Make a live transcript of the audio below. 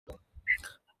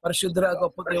పరిశుద్ధుడా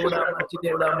గొప్ప దేవుడా మంచి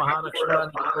దేవుడా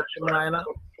మహాలక్ష్మి ఆయన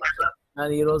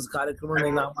నేను ఈ రోజు కార్యక్రమం నీ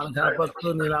నామాన్ని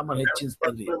కనపరుస్తూ నీ నామాన్ని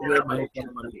హెచ్చిస్తుంది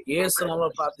యేసు నామములో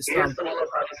ప్రార్థిస్తాను.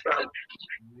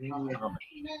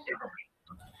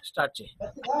 స్టార్ట్ చేయి.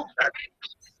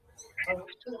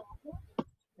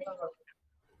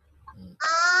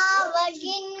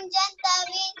 ఆవగింజంత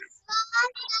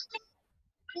విశ్వాసం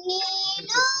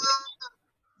నీలో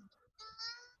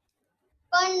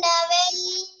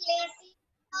కొండవెల్లి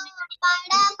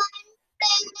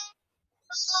పడమంటే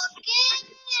ఓకే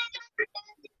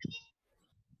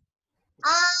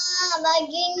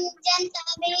ఆవగింజంత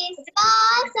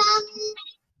విశ్వాసం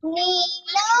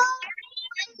నీలో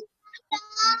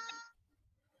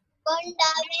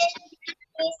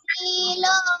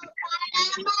కొండవెల్లిలో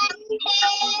పడమంటే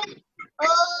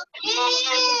ఓకే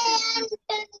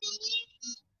అంటుంది.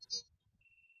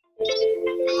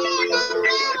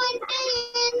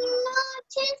 ఎన్నో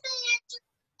చేసేయచ్చు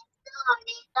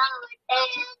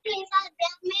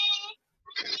సాధ్యమే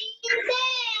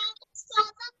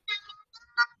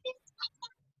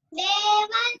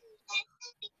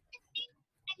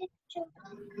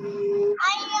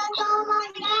అయ్యో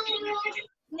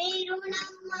మీరు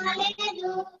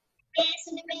నమ్మలేదు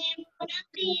యేసుని మేము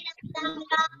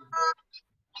నమ్మినంతగా.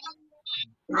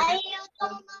 అయ్యో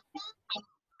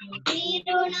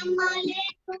మీరు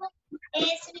నమ్మలేదు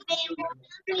యేసుని మేము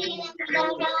నమ్మినంతగా.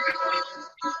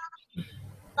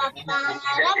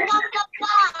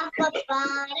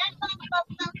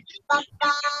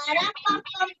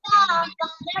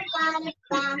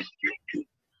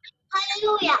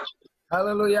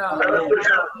 హల్లెలూయా.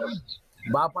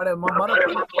 బాగా పాడే మరో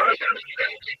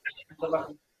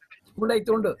అయితే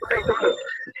ఉండు.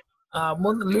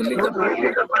 ముందు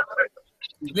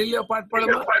లిల్లీ పాట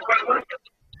పాడమ్మా.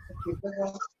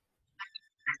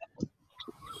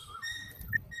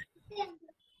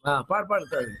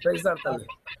 పాడుతుంది ప్రైజ్ ఆడుతుంది.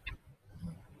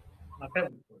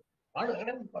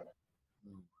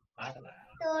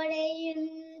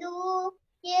 తోడయుందు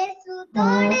యేసు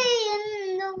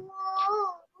తోడయుందు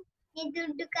నీ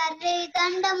దుడ్డు కర్రే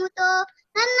దండముతో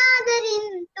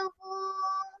నన్నాదరింతువు.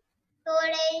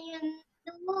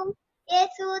 తోడయుందు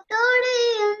యేసు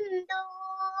తోడయుందు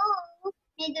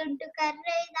నీ దుడ్డు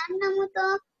కర్రే దండముతో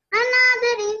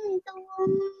నన్నాదరింతువు.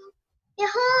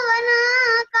 యెహోవా నా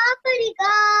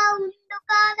కాపరిగా ఉండు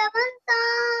కాలమంతా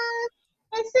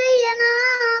యేసయ్య నా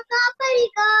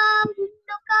కాపరిగా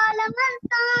ఉండు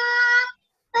కాలమంతా.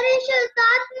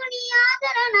 పరిశుద్ధాత్ముని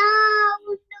ఆదరణ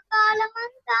ఉండు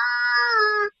కాలమంతా.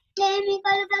 ఏమి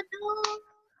కలగదు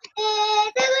ఏ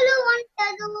తెగులు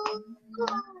వంటదు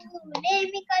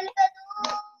ఏమి కలగదు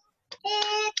ఏ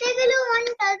తెగులు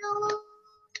వంటదు.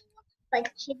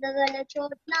 పచ్చిక గల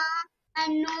చోట్ల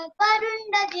నన్ను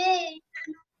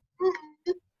పరుండజేయును.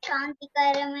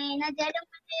 శాంతికరమైన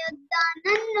జలముల యొద్ద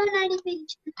నన్ను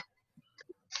నడిపించు.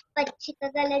 పచ్చిక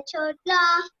గల చోట్ల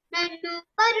నన్ను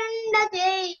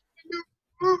పరుండజేయును.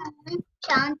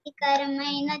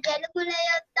 శాంతికరమైన జలముల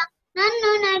యొద్ద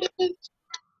నన్ను నడిపించు.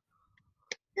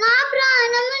 నా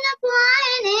ప్రాణమునకు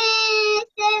ఆయనే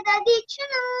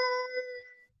సేదదీర్చును.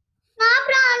 నా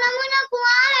ప్రాణమునకు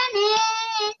ఆయనే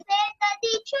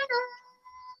సేదదీర్చును.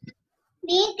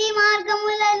 నీతి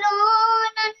మార్గములలో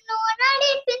నన్ను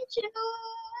నడిపించును.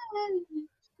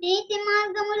 నీతి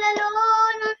మార్గములలో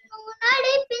నన్ను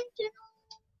నడిపించును.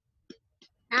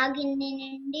 నా గిన్నె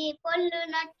నుండి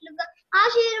పొల్లునట్లుగా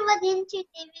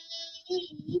ఆశీర్వదించితివి.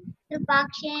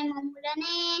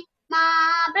 కృపాక్షేమములనే మా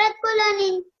బ్రతుకుల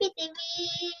నింపితివి.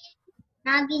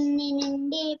 నా గిన్నె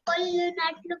నుండి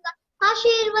పొల్లునట్లుగా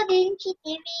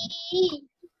ఆశీర్వదించితివి.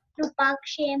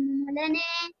 కృపాక్షేమములనే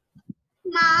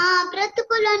మా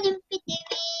బ్రతుకుల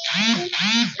నింపితివి.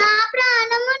 నా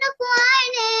ప్రాణమునకు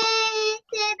ఆయనే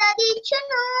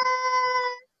సేదదీర్చును.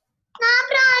 నా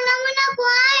ప్రాణమునకు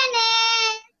ఆయనే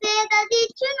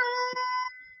సేదదీర్చును.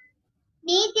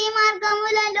 నీతి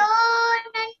మార్గములలో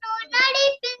నన్ను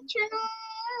నడిపించును.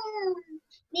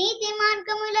 నీతి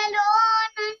మార్గములలో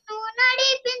నన్ను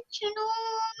నడిపించును.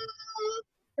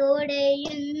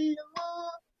 తోడేయుందు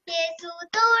యేసు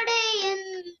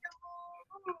తోడేయుందు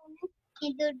నీ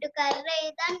దుడ్డు కర్రే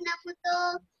దండముతో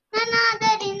నన్ను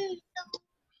ఆదరించు.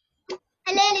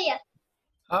 హల్లెలూయా.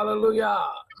 హల్లెలూయా.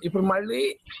 ఇప్పుడు మళ్ళీ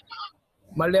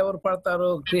ఎవరు పడతారు?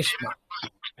 గ్రీష్మ.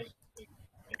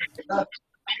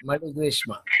 మళ్ళీ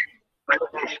గ్రీష్మ.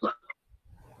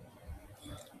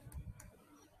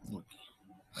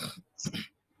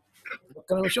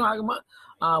 ఒక్క నిమిషం ఆగమా.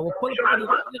 ఉప్పలపాటి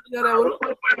గారు ఎవరు?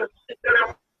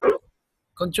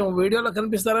 కొంచెం వీడియోలో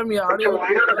కనిపిస్తారా? మీ ఆడియో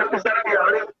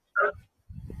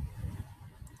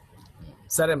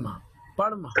సరేమ్మా,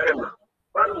 పాడమ్మా.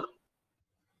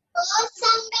 ఓ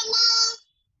సంగ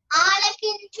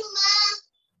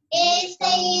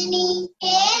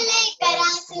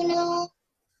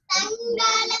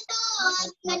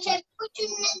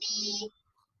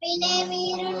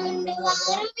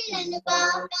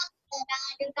విననుగాక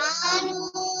తరాలుగాను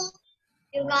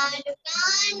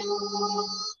యుగాలుగాను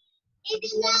ఇది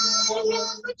నా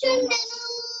మ్రోగుచుండెను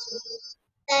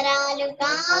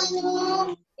తరాలుగాను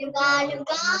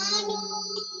యుగాలుగాను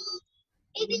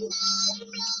ఇది నా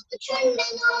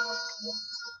మ్రోగుచుండెను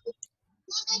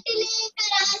మొదటి లేఖ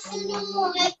రాసును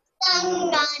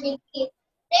సంఘానికి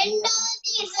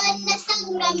రెండోది స్వర్ణ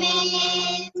సంఘమే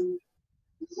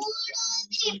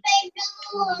మూడోది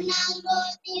పెగ్గము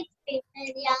నాలుగోది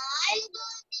పితరి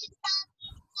ఐదోది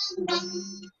సంఘం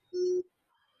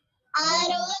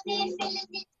ఆరోది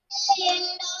ఫిలిప్పితే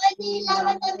ఏడోది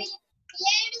లవదవి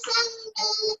ఏడు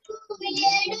సంఘాలకు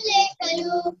ఏడు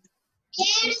లేఖలు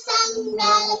ఏడు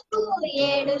సంఘాలకు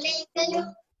ఏడు లేఖలు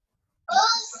ఓ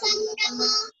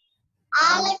సంగమా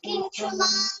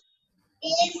ఆలకించుమా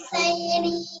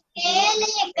యేసయ్యని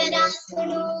లేఖ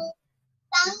రాసును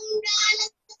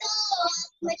సంఘాలతో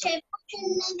ఆత్మ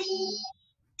చెప్పుచున్నది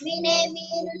వినే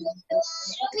వీరులుండు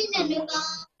వారు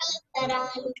విననుగాక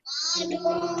తరాలుగాను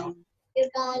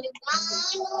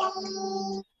యుగాలుగాను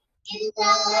ఇది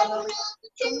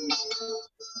మ్రోగుచుండెను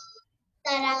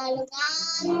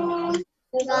తరాలుగాను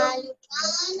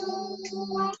యుగాలుగాను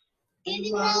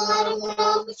ఇది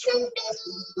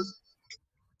మ్రోగుచుండెను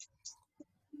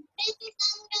ప్రతి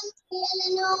సంఘం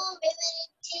క్రియలను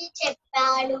వివరించి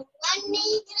చెప్పాడు అన్ని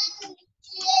గ్రంథించి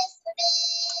యేసుడే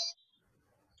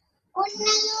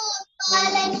ఉన్నలో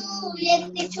పాలను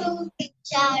ఎత్తి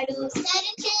చూపించాడు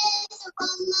సరి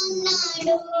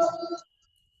చేసుకోమన్నాడు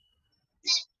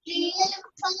స్త్రీలకు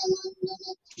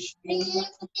ఫలముందును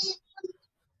స్త్రీలకు తీర్పును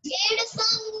ఏడు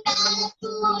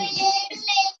సంఘాలకు ఏడు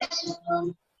లేఖలు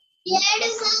ఏడు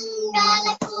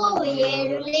సంఘాలకు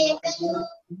ఏడు లేఖలు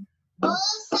ఓ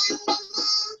సంగమా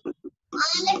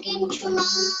ఆలకించుమా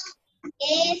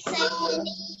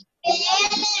యేసయ్యని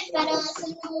లేఖ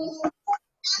రాసును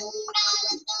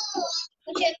సంఘాలతో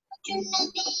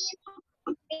చెప్పుచున్నది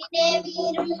వినే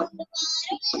వీరులుండు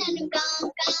వారు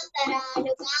విననుగాక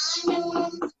తరాలుగాను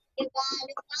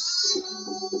యుగాలుగాను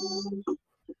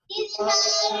ఇది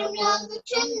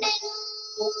మ్రోగుచుండెను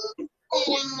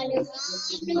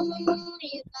తరాలుగాను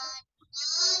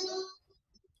యుగాలుగాను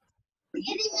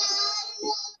ఇది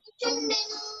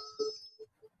మ్రోగుచుండెను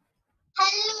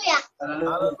హల్లెలూయా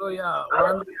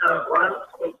హల్లెలూయా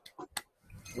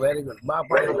వెరీ గుడ్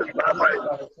బాగా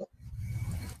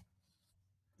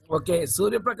ఓకే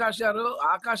సూర్యప్రకాష్ గారు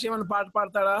ఆకాశ్ ఏమైనా పాట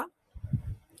పాడతాడా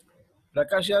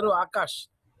ప్రకాష్ గారు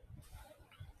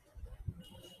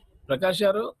ప్రకాష్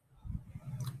గారు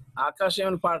ఆకాశ్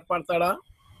ఏమైనా పాట పాడతాడా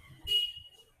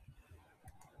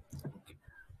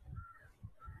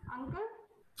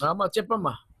అమ్మా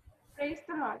చెప్పమ్మా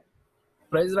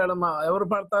ప్రైజ్ రాడమ్మా ఎవరు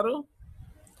పాడతారు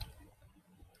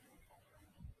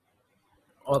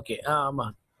ఓకే అమ్మా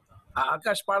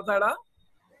ఆకాష్ పాడతాడా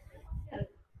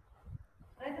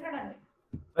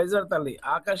ప్రైజ్ రాడ్ తల్లి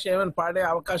ఆకాష్ ఏమైనా పాడే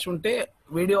అవకాశం ఉంటే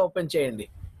వీడియో ఓపెన్ చేయండి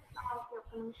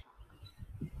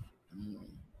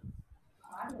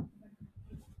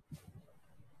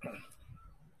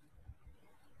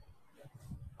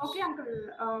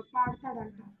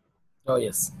ఓ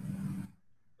ఎస్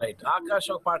రైట్ ఆకాష్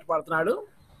ఒక పాట పాడుతున్నాడు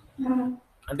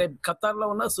అంటే ఖతార్ లో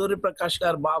ఉన్న సూర్యప్రకాష్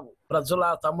గారు బాబు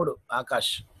ప్రజల తమ్ముడు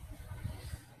ఆకాష్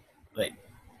రైట్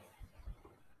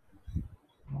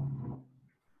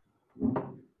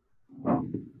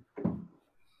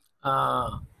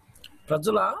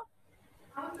ప్రజల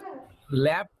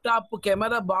ల్యాప్టాప్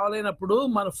కెమెరా బాగలేనప్పుడు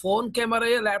మన ఫోన్ కెమెరా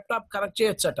ల్యాప్టాప్ కనెక్ట్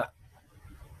చేయొచ్చట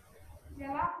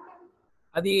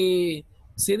అది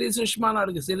సిరి సుష్మాన్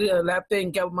అడుగు సిరి లేకపోతే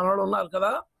ఇంకా మనోడు ఉన్నారు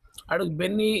కదా అడుగు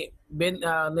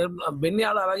బెన్ని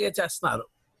వాళ్ళు అలాగే చేస్తున్నారు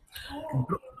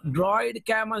డ్రాయిడ్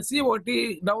క్యామ్ అనేసి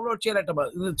ఒకటి డౌన్లోడ్ చేయాలట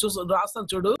రాస్తాను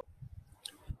చూడు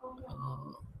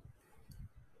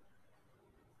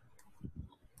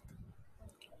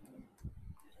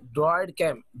droid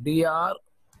cam DROID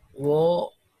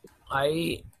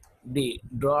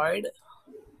droid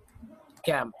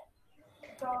cam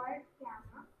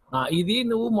ఇది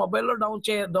నువ్వు మొబైల్లో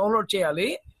డౌన్లోడ్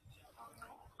చేయాలి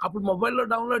అప్పుడు మొబైల్లో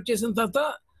డౌన్లోడ్ చేసిన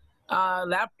తర్వాత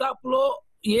ల్యాప్టాప్లో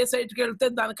ఏ సైట్కి వెళ్తే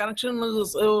దాని కనెక్షన్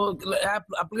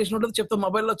అప్లికేషన్ ఉంటుంది చెప్తా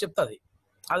మొబైల్లో చెప్తుంది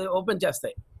అది ఓపెన్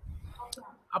చేస్తాయి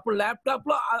అప్పుడు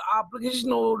ల్యాప్టాప్లో ఆ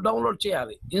అప్లికేషన్ డౌన్లోడ్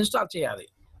చేయాలి ఇన్స్టాల్ చేయాలి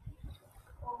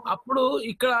అప్పుడు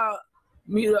ఇక్కడ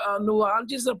మీరు నువ్వు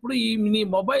ఆన్ చేసినప్పుడు నీ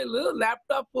మొబైల్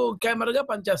ల్యాప్టాప్ కెమెరాగా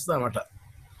పనిచేస్తుంది అనమాట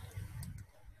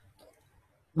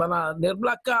మన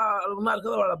నిర్మలక్క ఉన్నారు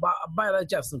కదా వాళ్ళ అబ్బాయి అలా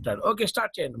చేస్తుంటాడు ఓకే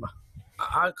స్టార్ట్ చేయండి మా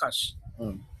ఆకాష్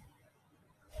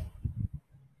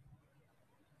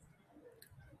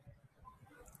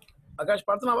ఆకాష్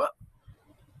పడుతున్నావా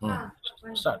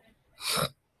స్టార్ట్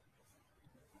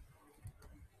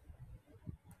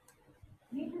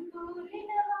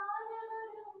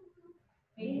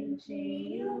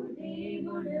చేయు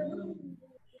దేవుడవు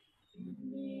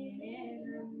నిన్నే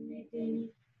నమ్మితిని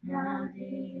నా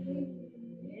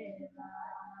దేవా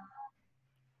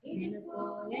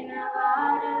ఎన్నుకోనిన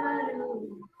వారెవరు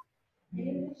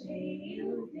మేలు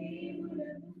చేయు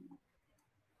దేవుడవు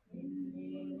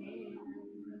నిన్నే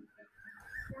నమ్మితిని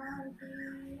నా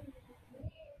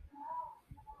దేవా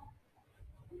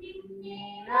నిన్నే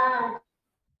నా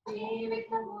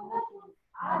జీవితమునకు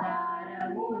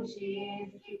ఆధారము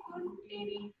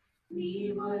చేసుకుంటిని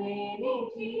నీవు లేని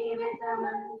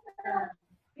జీవితమంతా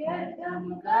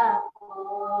వ్యర్థముగా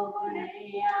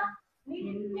పోవునయ్యా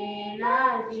నిన్నే నా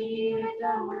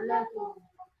జీవితములకు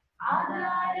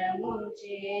ఆధారము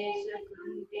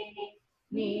చేసుకుంటిని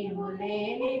నీవు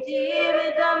లేని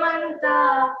జీవితమంతా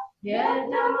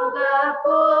వ్యర్థముగా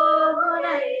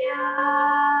పోవునయ్యా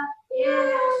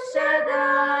యెహోవా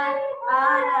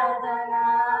ఆరాధన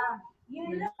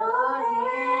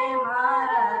ఎలోహిం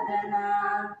ఆరాధన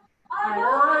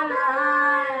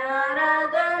అడోనాయ్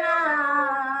ఆరాధన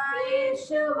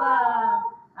యెహోవా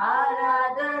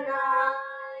ఆరాధన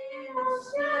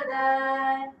యెహోవా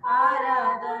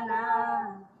ఆరాధన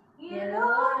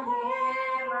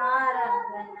ఎలోహిం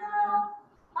ఆరాధన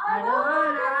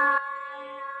అడోనాయ్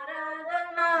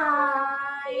ఆరాధన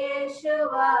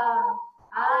యెహోవా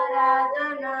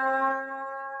ఆరాధన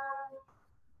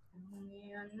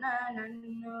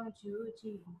నన్ను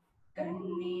చూచి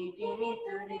కన్నీటిని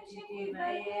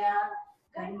తుడిచితివయ్యా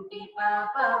కంటి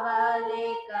పాప వాలే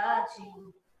కాచి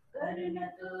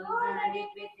కరుణతో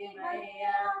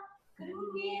నడిపితివయ్యా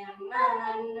కృంగి ఉన్న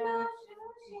నన్ను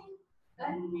చూచి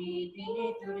కన్నీటిని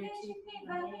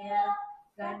తుడిచితివయ్యా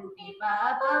కంటి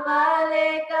పాప వాలే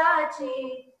కాచి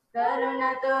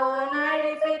కరుణతో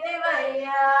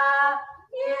నడిపితివయ్యా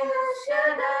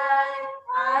యెహోవా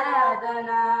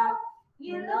ఆరాధన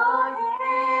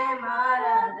ఎలోహిం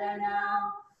ఆరాధన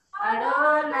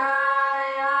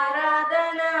అడోనాయ్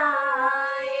ఆరాధన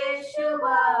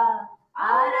యెహోవా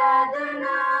ఆరాధన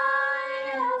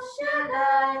యెహోవా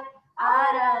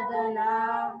ఆరాధన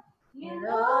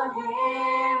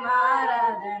ఎలోహిం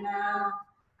ఆరాధన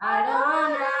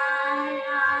అడోనాయ్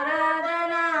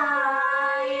ఆరాధన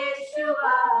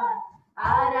యెహోవా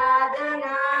ఆరాధన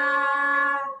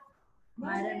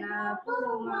మరణపు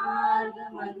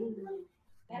మార్గమందు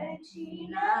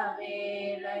నడిచిన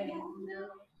వేళయందు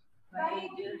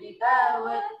వైద్యుడిగా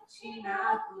వచ్చి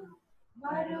నాకు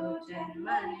మరో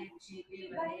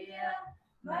జన్మనిచ్చితివయ్యా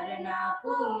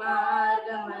మరణపు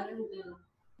మార్గమందు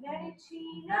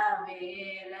నడిచిన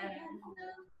వేళయందు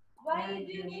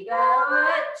వైద్యుడిగా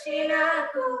వచ్చి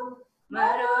నాకు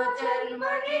మరో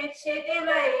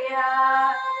జన్మనిచ్చితివయ్యా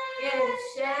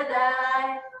యెహోవా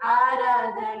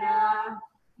ఆరాధన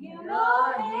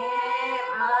ఎలోహిం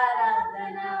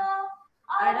ఆరాధన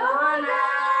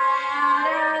అడోనాయ్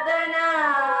ఆరాధన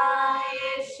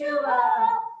యెహోవా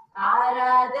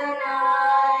ఆరాధన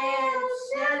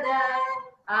యెహోవా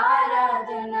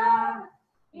ఆరాధన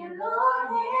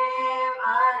ఎలోహిం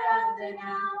ఆరాధన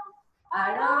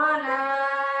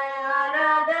అడోనాయ్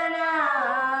ఆరాధన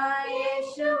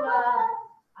యెహోవా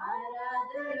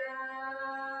ఆరాధన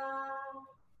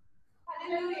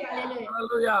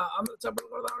హల్లెలూయా అందరూ చెప్పలు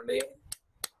కొడదామండి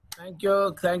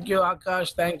thank you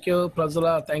Akash thank you ప్రజల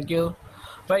థ్యాంక్ యూ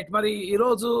రైట్ మరి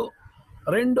ఈరోజు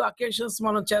 2 అకేషన్స్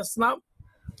మనం చేస్తున్నాం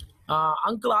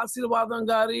అంకుల్ ఆశీర్వాదం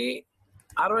గారి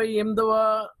 68వ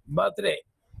బర్త్డే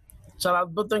చాలా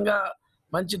అద్భుతంగా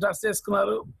మంచి డ్రెస్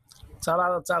వేసుకున్నారు చాలా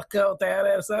చక్కగా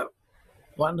తయారయ్యారు సార్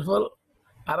వండర్ఫుల్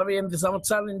 68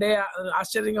 సంవత్సరాలు నిండే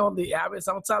ఆశ్చర్యంగా ఉంది 50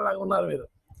 సంవత్సరాల లాగా ఉన్నారు మీరు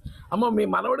అమ్మో మీ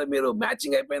మనవడు మీరు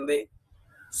మ్యాచింగ్ అయిపోయింది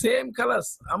సేమ్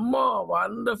కలర్స్ అమ్మో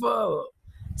వండర్ఫుల్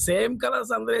సేమ్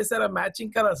కలర్స్ అందరూ వేసారా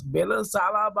మ్యాచింగ్ కలర్స్ బెలూన్స్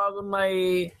చాలా బాగున్నాయి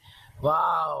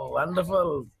వావ్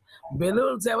వండర్ఫుల్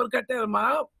బెలూన్స్ ఎవరు కట్టారు మా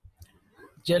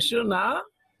జస్టునా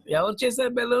ఎవరు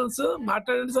చేశారు బెలూన్స్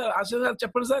మాట్లాడండి సార్ ఆశీర్వాదం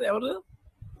చెప్పండి సార్ ఎవరు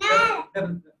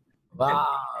వా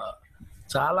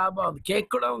చాలా బాగుంది కేక్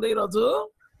కూడా ఉంది ఈరోజు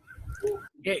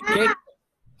కేక్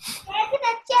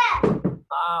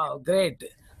గ్రేట్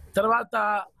తర్వాత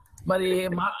మరి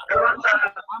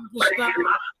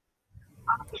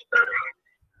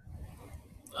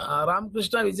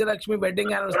Ramakrishna Vijayalakshmi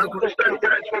wedding anniversary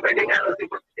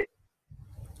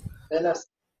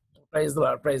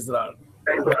praise lord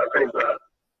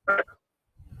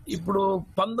ఇప్పుడు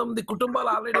 19 కుటుంబాలు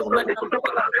ఆల్రెడీ ఉన్నాయి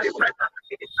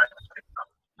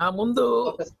ఆ ముందు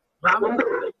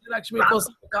రామకృష్ణ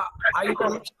కోసం ఒక 5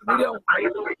 వీడియో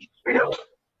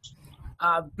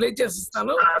ప్లే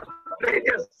చేసిస్తాను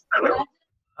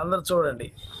అందరు చూడండి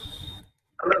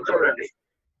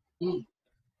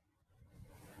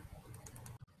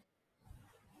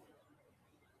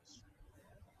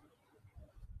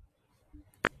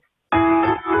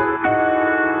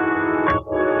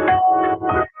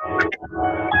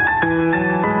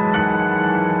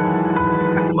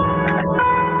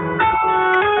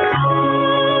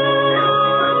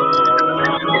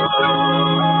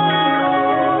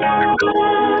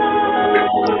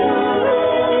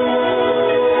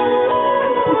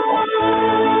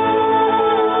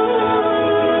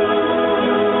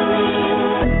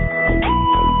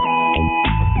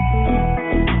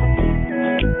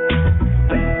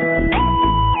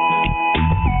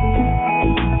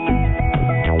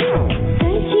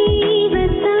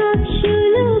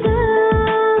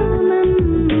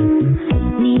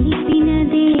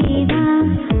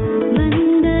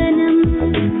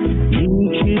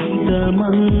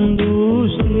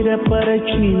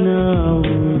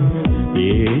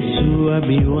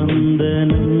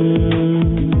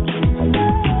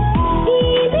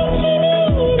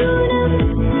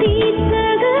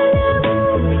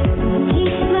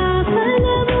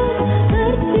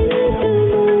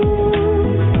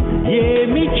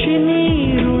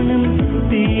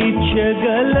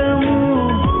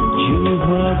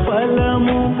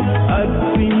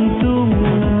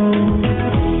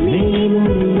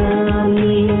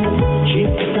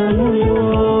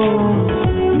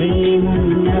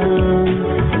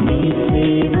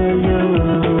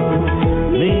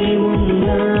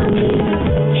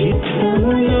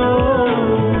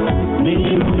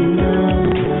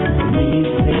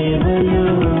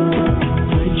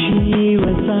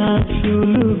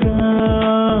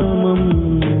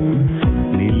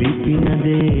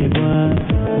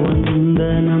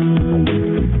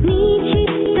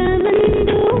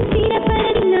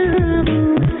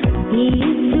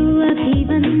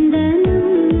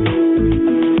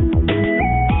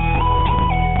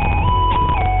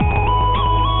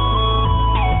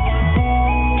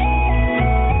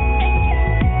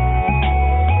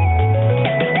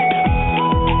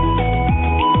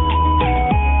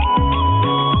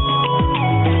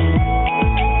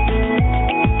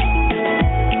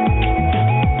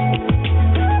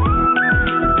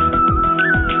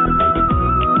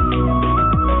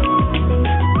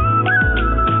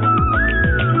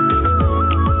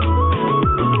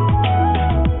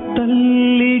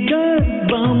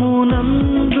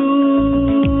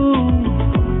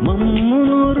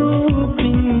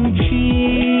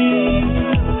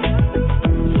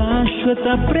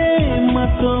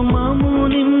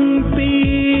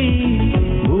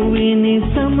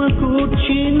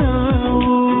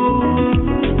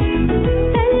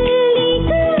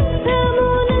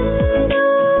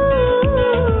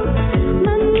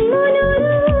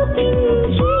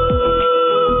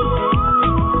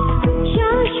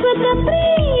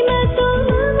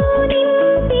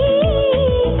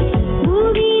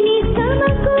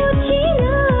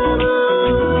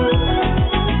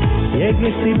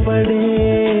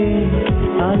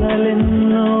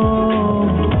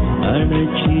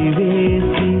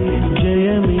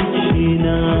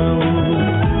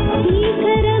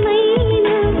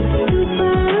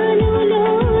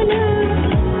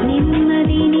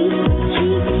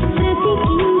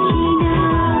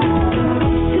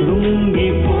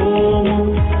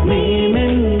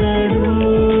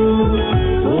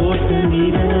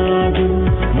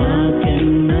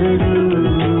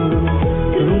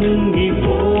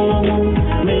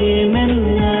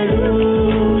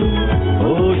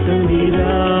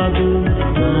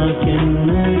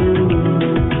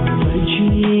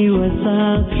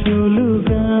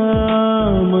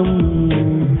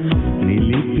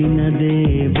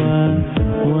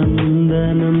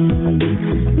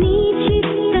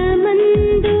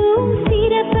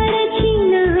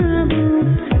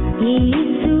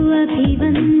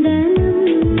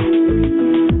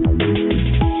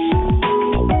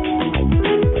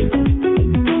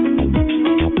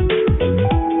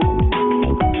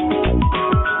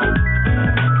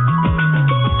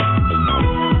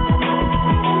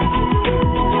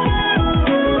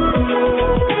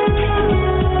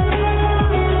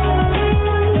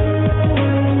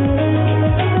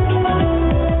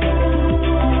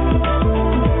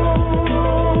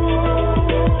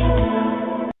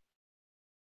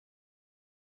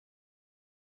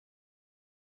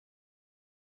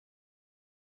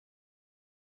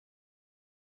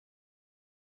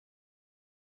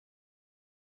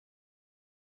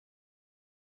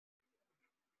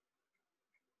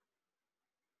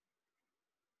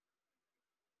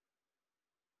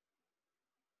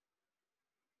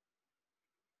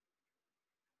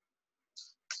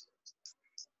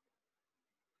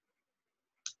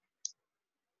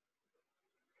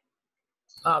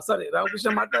సరే రామకృష్ణ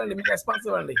మాట్లాడండి, మీకు రెస్పాన్స్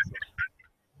ఇవ్వండి.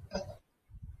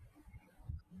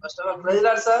 Praise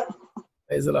lord sir.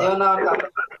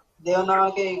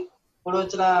 దేవునామానికి ఇప్పుడు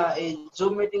వచ్చిన ఈ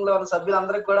జూమ్ మీటింగ్ లో ఉన్న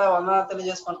సభ్యులందరికీ కూడా వందనాలు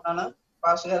తెలియజేసుకుంటున్నాను.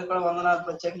 పాస్టర్ గారికి కూడా వందనాలు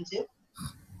ప్రత్యేకించి.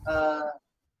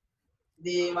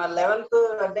 ఇది మా 11th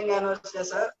వెడ్డింగ్ యానివర్సరీ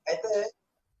సార్. అయితే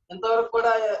ఇంతవరకు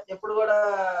కూడా ఎప్పుడు కూడా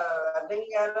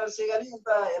వెడ్డింగ్ యానివర్సరీ కానీ ఇంత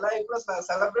ఇలా ఎప్పుడు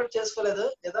సెలబ్రేట్ చేసుకోలేదు.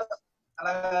 ఏదో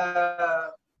అలా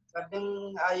వెడ్డింగ్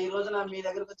ఈ రోజున మీ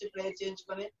దగ్గరకు వచ్చి ప్రేయర్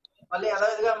చేయించుకొని మళ్ళీ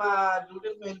యథావిధిగా మా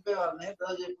డ్యూటీకి వెళ్ళిపోయేవాళ్ళని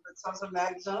రోజు ప్రతి సంవత్సరం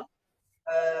మ్యాక్సిమం.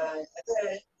 అయితే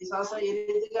ఈ సంవత్సరం ఈ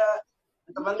రీతిగా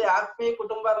ఇంతమంది ఆత్మీయ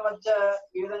కుటుంబాల మధ్య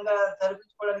ఈ విధంగా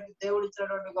జరిపించుకోవడానికి దేవుడు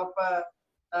ఇచ్చినటువంటి గొప్ప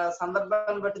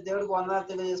సందర్భాన్ని బట్టి దేవుడికి వందనాలు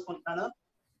తెలియజేసుకుంటున్నాను.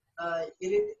 ఈ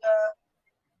రీతిగా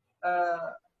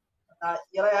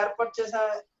ఇలా ఏర్పాటు చేసిన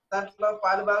దాంట్లో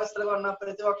పాలి భాగస్తులుగా ఉన్న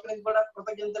ప్రతి ఒక్కరికి కూడా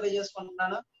కృతజ్ఞతలు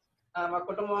తెలియజేసుకుంటున్నాను. మా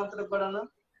కుటుంబం అంతటికి కూడాను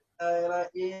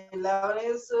ఈ 11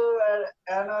 years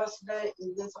యానివర్సరీ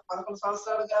 11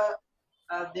 సంవత్సరాలుగా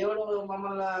దేవుడు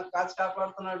మమ్మల్ని కాచి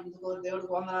కాపాడుతున్నందుకు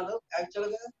దేవుడికి వందనాలు.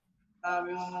 యాక్చువల్ గా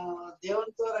మేము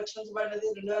దేవుడితో రక్షించబడినది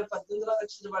 2018లో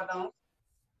రక్షించబడ్డాము.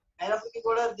 అయినప్పటికీ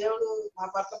కూడా దేవుడు మా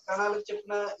పట్ల ప్రణాళిక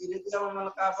చెప్పిన ఈ రీతిగా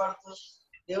మమ్మల్ని కాపాడుతూ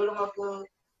దేవుడు మాకు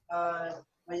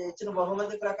ఇచ్చిన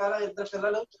బహుమతి ప్రకారం 2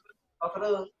 పిల్లలు,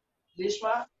 ఒకరు భీష్మ,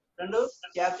 2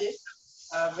 ఖ్యాతి.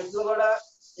 బిడ్డలు కూడా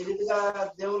ఈ రీతిగా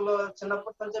దేవుళ్ళు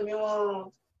చిన్నప్పటి నుంచి మేము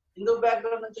హిందూ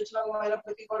బ్యాక్గ్రౌండ్ నుంచి వచ్చిన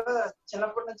అయినప్పటికీ కూడా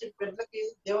చిన్నప్పటి నుంచి బిడ్డలకి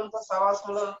దేవునితో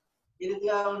సహవాసంలో ఈ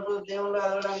రీతిగా ఉంటూ దేవుళ్ళు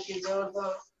ఎదగడానికి దేవుడితో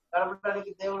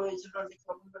గడపడానికి దేవుడు ఇచ్చినటువంటి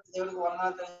దేవుడికి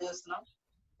వందనాలు తెలియజేస్తున్నాం.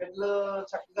 బిడ్డలు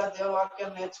చక్కగా దేవుని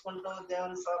వాక్యాన్ని నేర్చుకుంటూ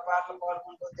దేవుని పాటలు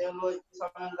పాడుకుంటూ దేవుడు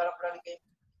సమయం గడపడానికి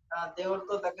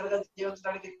దేవుడితో దగ్గరగా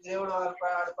జీవించడానికి దేవుడు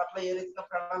వాడి పట్ల ఏ రీతిగా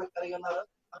ప్రణాళిక కలిగి ఉన్నారు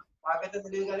మాకైతే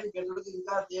తెలియదు. కానీ బిడ్డలకి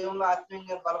ఇంకా దేవుళ్ళు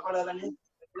ఆత్మీయంగా బలపడాలని,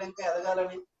 బిడ్డలు ఇంకా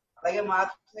ఎదగాలని, అలాగే మా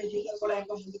ఆత్మీయ జీవితం కూడా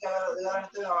ఇంకా ముందుకు ఎదగాలని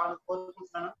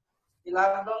కోరుకుంటున్నాను. ఈ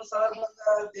లాక్డౌన్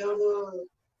సందర్భంగా దేవుడు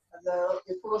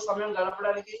ఎక్కువ సమయం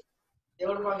గడపడానికి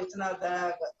దేవుడు మాకు ఇచ్చిన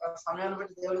సమయాన్ని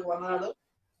బట్టి దేవుడికి వందనాలు.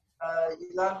 ఈ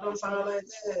లాక్డౌన్ సమయంలో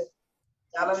అయితే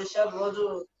చాలా విషయాలు రోజు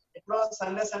ఎప్పుడో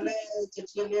సండే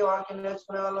చర్చికి వెళ్ళి వాక్యం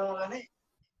నేర్చుకునే వాళ్ళం. కానీ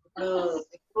ఇప్పుడు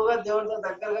ఎక్కువగా దేవుడితో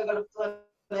దగ్గరగా గడుపుతూ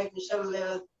అనేక విషయాలు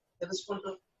తెలుసుకుంటూ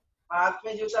మా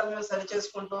ఆత్మీయ జీవితాన్ని మేము సరి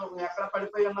చేసుకుంటూ మేము ఎక్కడ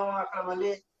పడిపోయి ఉన్నామో అక్కడ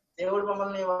మళ్ళీ దేవుడు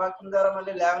మమ్మల్ని వాక్యం ద్వారా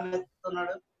మళ్ళీ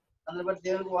లేవనెత్తుతున్నాడు. అందుని బట్టి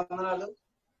దేవుడికి వందనాలు.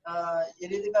 ఈ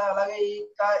రీతిగా అలాగే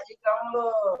ఈ క్రమంలో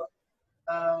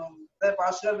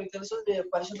పాస్టర్ గారు మీకు తెలుసు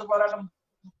పరిశుద్ధ పోరాటం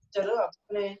ఇచ్చారు.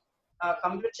 అప్పుడు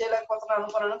కంప్లీట్ చేయలేకపోతున్నాను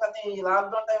అనుకున్నాను. కానీ ఈ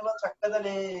లాక్డౌన్ టైంలో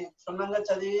చక్కదని క్షుణ్ణంగా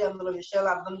చదివి అందులో విషయాలు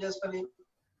అర్థం చేసుకొని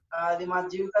అది మా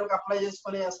జీవితాలకు అప్లై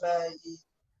చేసుకొని అసలు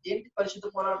ఏంటి పరిశుద్ధ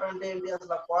పోరాటం అంటే ఏంటి,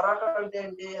 అసలు పోరాటం అంటే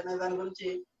ఏంటి అనే దాని గురించి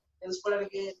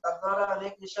తెలుసుకోవడానికి తద్వారా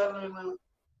అనేక విషయాలు మేము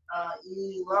ఈ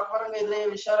లోకపరంగా ఎదురయ్యే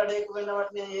విషయాలు అనేకమైన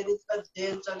వాటిని ఏ రీతిగా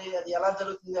జయించాలి, అది ఎలా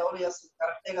జరుగుతుంది, ఎవరు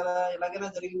కరెక్టే కదా ఇలాగైనా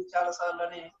జరిగింది చాలా సార్లు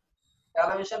అని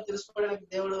చాలా విషయాలు తెలుసుకోవడానికి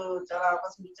దేవుడు చాలా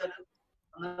అవకాశం ఇచ్చాడు.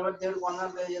 అందులో దేవుడికి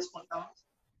వందనాలు తెలియజేసుకుంటాం.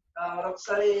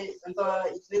 మరొకసారి ఎంతో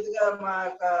రీతిగా మా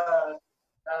యొక్క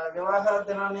వివాహ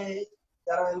దినాన్ని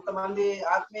ఎంతమంది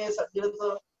ఆత్మీయ సభ్యులతో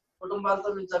కుటుంబాలతో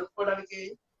మేము జరుపుకోవడానికి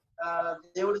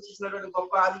దేవుడు చేసినటువంటి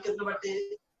గొప్ప ఆధిక్యతను బట్టి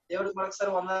దేవుడికి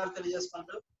మరొకసారి వందనాలు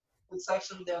తెలియజేసుకుంటూ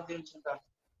సాక్ష్యం దేవుడు దీవించుకుంటాను.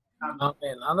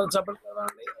 అందరూ చెప్పండి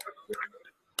కదండి.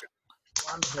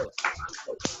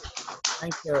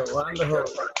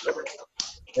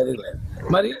 Very good.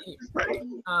 మరి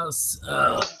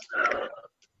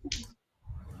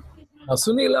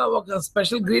సునీల ఒక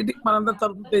స్పెషల్ గ్రీటింగ్ మనందరి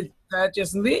తరఫున తయారు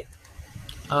చేసింది.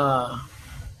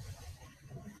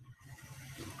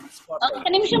 ఒక్క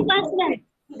నిమిషం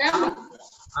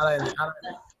అలాగే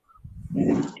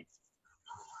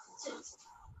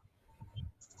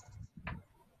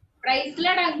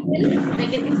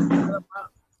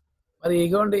మరి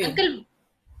ఇగోండి.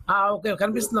 ఓకే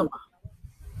కనిపిస్తుందమ్మా.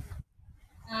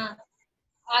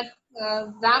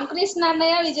 రామకృష్ణ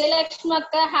అన్నయ్య, విజయలక్ష్మి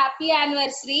అక్క, happy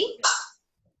anniversary.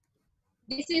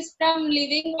 This is from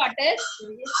living waters.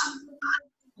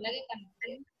 అలాగే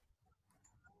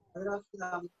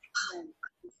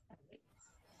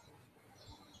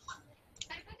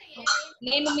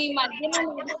నేను మీ మధ్యన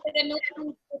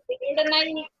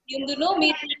దేవుడనయుందును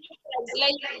మీరు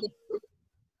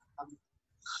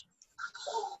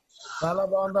చాలా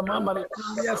బాగుందమ్మా. మరి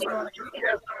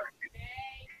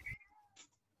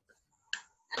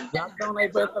లాక్డౌన్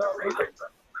అయిపోయిన తర్వాత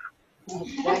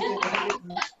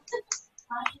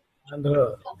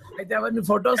అయితే అవన్నీ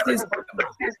ఫొటోస్ తీసుకుంటాం.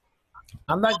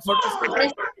 అందాక ఫొటోస్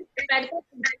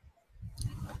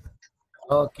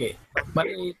ఓకే.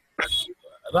 మరి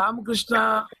రామకృష్ణ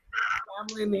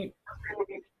ఫ్యామిలీని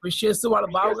విష్ చేస్తూ వాళ్ళ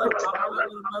బావగారు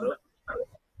ఉన్నారు.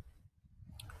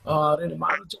 2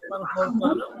 మాటలు చెప్పాలని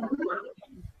కోరుతున్నాను.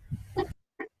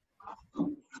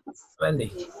 రండి.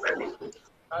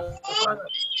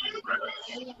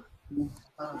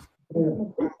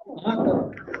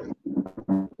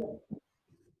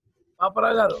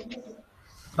 పాపరావు గారు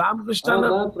రామకృష్ణ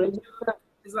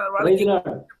వాళ్ళకి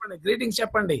చెప్పండి, గ్రీటింగ్స్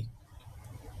చెప్పండి.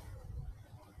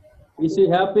 Wish you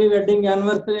happy wedding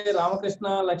anniversary Ramakrishna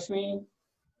Lakshmi.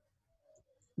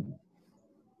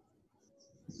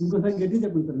 ఇంకోసారి గట్టి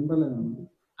చెప్పండి సార్.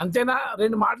 అంతేనా?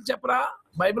 2 మాటలు చెప్పరా?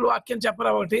 బైబిల్ వాక్యం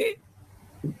చెప్పరా? ఒకటి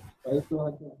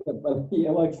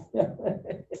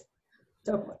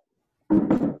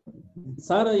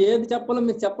సార్ ఏది చెప్పాలో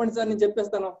మీరు చెప్పండి సార్, నేను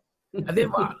చెప్పేస్తాను. అదే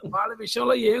వాళ్ళ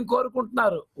విషయంలో ఏం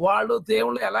కోరుకుంటున్నారు? వాళ్ళు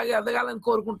దేవుళ్ళు ఎలాగ ఎదగాలని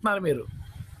కోరుకుంటున్నారు మీరు?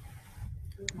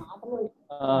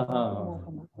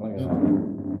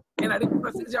 నేను అడిగిన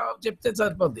ప్రశ్నకు జవాబు చెప్తే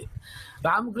సరిపోద్ది.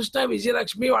 రామకృష్ణ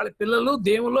విజయలక్ష్మి వాళ్ళ పిల్లలు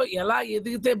దేవుళ్ళు ఎలా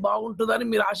ఎదిగితే బాగుంటుందని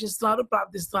మీరు ఆశిస్తున్నారు,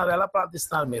 ప్రార్థిస్తున్నారు? ఎలా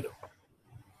ప్రార్థిస్తున్నారు మీరు?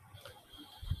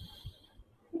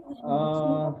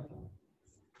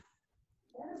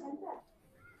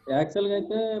 యాక్చువల్గా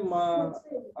అయితే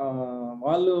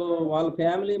వాళ్ళ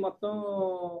ఫ్యామిలీ మొత్తం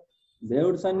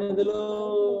దేవుడి సన్నిధిలో,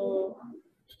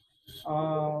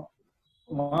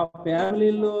 మా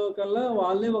ఫ్యామిలీలో కల్లా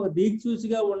వాళ్ళే ఒక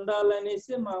దిక్సూచిగా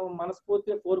ఉండాలనేసి మా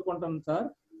మనస్ఫూర్తిగా కోరుకుంటాం సార్.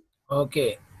 ఓకే.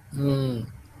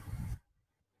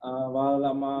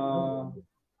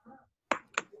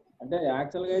 అంటే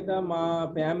యాక్చువల్గా అయితే మా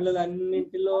ఫ్యామిలీ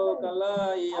అన్నింటిలో కల్లా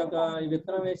ఈ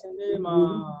విత్తనం వేసింది మా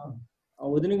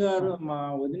వదిన గారు. మా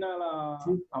వదిన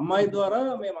అమ్మాయి ద్వారా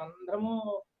మేమందరము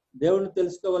దేవుడిని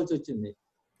తెలుసుకోవాల్సి వచ్చింది.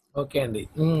 ఓకే అండి.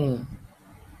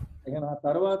 ఇక నా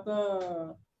తర్వాత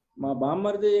మా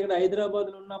బామ్మర్ది ఇక్కడ హైదరాబాద్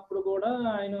లో ఉన్నప్పుడు కూడా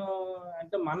ఆయన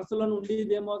అంటే మనసులో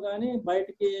ఉండేదేమో కానీ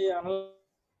బయటికి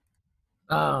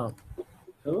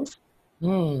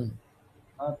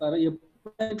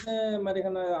ఎప్పుడైతే మరి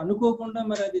అనుకోకుండా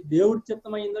మరి అది దేవుడి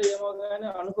చిత్తం అయిందో ఏమో కానీ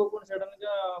అనుకోకుండా సడన్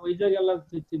గా వైజాగ్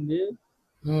వెళ్ళాల్సి వచ్చింది.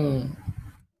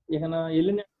 ఇక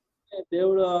వెళ్ళిన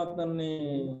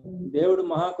దేవుడు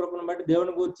మహాకృపను బట్టి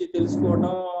దేవుని గురించి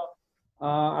తెలుసుకోవడం,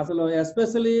 అసలు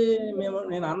ఎస్పెషలీ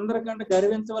నేను అందరికంటే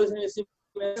గర్వించవలసిన విషయం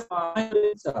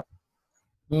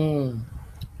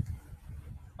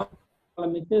వాళ్ళ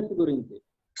మిస్సెస్ గురించి.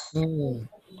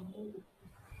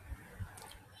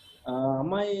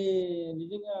 అమ్మాయి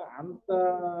నిజంగా అంత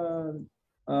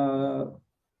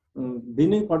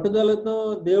దీని పట్టుదలతో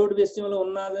దేవుడి విషయంలో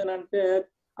ఉన్నది అని అంటే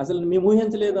అసలు మేము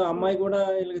ఊహించలేదు. అమ్మాయి కూడా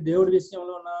వీళ్ళకి దేవుడి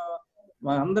విషయంలో ఉన్న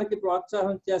మా అందరికి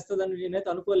ప్రోత్సాహం చేస్తుందని నేనైతే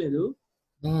అనుకోలేదు.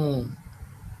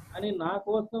 అని నా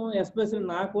కోసం, ఎస్పెషల్లీ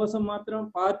నా కోసం మాత్రం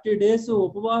 40 days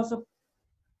ఉపవాస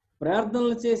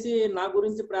ప్రార్థనలు చేసి నా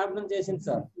గురించి ప్రార్థన చేసింది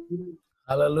సార్.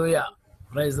 హల్లెలూయా,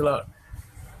 ప్రైజ్ లార్డ్.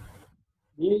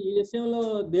 ఈ విషయంలో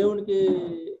దేవునికి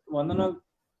వందనాలు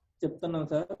చెప్తున్నాం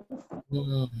సార్.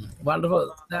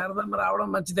 వండర్ఫుల్. శారదమ్మ రావడం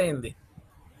మంచిదైంది.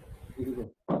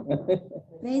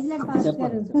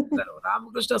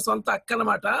 రామకృష్ణ సొంత అక్క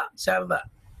అన్నమాట శారద.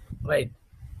 రైట్,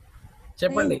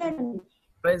 చెప్పండి.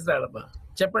 ప్రైజ్ లార్డ్ అమ్మా,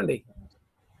 చెప్పండి.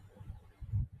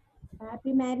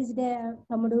 హ్యాపీ మ్యారేజ్ డే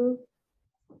తమ్ముడు.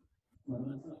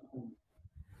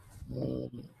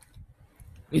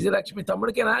 విజయలక్ష్మి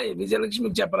తమ్ముడికేనా?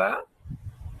 విజయలక్ష్మికి చెప్పరా?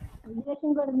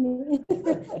 విజయలక్ష్మి కూడా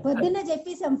పొద్దున్నే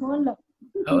చెప్పేసాం ఫోన్ లో.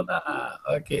 అవునా?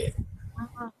 ఓకే.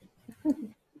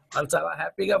 వాళ్ళు చాలా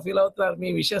హ్యాపీగా ఫీల్ అవుతున్నారు మీ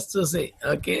విషెస్ చూసి.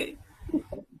 ఓకే.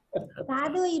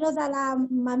 కాదు, ఈరోజు అలా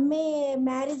మమ్మీ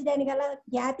మ్యారేజ్ డే గల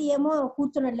ఖ్యాతి ఏమో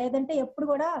కూర్చున్నాడు, లేదంటే ఎప్పుడు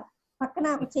కూడా పక్కన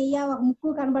ఒక చెయ్య ఒక ముక్కు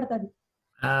కనబడుతుంది.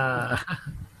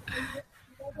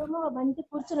 మంచి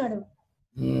కూర్చున్నాడు.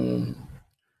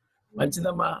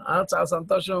 మంచిదమ్మా, చాలా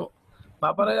సంతోషం.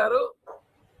 పాపరావు గారు,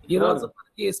 ఈ రోజు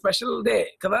మనకి స్పెషల్ డే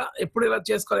కదా, ఎప్పుడు ఇలా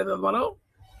చేసుకోలేదు మనం.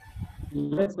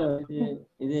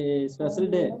 ఇది స్పెషల్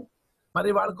డే. మరి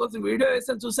వాళ్ళ కోసం వీడియో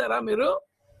వేసాను, చూసారా మీరు?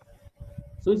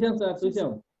 చూసాం సార్, చూసాం.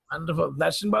 వండర్ఫుల్.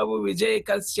 దర్శన్ బాబు, విజయ్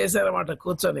కలిసి చేశారన్నమాట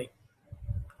కూర్చొని.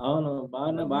 అవును,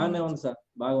 బాగానే ఉంది సార్,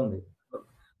 బాగుంది.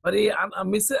 మరి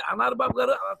మిస్ అనార్ బాబు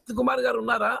గారు, రత్నకుమార్ గారు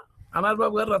ఉన్నారా? అనార్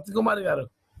బాబు గారు, రత్నకుమార్ గారు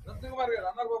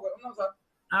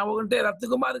ఉంటే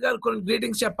రత్నకుమార్ గారు కొన్ని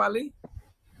గ్రీటింగ్స్ చెప్పాలి.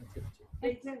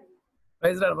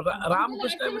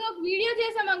 రామకృష్ణ వీడియో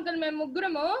చేసాం అంకుల్, మేము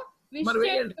ముగ్గురము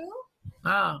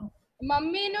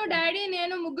మమ్మీను డాడీ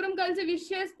నేను ముగ్గురం కలిసి విష్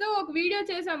చేస్తూ ఒక వీడియో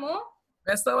చేసాము.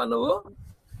 వేస్తావా నువ్వు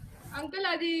అంకుల్?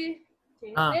 అది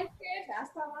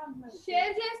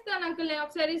షేర్ చేస్తాను అంకుల్, నేను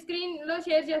ఒకసారి స్క్రీన్ లో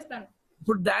షేర్ చేస్తాను.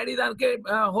 ఇప్పుడు డాడీ దానికి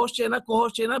హోస్ట్ చేయనా, కో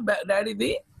హోస్ట్ చేయనా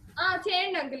డాడీది?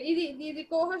 చేయండి అంకుల్, ఇది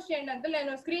కో హోస్ట్ చేయండి అంకుల్,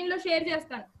 నేను స్క్రీన్ లో షేర్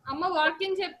చేస్తాను. అమ్మ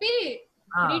వాక్యం చెప్పి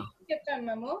చెప్తాను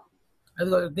మేము.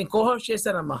 అది కో హోస్ట్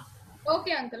చేశానమ్మా.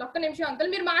 ఓకే అంకుల్, ఒక్క నిమిషం అంకుల్,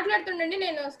 మీరు మాట్లాడుతుండండి,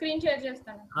 నేను స్క్రీన్ షేర్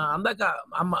చేస్తాను. అందాక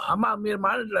అమ్మ మీరు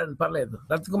మాట్లాడండి, పర్లేదు.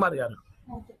 రత్నకుమార్ గారు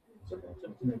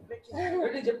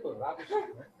చెప్పు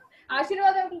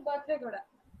ఆశీర్వాదం బర్త్డే కూడా.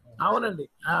 అవునండి.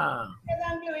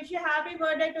 Wish happy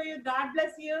birthday to you. God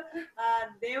bless you.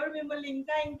 దేవుడు మిమ్మల్ని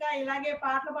ఇంకా ఇంకా ఇలాగే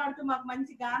పాటలు పాడుతూ మాకు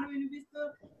మంచి గానం వినిపిస్తూ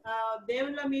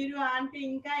దేవుళ్ళో మీరు ఆంటీ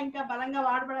ఇంకా ఇంకా బలంగా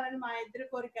వాడబడాలని మా ఇద్దరి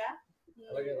కోరిక.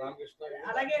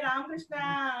 అలాగే Ramakrishna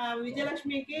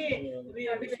విజయలక్ష్మికి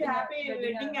wish happy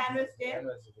wedding anniversary.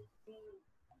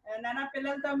 నాన్న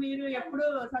పిల్లలతో మీరు ఎప్పుడు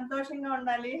సంతోషంగా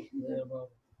ఉండాలి.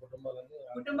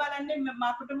 కుటుంబాలన్నీ మా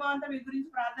కుటుంబం అంతా మీ గురించి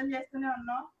ప్రార్థన చేస్తూనే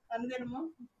ఉన్నాం అనుదినము.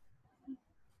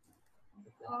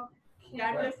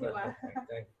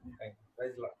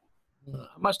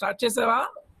 స్టార్ట్ చేసావా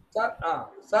సార్?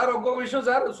 సార్ ఇంకొక విషయం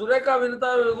సార్, సురేఖ వినిత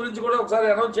గురించి కూడా ఒకసారి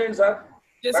అనౌన్స్ చేయండి సార్.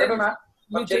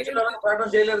 ప్రకటన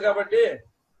చేయలేదు కాబట్టి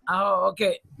ఓకే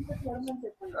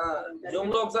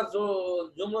జూమ్ లో ఒకసారి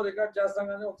జూమ్ లో రికార్డ్ చేస్తాం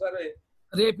కానీ ఒకసారి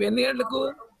రేపు ఎన్ని గంటలకు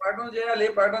ప్రకటన చేయాలి.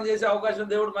 ప్రకటన చేసే అవకాశం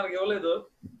దేవుడు మనకి ఇవ్వలేదు.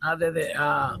 అదే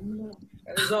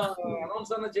కనీసం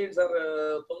అనౌన్స్ అన్న చేయండి సార్.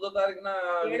 9వ తారీఖున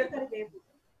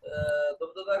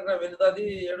వినితది,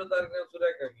 7వ తారీఖున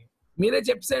సురేఖకి. మీరే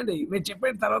చెప్పేయండి. మీరు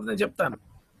చెప్పండి, తర్వాత నేను చెప్తాను.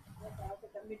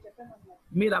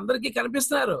 మీరందరికీ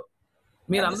కనిపిస్తున్నారు.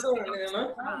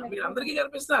 మీరందరికీ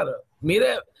కనిపిస్తున్నారు.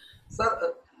 మీరే సార్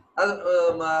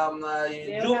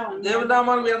దేవుని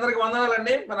నామాలు మీ అందరికి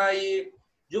వందనాలండి. మన ఈ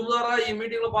జూమ్ ద్వారా ఈ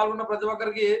మీటింగ్ లో పాల్గొన్న ప్రతి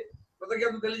ఒక్కరికి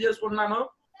కృతజ్ఞతలు తెలియజేసుకుంటున్నాను.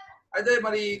 అయితే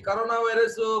మరి కరోనా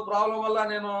వైరస్ ప్రాబ్లం వల్ల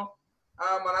నేను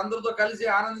మనందరితో కలిసి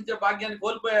ఆనందించే భాగ్యాన్ని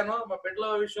కోల్పోయాను. మా బిడ్డల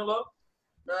విషయంలో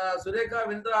సురేఖ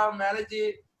వినిత మ్యారేజ్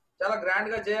చాలా గ్రాండ్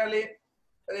గా చేయాలి,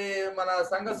 అది మన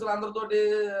సంఘస్థులు అందరితోటి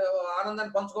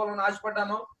ఆనందాన్ని పంచుకోవాలని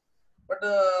ఆశపడ్డాను. బట్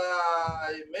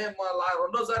మేము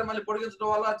రెండోసారి మళ్ళీ పొడిగించడం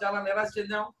వల్ల చాలా నిరాశ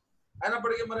చెందాం.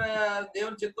 అయినప్పటికీ మరి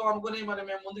దేవుని చిత్తం అనుకుని మరి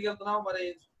మేము ముందుకు వెళ్తున్నాం. మరి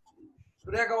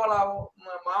సురేఖ వాళ్ళ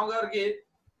మామగారికి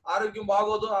ఆరోగ్యం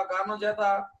బాగోదు, ఆ కారణం చేత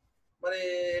మరి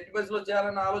ఎట్టి పరిస్థితిలో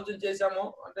చేయాలని ఆలోచన చేశాము.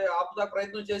 అంటే ఆపుదా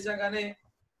ప్రయత్నం చేశాం కానీ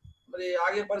మరి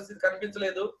ఆగే పరిస్థితి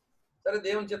కనిపించలేదు. సరే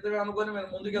దేవుని చిత్తమే అనుకుని మేము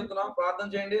ముందుకు వెళ్తున్నాం. ప్రార్థన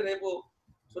చేయండి. రేపు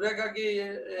సురేఖకి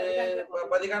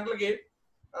 10 గంటలకి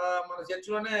మన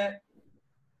చర్చిలోనే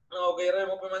ఒక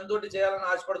 20-30 మంది తోటి చేయాలని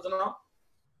ఆశపడుతున్నాం.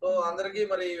 సో అందరికీ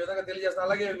మరి ఈ విధంగా తెలియజేస్తాం.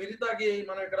 అలాగే వినితకి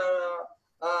మనం ఇక్కడ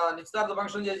నిశ్చితార్థ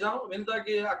ఫంక్షన్ చేసాం.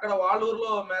 వినితకి అక్కడ వాళ్ళ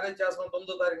ఊర్లో మ్యారేజ్ చేస్తాం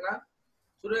 9వ తారీఖున.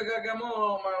 సురేఖకేమో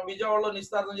మన విజయవాడలో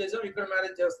నిశ్చితార్థం చేసాం, ఇక్కడ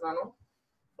మ్యారేజ్ చేస్తున్నాను.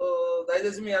 సో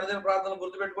దయచేసి మీ అరుదైన ప్రార్థనలు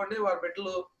గుర్తుపెట్టుకోండి. వారి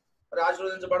బిడ్డలు మరి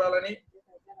ఆశీర్వదించబడాలని.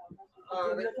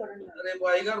 రేపు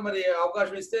అయ్యగారు మరి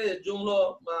అవకాశం ఇస్తే జూమ్ లో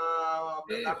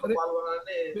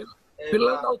పాల్గొనాలని.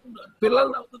 పిల్లలది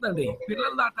అవుతుందండి.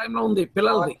 పిల్లలది ఆ టైంలో ఉంది.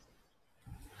 పిల్లలది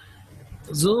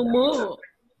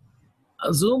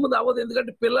జూమ్ అవ్వదు,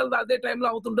 ఎందుకంటే పిల్లలది అదే టైంలో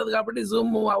అవుతుంటది కాబట్టి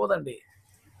జూమ్ అవ్వదండి.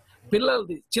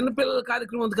 పిల్లలది చిన్న పిల్లల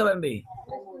కార్యక్రమం ఉంది కదండి.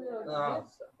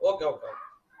 ఓకే ఓకే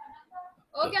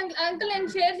ఓకే అంకుల్ నేను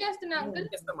షేర్ చేస్తున్నా. అంకుల్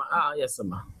ఎస్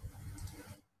అమ్మా.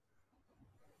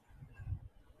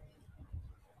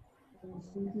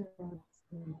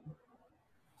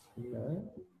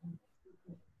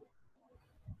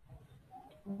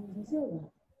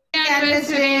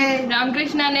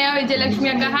 రామకృష్ణ అన్నయ్య, విజయలక్ష్మి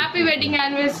అక్క, హ్యాపీ వెడ్డింగ్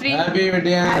యానివర్సరీ.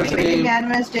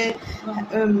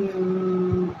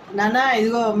 నాన్న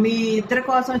ఇదిగో మీ ఇద్దరి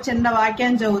కోసం చిన్న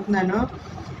వాక్యాన్ని చదువుతున్నాను.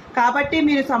 కాబట్టి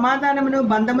మీరు సమాధానమును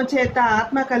బంధము చేత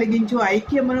ఆత్మ కలిగించు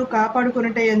ఐక్యమును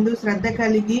కాపాడుకున్నట యందు శ్రద్ధ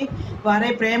కలిగి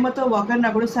వారే ప్రేమతో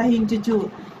ఒకరినొకడు సహించుచు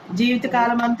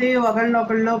జీవితకాలం అంతా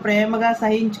ఒకరినొకళ్ళు ప్రేమగా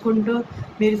సహించుకుంటూ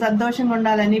మీరు సంతోషంగా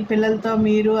ఉండాలని, పిల్లలతో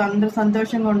మీరు అందరూ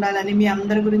సంతోషంగా ఉండాలని మీ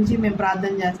అందరి గురించి మేము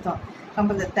ప్రార్థన చేస్తాం.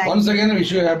 Once again,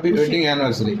 wish you happy wedding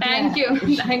anniversary.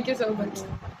 Thank you so much.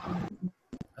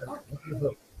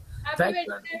 Happy wedding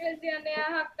anniversary అన్నయ్య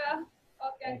అక్క.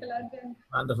 Okay uncle.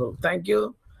 Wonderful, thank you.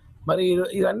 మరి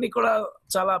ఇవన్నీ కూడా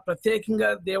చాలా ప్రత్యేకంగా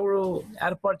దేవుడు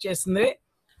ఏర్పాటు చేసింది.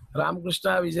 రామకృష్ణ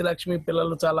విజయలక్ష్మి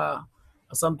పిల్లలు చాలా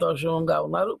సంతోషంగా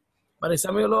ఉన్నారు. మరి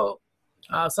సమయంలో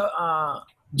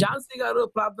ఝాన్సీ గారు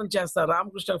ప్రార్థన చేస్తారు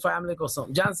రామకృష్ణ ఫ్యామిలీ కోసం.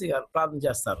 ఝాన్సీ గారు ప్రార్థన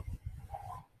చేస్తారు.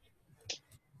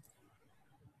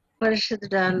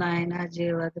 పరిశుద్ధుడా నాయన,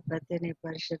 జీవాధిపతి, నీ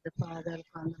పరిశుద్ధ పాదాలు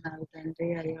పొందనాలు తండ్రి.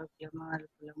 అయోగ్యము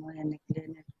అల్పులము ఎన్నిక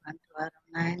లేనటువంటి వారు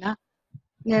నాయన,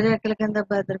 నీ రెక్కల కింద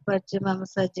భద్రపరిచి మమ్మ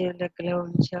సజీవ లెక్కలో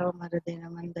ఉంచావు. మరి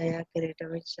దినమని దయా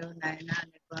కిరీటం ఇచ్చావు నాయన.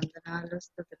 నీకు వందనాలు,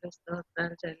 స్తుతులు,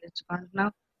 స్తోత్రాలు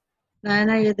చెల్లించుకుంటున్నాం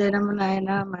నాయన. ఈ దినము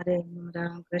నాయన మరి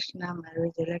రామకృష్ణ మరి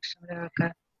విజయలక్ష్మి యొక్క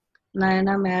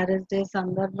నాయన మ్యారేజ్ డే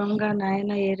సందర్భంగా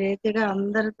నాయన ఈ రీతిగా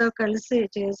అందరితో కలిసి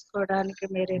చేసుకోవడానికి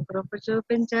మీరు కృప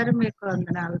చూపించారు. మీకు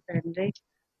వందనాలు తండ్రి.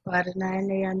 వారి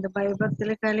నాయన అందు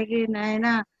భయభక్తులు కలిగి నాయన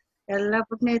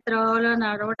ఎల్లప్పుడు నీ త్రోవలో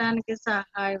నడవడానికి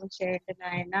సహాయం చేయండి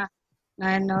నాయన.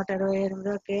 ఆయన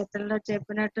 128వ కీర్తనలో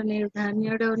చెప్పినట్టు నీవు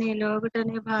ధన్యుడు, నీ లోగుట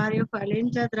నీ భార్య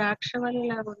ఫలించ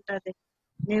ద్రాక్షవల్లిలాగా ఉంటది.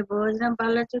 నీ భోజనం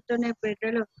పళ్ళ చుట్టూ నీ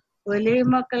బిడ్డలు ఒలివ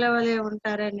మొక్కల వలె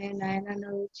ఉంటారని నాయన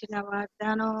నువ్వు ఇచ్చిన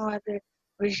వాగ్దానం అది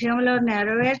విషయంలో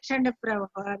నెరవేర్చండి ప్రభు.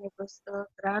 నీకు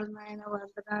స్తోత్రాలు నాయన,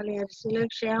 వందనాలు. ఎరుసలేము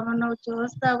క్షేమం నువ్వు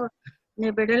చూస్తావు, నీ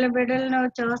బిడ్డలు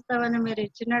నువ్వు చూస్తావని మీరు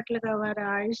ఇచ్చినట్లుగా వారి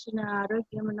ఆయుష్ను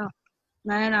ఆరోగ్యమును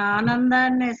నాయన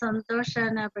ఆనందాన్ని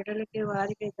సంతోషాన్ని ఆ బిడ్డలకి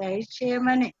వారికి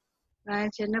దయచేయమని ఆయన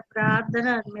చిన్న ప్రార్థన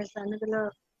మీ సన్నిధిలో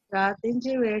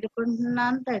ప్రార్థించి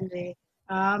వేడుకుంటున్నాను తండ్రి.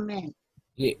 ఆమేన్.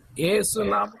 యేసు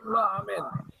నామములో ఆమేన్.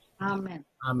 ఆమేన్.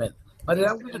 ఆమేన్. మరి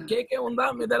రామకృష్ణ కేక్ ఉందా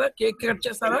మీ దగ్గర? కేక్ కట్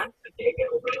చేస్తారా?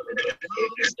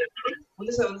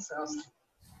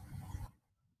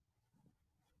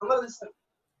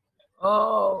 ఓ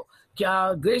क्या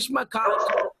ग्रीष्मा का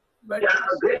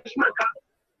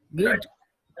great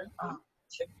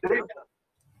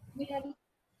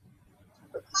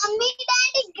mummy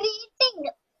daddy greeting.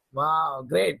 Wow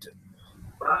great.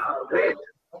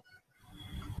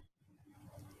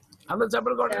 అందరూ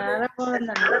చెప్పండి కూడా. చాలా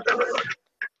బాగుందండి.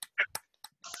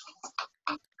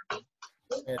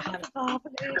 పాప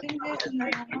గ్రీటింగ్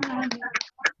చేస్తున్నాను.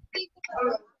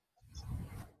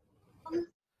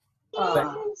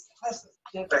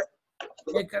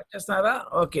 కేక్ కట్ చేస్తారా?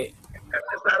 ఓకే.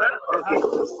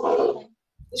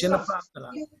 చిన్న ప్రార్థన.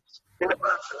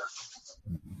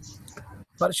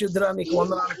 పరిశుద్ధుడా నీకు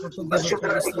వందనాలు, కృతజ్ఞతలు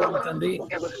చెల్లిస్తున్నాము తండ్రి.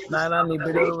 నాయన నీ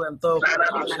బిడ్డలు ఎంతో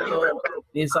ఆశతో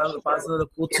నీ పాసనలో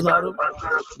కూర్చున్నారు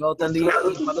గౌతండి.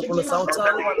 11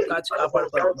 సంవత్సరాలు వాళ్ళు కాచి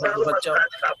కాపాడుతారు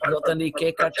గౌతండి.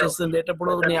 కేక్ కట్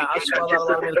చేస్తుండేటప్పుడు నీ ఆశీర్వాదాలు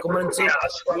వాళ్ళ మీద కుమరించి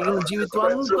మిగిలిన జీవితం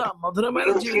అంతా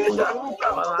మధురమైన జీవితంగా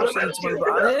వాళ్ళని ఆశ్రయించమని,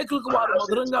 అనేకులకు వారు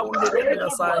మధురంగా ఉండేటట్టుగా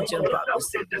సహాయం చేయని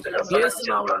ప్రార్థిస్తున్నాము. యేసు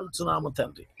నామములో అడుగుతున్నాము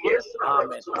తండ్రి.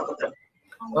 ఆమేన్.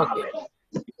 ఓకే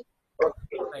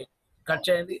కట్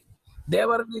చేయండి.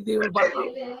 దేవరిని దీవులు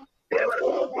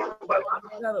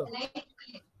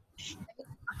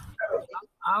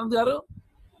ఆనంద్ గారు,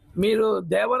 మీరు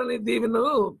దేవరిని దీవులు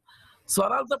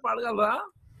స్వరాలతో పాడగలరా?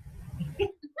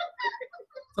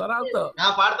 స్వరాలతో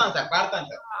పాడతాను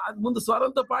సార్. ముందు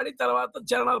స్వరంతో పాడి తర్వాత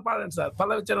చరణాలు పాడండి సార్.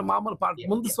 పల్లవి చరణం మామూలు పాడ,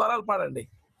 ముందు స్వరాలు పాడండి.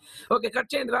 ఓకే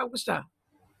కట్ చేయండి రామకృష్ణ.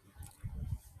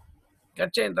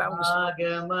 కట్ చేయండి రామకృష్ణ.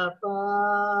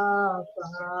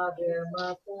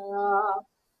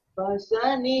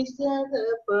 పసని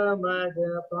సదప మగ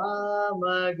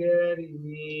పామగరి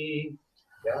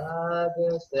గాగ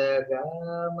సగా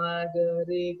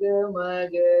మగరి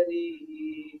గమగరి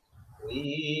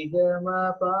రీగమ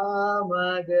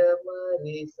పామగ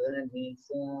మరి సని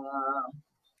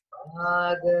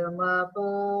పాగమ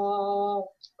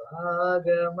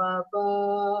పాగమ పా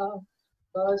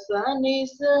పసని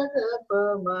సదప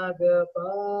మగ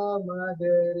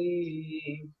పామగరి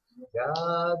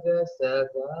గాగ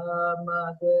సగా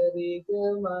మగరి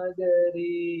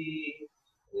గమగరి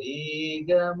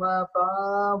రీగమ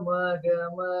పామగ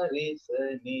మరి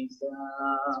సని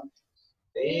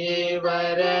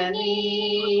దేవరని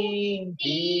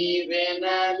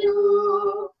దీవెనలు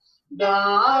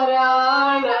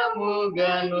ధారాళముగను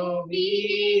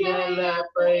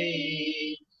వీరలపై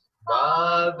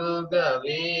బాగుగా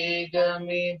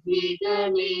వేగమి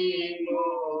దిగలేము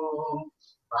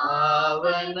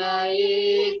పావన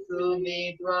యేసుని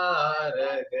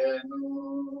ద్వారగను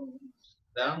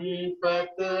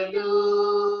దంపతులు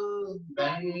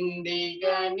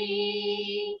దండిగని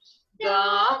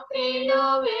దాత్రిలో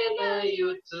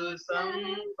వెలయుచు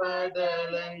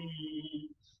సంపదలన్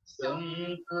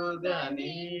సొంకుగా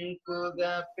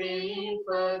నింకుగా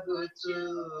పెంపగుచు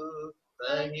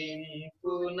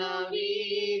సహింపున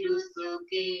వీరు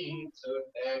సుఖించుటకై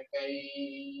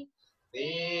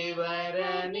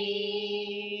దేవరని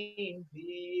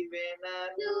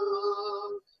దీవెనలు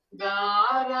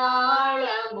ధారాళముగను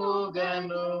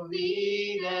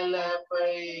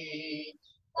వీరలపై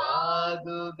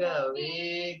పాదుగా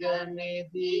వేగని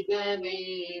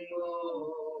దిగనేము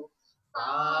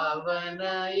పావన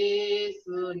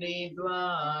యేసుని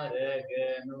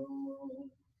ద్వారగను.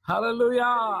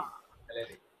 హల్లెలూయా.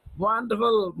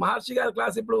 వండర్ఫుల్. మహర్షి గారి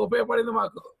క్లాస్ ఇప్పుడు ఉపయోగపడింది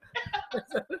మాకు.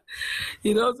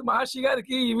 ఈరోజు మహర్షి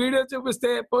గారికి ఈ వీడియో చూపిస్తే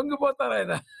పొంగిపోతారు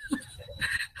ఆయన.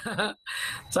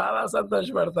 చాలా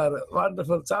సంతోషపడతారు.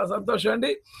 వండర్ఫుల్, చాలా సంతోషం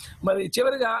అండి. మరి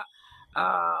చివరిగా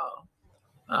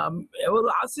ఎవరు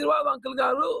ఆశీర్వాదం అంకుల్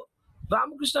గారు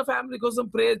రామకృష్ణ ఫ్యామిలీ కోసం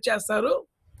ప్రేయర్ చేస్తారు.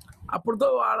 అప్పుడుతో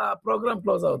వాళ్ళ ప్రోగ్రామ్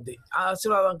క్లోజ్ అవుద్ది.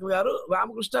 ఆశీర్వాదం అంకుల్ గారు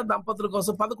రామకృష్ణ దంపతుల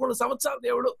కోసం 11 సంవత్సరాలు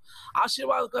దేవుడు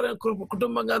ఆశీర్వాదకరమైన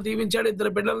కుటుంబంగా దీవించాడు.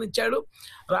 2 బిడ్డలను ఇచ్చాడు.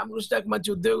 రామకృష్ణకి మంచి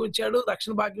ఉద్యోగం ఇచ్చాడు,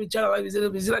 రక్షణ భాగ్యం ఇచ్చాడు. అలాగే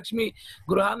విజయలక్ష్మి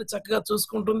గృహాన్ని చక్కగా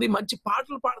చూసుకుంటుంది, మంచి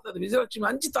పాటలు పాడుతుంది. విజయలక్ష్మి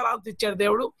మంచి తలాంత ఇచ్చాడు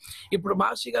దేవుడు. ఇప్పుడు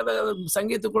మహర్షి గారు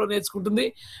సంగీతం కూడా నేర్చుకుంటుంది.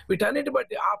 వీటన్నిటి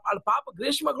బట్టి వాళ్ళ పాప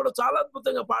గ్రీష్మ కూడా చాలా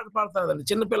అద్భుతంగా పాటలు పాడుతుందండి,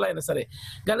 చిన్నపిల్ల అయినా సరే.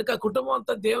 కనుక కుటుంబం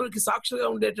అంతా దేవునికి సాక్షులుగా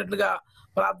ఉండేటట్లుగా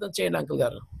ప్రార్థన చేయండి అంకుల్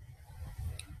గారు.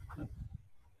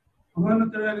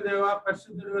 మహోన్నతుడైన దేవ,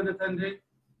 పరిశుద్ధుడైన తండ్రి,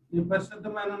 ఈ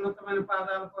పరిశుద్ధమైన ఉన్నతమైన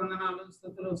పాదాలకు వందనాలు,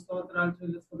 స్తుతులు, స్తోత్రాలు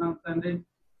చెల్లిస్తున్నాం తండ్రి.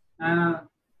 ఆయన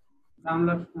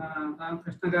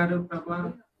రామకృష్ణ గారు ప్రభా,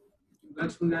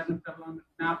 లక్ష్మి గారిని ప్రభా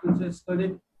జ్ఞాపకం చేసుకొని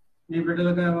మీ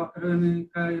బిడ్డలుగా ఒకరిని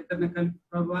ఇంకా ఇద్దరిని కలిపి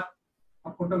ప్రభా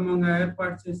ఆ కుటుంబంగా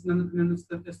ఏర్పాటు చేసినందుకు నేను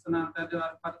స్తుతిస్తున్నాను తండ్రి.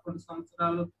 వారు 11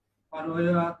 సంవత్సరాలు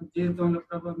వారు జీవితంలో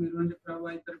ప్రభా మీరు ఉండి ప్రభా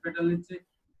 2 బిడ్డల నుంచి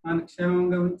మన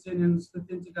క్షేమంగా ఉంచి నేను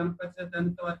స్తుతించి కనపరిచే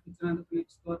దానితో వారికి ఇచ్చినందుకు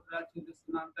నీకు స్తోత్రాలు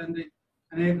చెల్లిస్తున్నాను తండ్రి.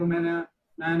 అనేకమైన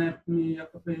నాయన మీ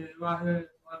యొక్క వివాహ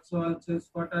ఉత్సవాలు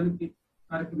చేసుకోవటానికి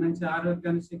వారికి మంచి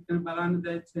ఆరోగ్యాన్ని, శక్తిని, బలాన్ని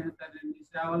దయచేయండి తండ్రి. మీ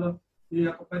సేవలో మీ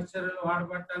యొక్క పరిచర్యలు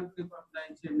వాడబడటానికి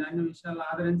దయచేయండి. అన్ని విషయాలు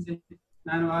ఆదరించి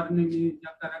నేను వారిని మీ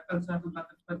యొక్క రెక్కల చాటును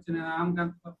భద్రపరిచి నేను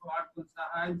నామకంత గొప్ప వాడుకుని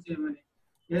సహాయం చేయమని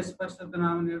యేసు పరిశుద్ధ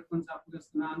నామమున వేడుకొని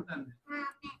అప్పగిస్తున్నాను తండ్రి.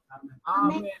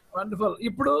 వండర్ఫుల్.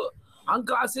 ఇప్పుడు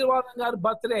అంకుల్ ఆశీర్వాదం గారి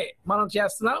బర్త్డే మనం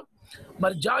చేస్తున్నాం.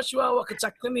 మరి జాషువా ఒక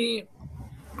చక్కని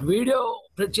వీడియో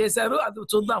చేశారు, అది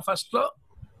చూద్దాం ఫస్ట్ లో.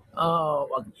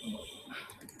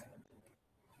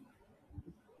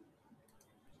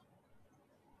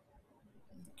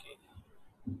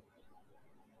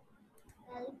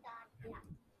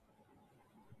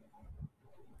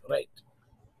 రైట్.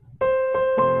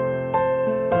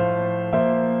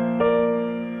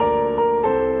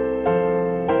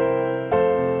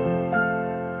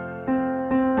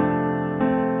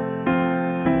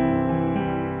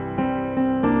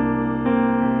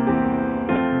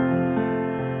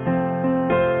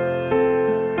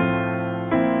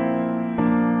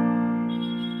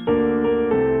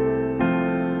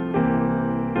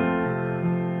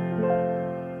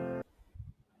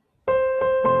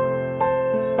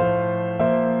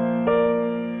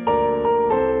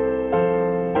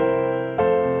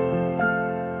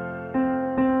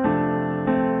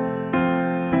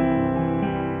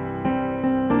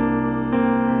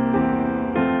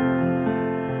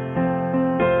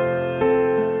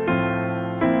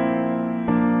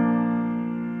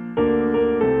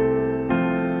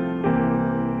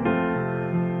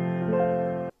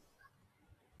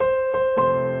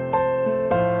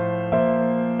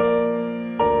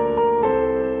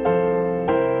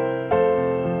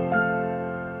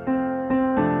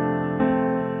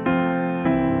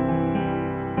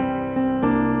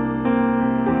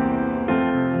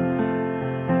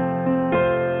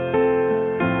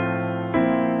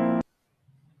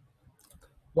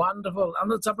 వండర్ఫుల్.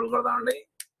 అందరూ చప్పలు కొడదామండి.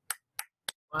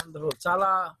 వండర్ఫుల్. చాలా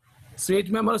స్వీట్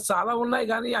మెమరీస్ చాలా ఉన్నాయి,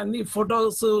 కానీ అన్ని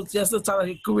ఫొటోస్ చేస్తే చాలా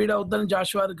ఎక్కువ వీడియో అవుతుందని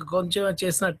జాషువాకి కొంచెం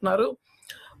చేసినట్టున్నారు.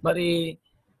 మరి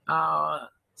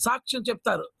సాక్ష్యం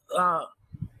చెప్తారు.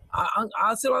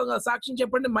 ఆశీర్వాదంగా సాక్ష్యం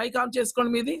చెప్పండి. మైక్ ఆన్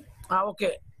చేసుకోండి మీది.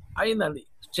 ఓకే, అయిందండి,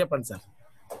 చెప్పండి సార్.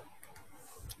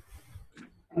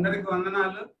 అందరికి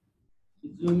వందనాలు.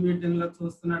 జూమ్ మీటింగ్ లో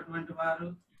చూస్తున్నటువంటి వారు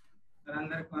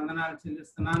అందరికి వందనాలు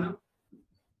చెల్లిస్తున్నాను.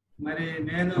 మరి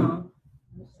నేను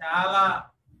చాలా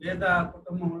పేద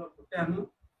కుటుంబంలో పుట్టాను.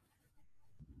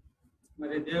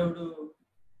 మరి దేవుడు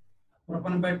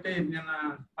కృపను బట్టి నిన్న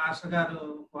పాస్టర్ గారు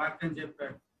వాక్యం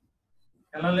చెప్పాడు,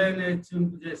 ఎలలేని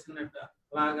హెచ్చింపు చేసినట్టు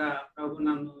అలాగా ప్రభు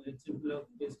నన్ను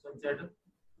హెచ్చింపులోకి తీసుకొచ్చాడు.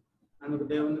 అందుకు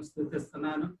దేవుని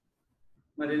స్తుతిస్తున్నాను.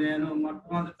 మరి నేను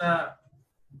మొట్టమొదట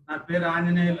నా పేరు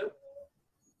ఆంజనేయులు.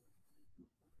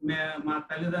 మా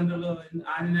తల్లిదండ్రులు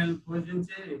ఆంజనేయులు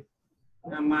పూజించి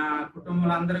మా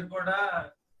కుటుంబాలందరికి కూడా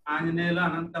ఆంజనేయులు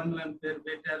అనంతములు అని పేరు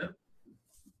పెట్టారు.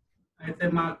 అయితే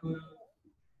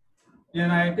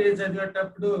నేను ఐటీ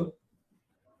చదివేటప్పుడు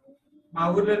మా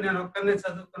ఊర్లో నేను ఒక్కనే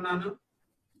చదువుకున్నాను,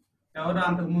 ఎవరు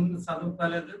అంతకు ముందు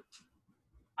చదువుకోలేదు.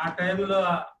 ఆ టైంలో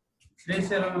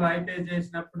శ్రీశైలంలో ఐటీ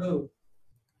చేసినప్పుడు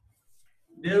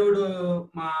దేవుడు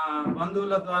మా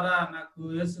బంధువుల ద్వారా నాకు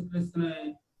యేసుక్రీస్తుని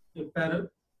చెప్పారు.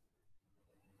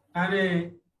 కానీ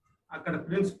అక్కడ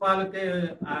ప్రిన్సిపాల్కి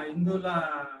ఆ హిందువుల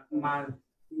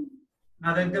నా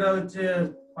దగ్గర వచ్చి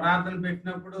ప్రార్థన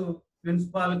పెట్టినప్పుడు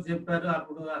ప్రిన్సిపాల్కి చెప్పారు.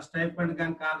 అప్పుడు ఆ స్టైఫండ్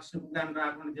కానీ స్కాలర్షిప్ కానీ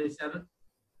రాకుండా చేశారు.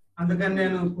 అందుకని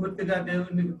నేను పూర్తిగా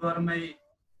దేవునికి దూరమై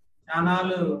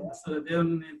చానాలు అసలు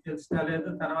దేవుని తెలుసుకోలేదు.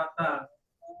 తర్వాత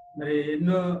మరి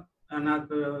ఎన్నో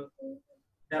నాకు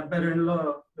 72లో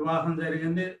వివాహం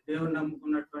జరిగింది. దేవుని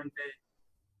నమ్ముకున్నటువంటి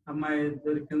అమ్మాయి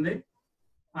దొరికింది.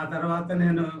 ఆ తర్వాత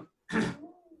నేను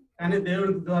కానీ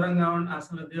దేవుడికి దూరంగా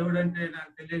అసలు దేవుడు అంటే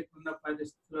నాకు తెలియకుండా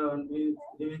పరిస్థితిలో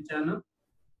జీవించాను.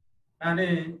 కానీ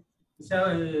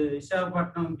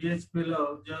విశాఖపట్నం BHPలో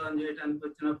ఉద్యోగం చేయడానికి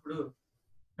వచ్చినప్పుడు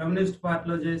కమ్యూనిస్ట్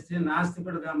పార్టీలో చేసి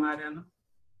నాస్తికుడుగా మారాను.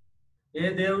 ఏ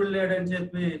దేవుడు లేడని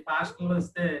చెప్పి పాస్టర్లు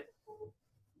వస్తే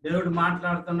దేవుడు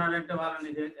మాట్లాడుతున్నాడంటే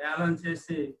వాళ్ళని ఏలం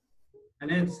చేసి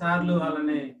అనేక సార్లు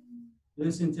వాళ్ళని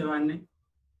దూషించేవాడిని.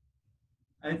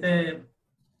 అయితే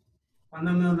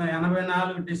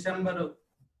 1984 డిసెంబరు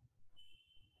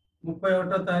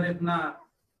 31వ తారీఖున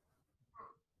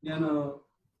నేను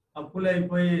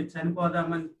అప్పులైపోయి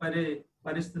చనిపోదామని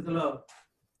పరిస్థితిలో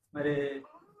మరి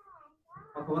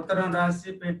ఒక ఉత్తరం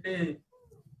రాసి పెట్టి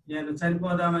నేను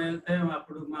చనిపోదామని వెళ్తే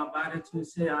అప్పుడు మా భార్య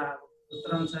చూసి ఆ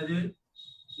ఉత్తరం చదివి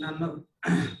నన్ను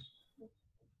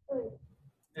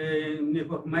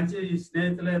నీకు ఒక మంచి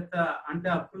స్నేహితులు అంటే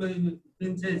అప్పులు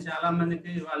ఇప్పించి చాలా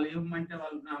మందికి వాళ్ళు ఇవ్వమంటే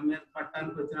వాళ్ళు నా మీద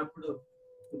పట్టడానికి వచ్చినప్పుడు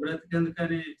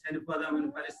బ్రతికెందుకని చనిపోదామని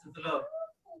పరిస్థితిలో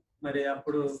మరి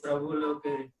అప్పుడు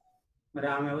ప్రభువులోకి మరి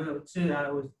ఆమె వచ్చి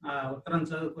ఆ ఉత్తరం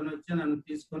చదువుకొని వచ్చి నన్ను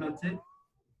తీసుకొని వచ్చి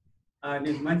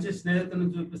నీకు మంచి స్నేహితుని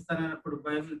చూపిస్తానని అప్పుడు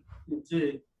బైబిల్ ఇచ్చి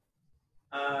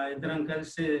ఇద్దరం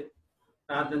కలిసి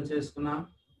ప్రార్థన చేసుకున్నాం.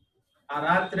 ఆ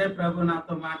రాత్రే ప్రభు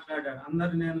నాతో మాట్లాడాడు.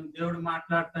 అందరు నేను దేవుడు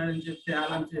మాట్లాడతాడని చెప్పి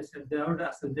ఆలం చేశాడు. దేవుడు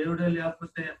అసలు దేవుడే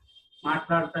లేకపోతే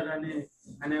మాట్లాడతాడని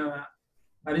అనే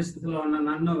పరిస్థితిలో ఉన్న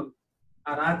నన్ను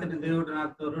ఆ రాత్రి దేవుడు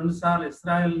నాతో 2 సార్లు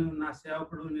ఇశ్రాయేల్ నా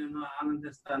సేవకుడు నేను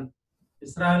ఆనందిస్తాను,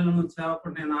 ఇశ్రాయేల్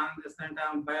సేవకుడు నేను ఆనందిస్తానంటే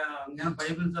నేను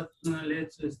బైబిల్ చదువుతున్నా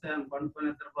లేచి చూస్తే ఆమె పండుకొని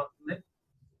నిద్రపోతుంది.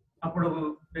 అప్పుడు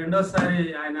రెండోసారి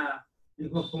ఆయన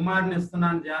నీకు కుమారుని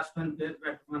ఇస్తున్నాను జాస్పర్ అని పేరు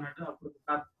పెట్టమన్నాడు. అప్పుడు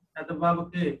పెద్ద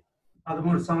బాబుకి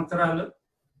 13 సంవత్సరాలు.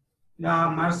 ఆ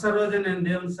మరుసటి రోజు నేను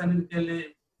దేవుని సన్నిధికి వెళ్ళి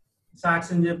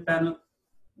సాక్ష్యం చెప్పాను.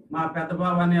 మా పెద్ద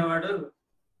బాబు అనేవాడు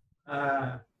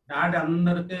డాడీ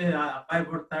అందరికీ అబ్బాయి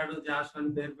పుడతాడు జాస్పర్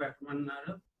అని పేరు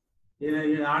పెట్టమన్నాడు,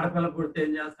 ఆడపిల్ల పుడితే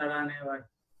ఏం చేస్తాడా అనేవాడు.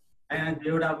 ఆయన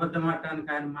దేవుడు అబద్ధం ఆడటానికి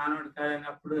ఆయన మానవుడు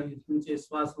కానప్పుడు నుంచి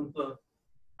విశ్వాసంతో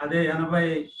అదే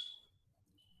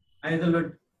 85లో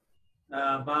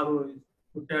బాబు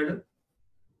పుట్టాడు.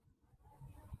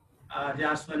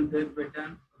 జాస్పర్ అని పేరు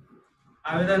పెట్టాను.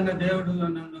 ఆ విధంగా దేవుడు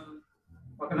నన్ను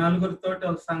ఒక నలుగురితోటి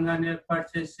ఒక సంఘాన్ని ఏర్పాటు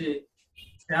చేసి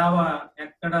సేవ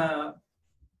ఎక్కడ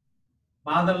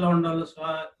బాధల్లో ఉండాలో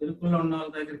ఇరుకుల్లో ఉన్న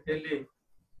వాళ్ళ దగ్గరికి వెళ్ళి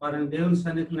వారిని దేవుని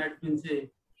సన్నిధికి నడిపించి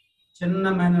చిన్న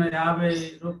 50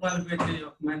 రూపాయలు పెట్టి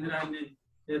ఒక మందిరాన్ని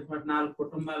 4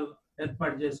 కుటుంబాలు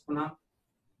ఏర్పాటు చేసుకున్నాం.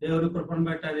 దేవుడి కృపను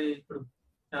బట్టి అది ఇప్పుడు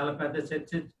చాలా పెద్ద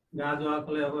చర్చి,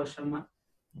 గాజువాకలో యెహోషమ్మ.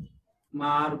 మా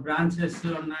 6 బ్రాంచెస్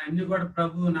ఉన్నాయి. అన్ని కూడా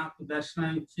ప్రభు నాకు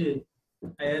దర్శనం ఇచ్చి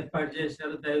ఏర్పాటు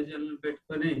చేశారు. దైవజనులను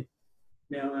పెట్టుకొని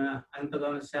మేము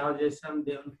ఎంతగానో సేవ చేశాం.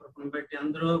 దేవుని కృపను బట్టి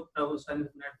అందరూ ప్రభు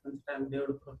సన్నిధికి నడిపించడానికి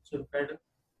దేవుడు కృప చూపాడు.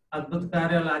 అద్భుత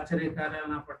కార్యాలు, ఆశ్చర్య కార్యాలు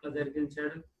నా పట్ల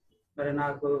జరిగించాడు. మరి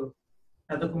నాకు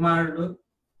పెద్ద కుమారుడు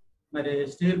మరి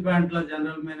స్టీల్ ప్లాంట్ లో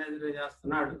జనరల్ మేనేజర్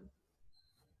చేస్తున్నాడు.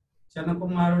 చిన్న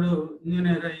కుమారుడు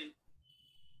ఇంజనీర్ అయ్యి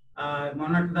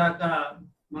మొన్నటి దాకా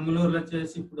మంగళూరులో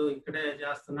చేసి ఇప్పుడు ఇక్కడే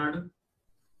చేస్తున్నాడు.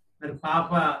 మరి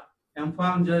పాప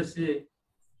ఎంఫామ్ చేసి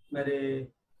మరి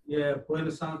పోయిన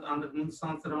సంవత్సరం అంతకు ముందు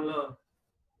సంవత్సరంలో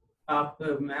పాపకు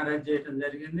మ్యారేజ్ చేయటం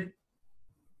జరిగింది.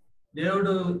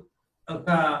 దేవుడు ఒక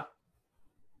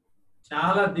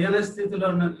చాలా దీనస్థితిలో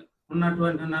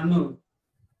ఉన్నటువంటి నన్ను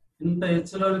ఇంత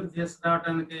హెచ్చులోనికి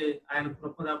తీసుకురావడానికి ఆయన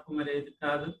కృప తప్ప మరి ఏది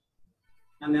కాదు.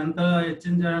 నన్ను ఎంతో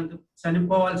హెచ్చించడానికి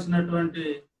చనిపోవాల్సినటువంటి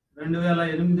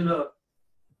 2008లో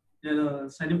నేను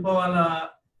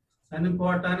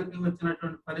చనిపోవటానికి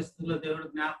వచ్చినటువంటి పరిస్థితుల్లో దేవుడు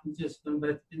జ్ఞాపకం చేసుకుని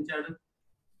బ్రతికించాడు.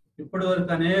 ఇప్పటి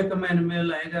వరకు అనేకమైన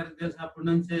మేలు అయ్యగారికి తెలిసి అప్పటి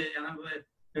నుంచి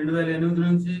 2008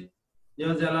 నుంచి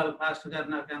యువజలాల పాస్టర్ గారు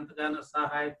నాకు ఎంతగానో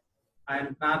సహాయం, ఆయన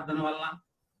ప్రార్థన వల్ల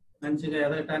మంచిగా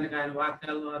ఎదగటానికి ఆయన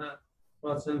వాక్యాల ద్వారా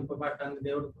ప్రోత్సహింపబడటానికి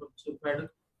దేవుడు కృప చూపాడు.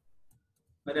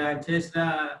 మరి ఆయన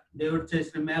దేవుడు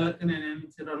చేసిన మేళకి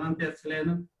నేనేమి రుణం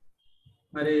తీర్చలేను.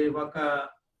 మరి ఒక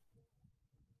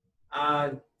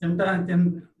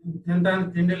తినడానికి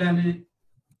తిండిలని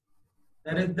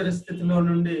దరిద్ర స్థితిలో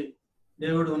నుండి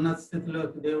దేవుడు ఉన్నత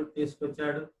స్థితిలోకి దేవుడు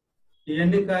తీసుకొచ్చాడు.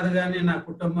 ఇవన్నీ కాదు కానీ నా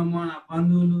కుటుంబము, నా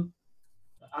బంధువులు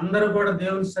అందరూ కూడా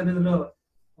దేవుని సన్నిధిలో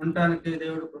ఉండటానికి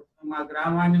దేవుడు మా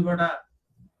గ్రామాన్ని కూడా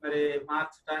మరి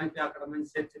మార్చడానికి అక్కడ మంచి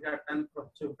చర్చి కట్టడానికి కృప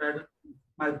చూపాడు.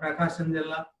 మాది ప్రకాశం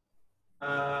జిల్లా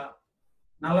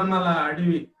నల్లమల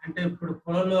అడవి, అంటే ఇప్పుడు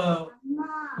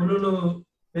పులులు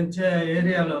పెంచే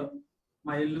ఏరియాలో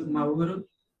మా ఊరు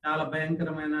చాలా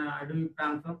భయంకరమైన అడవి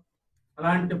ప్రాంతం.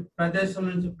 అలాంటి ప్రదేశం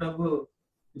నుంచి ప్రభు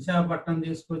విశాఖపట్నం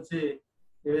తీసుకొచ్చి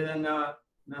ఈ విధంగా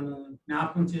నన్ను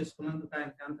జ్ఞాపకం చేసుకున్నందుకు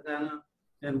ఆయనకి ఎంతగానో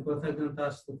నేను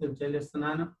కృతజ్ఞతాస్తుతులు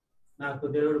చెల్లిస్తున్నాను. నాకు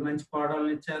దేవుడు మంచి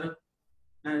కోడళ్ళని ఇచ్చారు,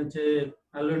 మంచి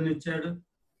అల్లుడిని ఇచ్చాడు,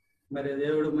 మరి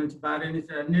దేవుడు మంచి భార్యని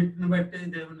ఇచ్చాడు. అన్నిటిని బట్టి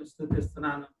దేవుడిని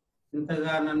స్తుతిస్తున్నాను.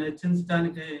 ఇంతగా నన్ను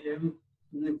హెచ్చించడానికి ఏమి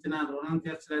ఇచ్చిన రుణం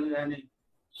తీర్చలేను కానీ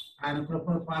ఆయన కృప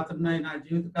పాత్రనై నా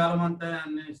జీవితకాలం అంతా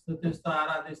ఆయన్ని స్తుతిస్తూ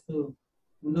ఆరాధిస్తూ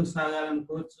ముందుకు సాగాలని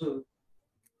కోరుచు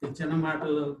ఈ చిన్న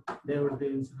మాటలు దేవుడు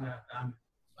దీవించిన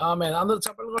ఆమేన్. అందరూ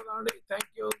చెప్పండి కూడా అండి.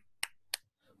 Thank you.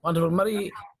 వండర్ఫుల్. మరి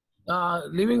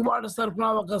లివింగ్ వాటర్స్ తరఫున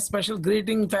ఒక స్పెషల్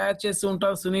గ్రీటింగ్ తయారు చేస్తూ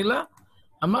ఉంటారు సునీల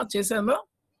అమ్మ, చేశాను.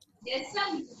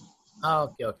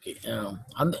 Okay okay.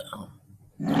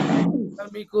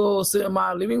 మీకు మా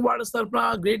లివింగ్ వాటర్స్ తరఫున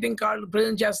గ్రీటింగ్ కార్డు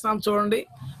ప్రెజెంట్ చేస్తాం చూడండి.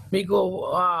 మీకు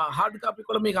హార్డ్ కాపీ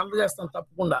కూడా మీకు అందజేస్తాం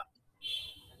తప్పకుండా.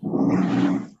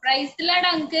 Praise the Lord,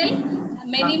 Uncle.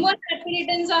 Many more happy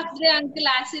returns of the day, Uncle.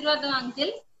 Asirvadam,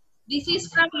 Uncle. This is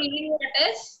from Living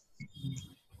Waters.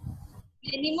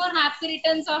 Many more happy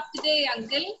returns of the day,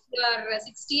 Uncle. Your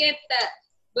 60th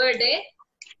birthday.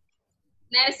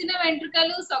 నెరసిన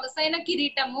వెంట్రుకలు సొగసైన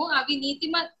కిరీటము అవి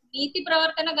నీతి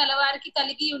ప్రవర్తన గలవారికి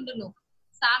కలిగి ఉండును.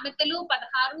 సామెతలు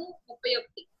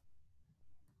 16:31.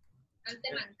 అంతే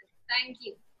అంకుల్.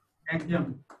 Thank you.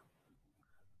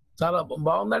 చాలా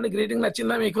బాగుందండి. గ్రీటింగ్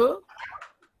నచ్చిందా మీకు?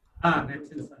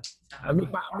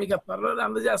 మీకు త్వరలో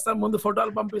అందజేస్తాం. ముందు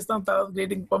ఫోటోలు పంపిస్తాం, తర్వాత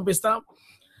గ్రీటింగ్ పంపిస్తాం.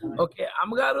 ఓకే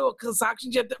అమ్మగారు ఒక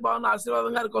సాక్ష్యం చెప్తే బాగుంది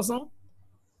ఆశీర్వాదం గారి కోసం.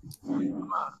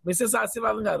 మిస్సెస్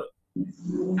ఆశీర్వాదం గారు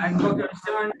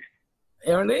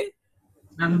ఏమండి?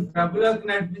 నన్ను ప్రభులోకి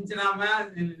నడిపించిన ఆమె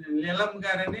లీలమ్మ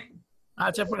గారని.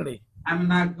 చెప్పండి. ఆమె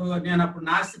నాకు నేను అప్పుడు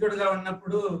నాస్తికుడుగా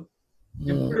ఉన్నప్పుడు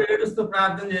ఎప్పుడు ఏడుస్తూ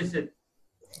ప్రార్థన చేసేది.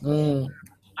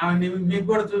 ఆమె మీకు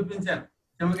కూడా చూపించాను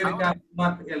సింహగిరి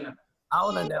వార్తకి వెళ్ళాను.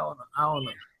 అవునండి, అవును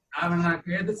అవును. ఆమె నాకు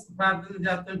ఏడుస్తూ ప్రార్థన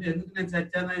చేస్తుంటే ఎందుకు నేను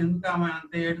చచ్చానా, ఎందుకు ఆమె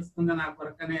అంత ఏడుస్తుందో నా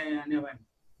కొరకనే అనేవాడిని.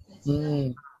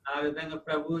 ఆ విధంగా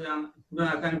ప్రభు ఇప్పుడు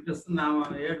నాకు అనిపిస్తుంది ఆమె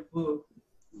ఏడుపు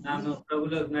నన్ను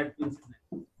ప్రభులోకి నడిపించింది.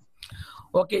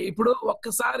 ఓకే, ఇప్పుడు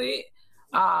ఒక్కసారి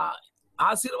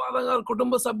ఆశీర్వాదం గారు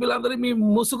కుటుంబ సభ్యులందరూ మీ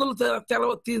ముసుగులు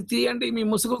తీయండి. మీ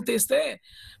ముసుగులు తీస్తే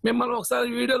మిమ్మల్ని ఒకసారి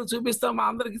వీడియోలు చూపిస్తాం, మా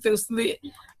అందరికి తెలుస్తుంది.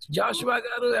 జాషువా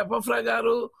గారు, ఎపఫ్రా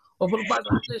గారు, ఉపరపాటి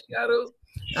రాజేష్ గారు,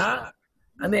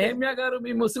 నెహమ్యా గారు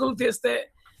మీ ముసుగులు తీస్తే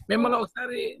మిమ్మల్ని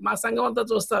ఒకసారి మా సంఘం అంతా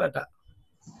చూస్తారట.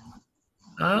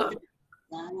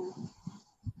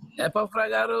 ఎపఫ్రా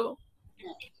గారు,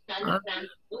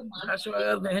 జాషువా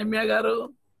గారు, నెహమ్యా గారు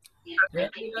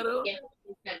గారు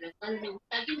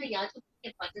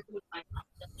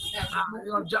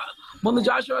ముందు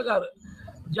జాషువా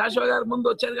గారు ముందు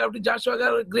వచ్చారు కాబట్టి జాషువా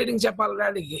గారు గ్రీటింగ్ చెప్పాలి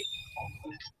డాడీకి.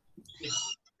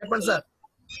 చెప్పండి సార్.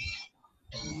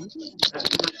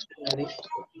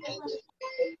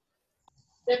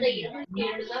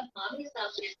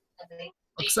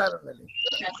 ఒకసారి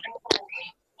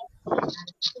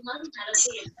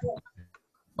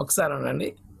ఉండండి.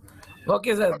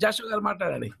 ఓకే సార్, జాషువా గారు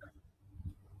మాట్లాడండి.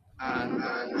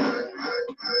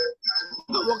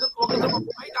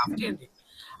 మైక్ ఆఫ్ చేయండి.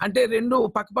 అంటే రెండు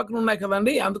పక్క పక్కన ఉన్నాయి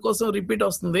కదండి, అందుకోసం రిపీట్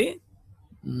వస్తుంది.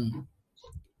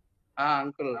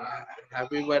 Uncle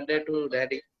happy birthday to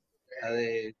daddy. అది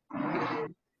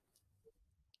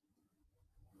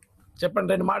చెప్పండి,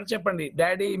 రెండు మాటలు చెప్పండి.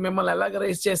 డాడీ మిమ్మల్ని ఎలాగ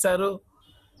రైస్ చేశారు,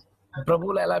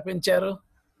 ప్రభువులు ఎలా పెంచారు?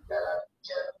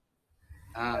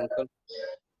 అంకుల్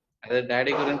అదే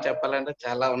డాడీ గురించి చెప్పాలంటే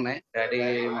చాలా ఉన్నాయి. డాడీ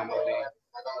మమ్మల్ని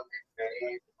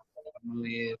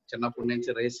చిన్నప్పటి నుంచి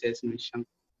రైస్ చేసిన విషయం,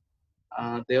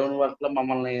 దేవుని పట్ల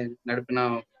మమ్మల్ని నడిపిన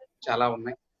చాలా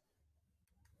ఉన్నాయి.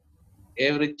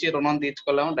 ఎవరిచ్చి రుణం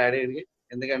తీర్చుకోలేము డాడీకి.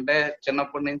 ఎందుకంటే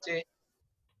చిన్నప్పటి నుంచి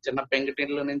చిన్న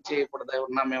పెంకిటిళ్ళ నుంచి ఇప్పుడు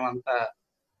ఉన్న మేమంతా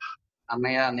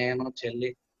అన్నయ్య, నేను,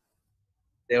 చెల్లి,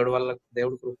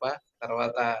 దేవుడి కృప.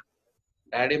 తర్వాత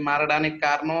డాడీ మారడానికి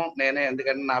కారణం నేనే,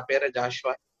 ఎందుకంటే నా పేరే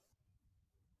జాషువా.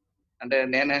 అంటే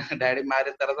నేను డాడీ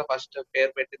మారిన తర్వాత ఫస్ట్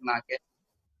పేరు పెట్టింది నాకే.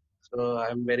 So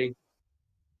I'm very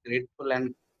grateful and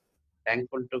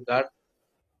thankful to God.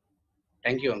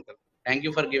 Thank you uncle. Thank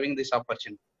you for giving this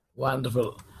opportunity.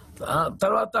 Wonderful.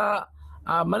 తర్వాత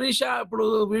మనీషా ఇప్పుడు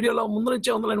వీడియోలో ముందు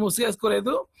నుంచే ఉంది, నేను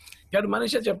ముసుగేసుకోలేదు. ఇక్కడ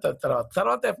మనీషా చెప్తారు.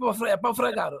 తర్వాత ఎపఫ్రా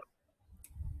గారు.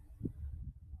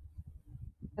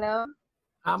 హలో,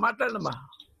 మాట్లాడండి.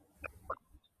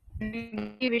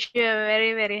 Wish you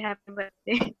very very happy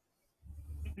birthday.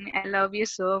 I love you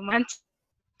so much.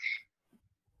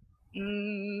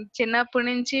 చిన్నప్పటి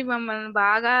నుంచి మమ్మల్ని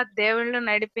బాగా దేవుళ్ళు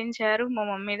నడిపించారు మా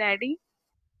మమ్మీ డాడీ.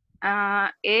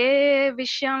 ఏ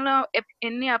విషయంలో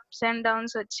ఎన్ని అప్స్ అండ్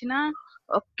డౌన్స్ వచ్చినా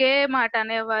ఒకే మాట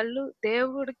అనేవాళ్ళు,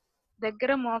 దేవుడి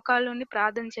దగ్గర మోకాళ్ళుండి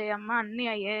ప్రార్థన చేయమ్మా, అన్ని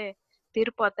అయ్యే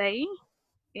తీరిపోతాయి.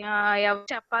 ఎవరు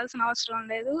చెప్పాల్సిన అవసరం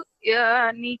లేదు.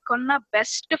 నీకున్న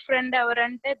బెస్ట్ ఫ్రెండ్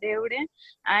ఎవరంటే దేవుడే.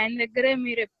 ఆయన దగ్గరే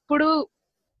మీరు ఎప్పుడు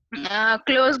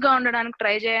క్లోజ్ గా ఉండడానికి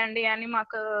ట్రై చేయండి అని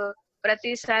మాకు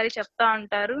ప్రతిసారి చెప్తా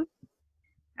ఉంటారు.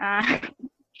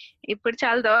 ఇప్పుడు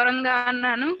చాలా దూరంగా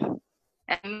ఉన్నాను.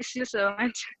 I miss you so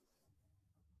much.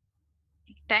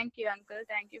 Thank you uncle.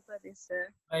 Thank you for this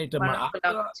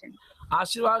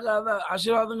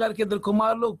ఆశీర్వాదం గారికి 2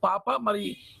 కుమారులు, పాప. మరి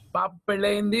పాప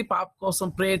పెళ్ళయింది. పాప కోసం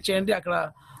ప్రేయర్ చేయండి. అక్కడ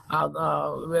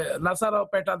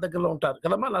నరసరావుపేట దగ్గరలో ఉంటారు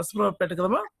కదమ్మా? నరసరావుపేట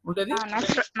కదమ్మా ఉండేది?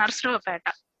 నరసరావుపేట.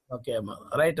 ఓకే అమ్మా,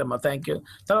 రైట్ అమ్మా, థ్యాంక్ యూ.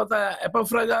 తర్వాత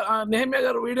ఎపఫ్రా గారు, నెహమ్యా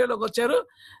గారు వీడియోలోకి వచ్చారు.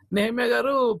 నెహమ్యా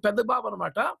గారు పెద్ద బాబు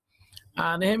అనమాట.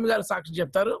 నెహమ్యా గారు సాక్షి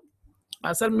చెప్తారు.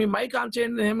 సార్ మీ మైక్ ఆన్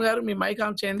చేయండి. నెహమ్యా గారు మీ మైక్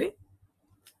ఆన్ చేయండి.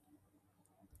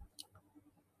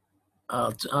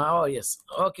 ఎస్,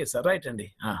 ఓకే సార్, రైట్ అండి.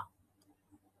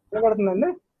 వినపడుతుందండి?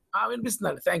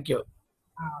 వినిపిస్తుందండి, థ్యాంక్ యూ.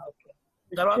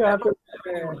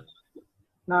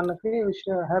 నాన్నకి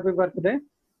హ్యాపీ బర్త్డే.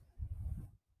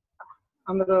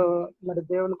 అందరూ మరి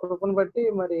దేవుని కృపను బట్టి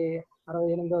మరి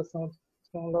 68వ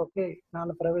సంవత్సరంలోకి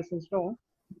నాన్న ప్రవేశించడం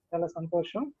చాలా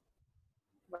సంతోషం.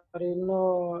 మరి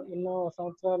ఎన్నో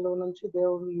సంవత్సరాల నుంచి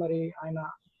దేవుడు మరి ఆయన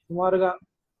సుమారుగా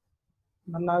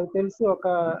నాకు తెలిసి ఒక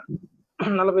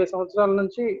 40 సంవత్సరాల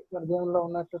నుంచి మరి దేవునిలో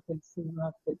ఉన్నట్టు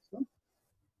నాకు తెలుసు.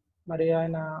 మరి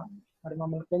ఆయన మరి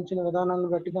మమ్మల్ని పెంచిన విధానాన్ని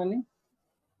బట్టి కానీ,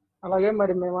 అలాగే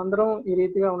మరి మేమందరం ఈ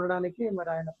రీతిగా ఉండడానికి మరి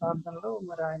ఆయన ప్రార్థనలో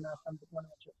మరి ఆయన సంతకం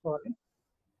చెప్పుకోవాలి.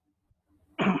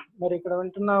 మరి ఇక్కడ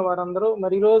వింటున్న వారందరూ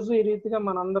మరి ఈరోజు ఈ రీతిగా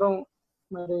మనందరం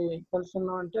మరి కలిసి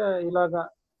ఉన్నాం అంటే ఇలాగా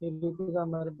ఈ రీతిగా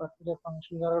మరి బర్త్డే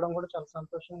ఫంక్షన్ జరగడం కూడా చాలా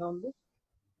సంతోషంగా ఉంది.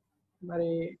 మరి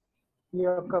ఈ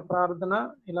యొక్క ప్రార్థన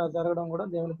ఇలా జరగడం కూడా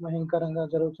దేవునికి మహిమకరంగా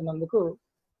జరుగుతున్నందుకు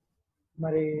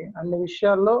మరి అన్ని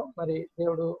విషయాల్లో మరి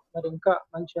దేవుడు మరి ఇంకా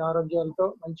మంచి ఆరోగ్యాలతో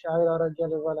మంచి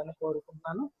ఆరోగ్యాలు ఇవ్వాలని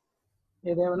కోరుకుంటున్నాను.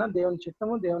 ఏదేమైనా దేవుని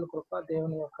చిత్తము, దేవుని కృప,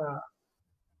 దేవుని యొక్క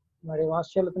మరి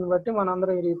వాత్సల్యతను బట్టి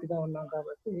మనందరం ఈ రీతిగా ఉన్నాం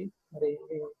కాబట్టి మరి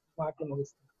ఈ మాటలు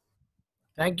ముగిస్తున్నాం.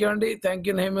 థ్యాంక్ యూ అండి, థ్యాంక్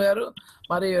యూ నెహమ్యా గారు.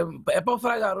 మరి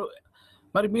ఎపఫ్రా గారు,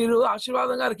 మరి మీరు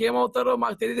ఆశీర్వాదం గారికి ఏమవుతారో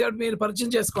మాకు తెలియదు కాబట్టి మీరు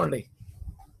పరిచయం చేసుకోండి.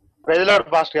 ప్రైజ్ లార్డ్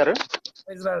పాస్టర్ గారు.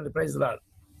 Praise lord, praise lord.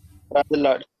 Praise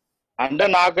lord. అంటే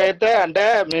నాకైతే అంటే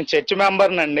నేను చర్చ్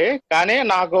మెంబర్ నండి, కానీ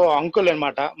నాకు అంకుల్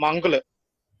అనమాట, మా అంకుల్.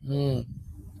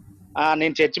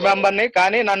 నేను చర్చ్ మెంబర్ని,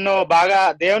 కానీ నన్ను బాగా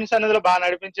దేవుని సన్నిధిలో బాగా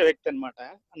నడిపించే వ్యక్తి అనమాట.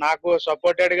 నాకు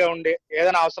సపోర్టెడ్ గా ఉండి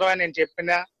ఏదైనా అవసరమైన నేను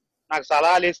చెప్పినా నాకు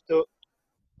సలహాలు ఇస్తూ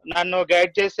నన్ను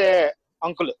గైడ్ చేసే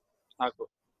అంకుల్ నాకు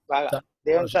బాగా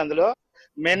దేవుని సన్నిధిలో.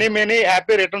 Many many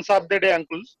happy returns of the day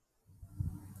uncle.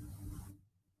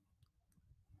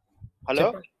 Hello,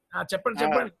 చెప్పండి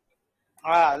చెప్పండి.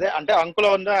 అదే అంటే అంకుల్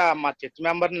ఉంది, మా చర్చ్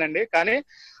మెంబర్ నండి, కానీ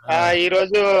ఈ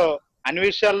రోజు అన్ని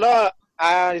విషయాల్లో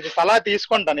ఇది సలహా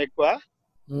తీసుకుంటాను ఎక్కువ.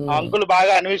 అంకుల్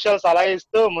బాగా అన్ని విషయాలు సలహా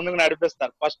ఇస్తూ ముందుకు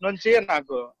నడిపిస్తారు. ఫస్ట్ నుంచి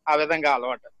నాకు ఆ విధంగా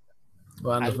అలవాటు.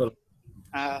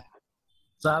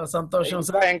 చాలా సంతోషం.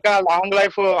 ఇంకా లాంగ్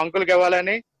లైఫ్ అంకుల్ కి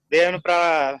ఇవ్వాలని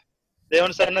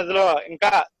దేవుని సన్నిధిలో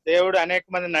ఇంకా దేవుడు అనేక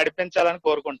మంది నడిపించాలని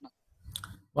కోరుకుంటున్నాను.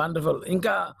 వండర్ఫుల్.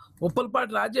 ఇంకా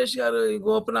ఉప్పల్పాటి రాజేష్ గారు ఇంక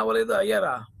ఓపెన్ అవ్వలేదు,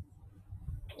 అయ్యారా?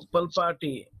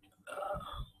 ఉప్పల్పాటి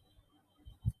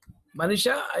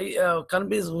మనీషా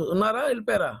ఉన్నారా,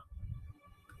 వెళ్ళిపోయారా?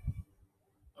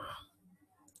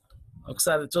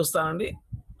 ఒకసారి చూస్తానండి.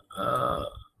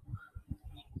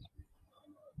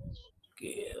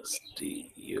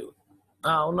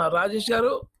 ఉన్నారు రాజేష్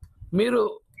గారు, మీరు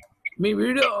మీ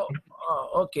వీడియో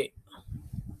ఓకే.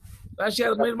 రాజేష్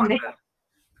గారు మీరు మాట్లాడారు.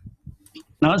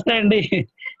 నమస్తే అండి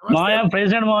మోయ,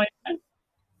 ప్రెసిడెంట్ మోయ.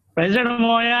 President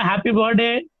మోయ, happy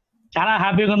birthday. చాలా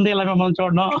హ్యాపీగా ఉంది ఇలా మిమ్మల్ని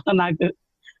చూడడం. నాకు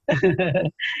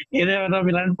ఏదేమైనా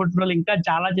ఇలాంటి పుట్టినరోజులు ఇంకా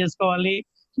చాలా చేసుకోవాలి.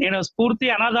 నేను స్ఫూర్తి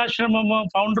అనాథాశ్రమం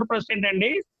ఫౌండర్ ప్రెసిడెంట్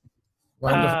అండి,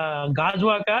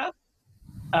 గాజువాక.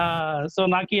 సో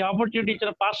నాకు ఈ ఆపర్చునిటీ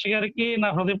ఇచ్చిన పాస్టర్ గారికి నా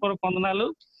హృదయపూర్వక వందనాలు.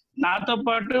 నాతో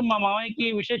పాటు మా మామయ్యకి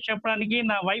విషయం చెప్పడానికి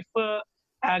నా వైఫ్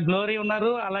గ్లోరీ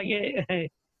ఉన్నారు, అలాగే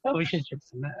విషయం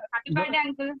చెప్తున్నా.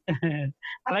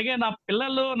 అలాగే నా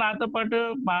పిల్లలు నాతో పాటు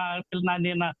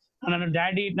నన్ను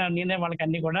డాడీ నేనే వాళ్ళకి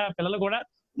అన్ని కూడా పిల్లలు కూడా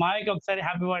మాయకి ఒకసారి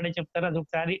హ్యాపీ బర్త్డే చెప్తారు. అది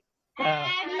ఒకసారి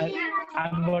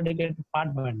హ్యాపీ బర్త్డే పాట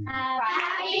పాడండి.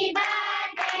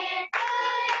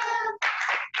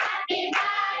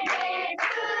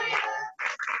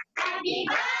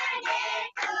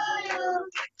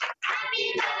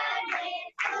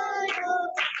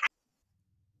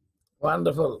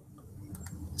 వండర్ఫుల్,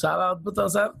 చాలా అద్భుతం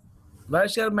సార్.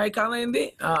 రాజేష్ గారు మైక్ ఆన్ అయింది,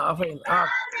 ఆఫ్ అయింది.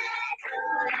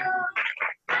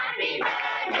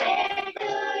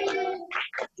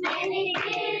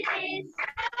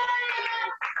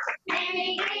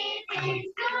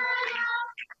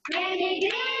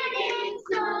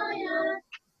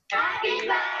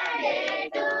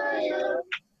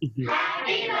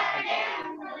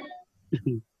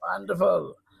 Wonderful.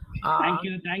 Thank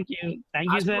you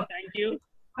sir, thank you.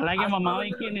 అలాగే మా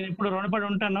మామయ్యకి నేను ఎప్పుడు రుణపడి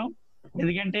ఉంటాను.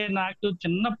 ఎందుకంటే నాకు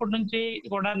చిన్నప్పటి నుంచి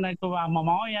కూడా నాకు మా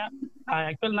మామయ్య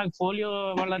యాక్చువల్ నాకు పోలియో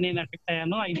వల్ల నేను ఎఫెక్ట్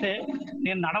అయ్యాను. అయితే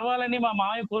నేను నడవాలని మా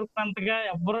మామయ్య కోరుకున్నంతగా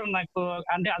ఎవ్వరు నాకు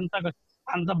అంటే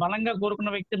అంత బలంగా కోరుకున్న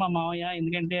వ్యక్తి మా మామయ్య.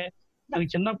 ఎందుకంటే నాకు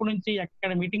చిన్నప్పటి నుంచి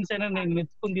ఎక్కడ మీటింగ్స్ అయినా నేను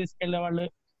వెతుక్కుని తీసుకెళ్లేవాళ్ళు.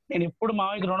 నేను ఎప్పుడు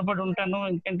మామయ్యకి రుణపడి ఉంటాను.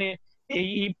 ఎందుకంటే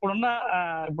ఇప్పుడున్న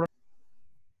ఇప్పుడు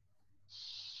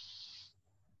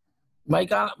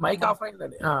మైక్ ఆఫ్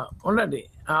అయిందండి, ఉండండి.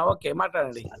 ఓకే,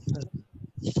 మాట్లాడండి.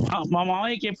 మా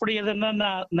మామయ్యకి ఎప్పుడు ఏదన్నా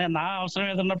నా అవసరం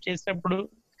ఏదన్నా చేసేటప్పుడు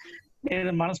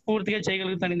నేను మనస్ఫూర్తిగా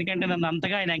చేయగలుగుతాను. ఎందుకంటే నన్ను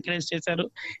అంతగా ఆయన ఎంకరేజ్ చేశారు.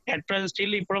 అట్ ప్రెజెంట్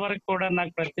స్టిల్ ఇప్పటి వరకు కూడా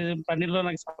నాకు ప్రతి పనిలో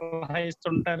నాకు సలహా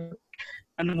ఇస్తుంటారు,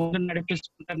 నన్ను ముందు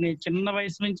నడిపిస్తుంటారు. నేను చిన్న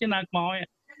వయసు నుంచి నాకు మామయ్య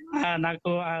నాకు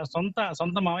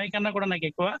సొంత మామయ్య కన్నా కూడా నాకు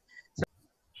ఎక్కువ.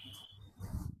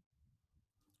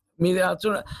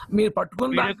 మీరు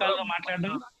పట్టుకుని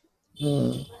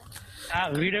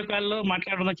వీడియో కాల్లో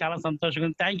మాట్లాడడం చాలా సంతోషంగా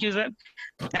ఉంది. Thank you sir,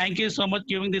 thank you so much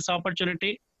giving this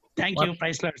opportunity. Thank you.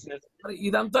 Price lord sir.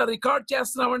 ఇదంతా రికార్డ్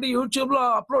చేస్తున్నామండి, యూట్యూబ్ లో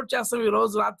అప్లోడ్ చేస్తాం ఈ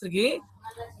రోజు రాత్రికి,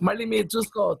 మళ్ళీ మీరు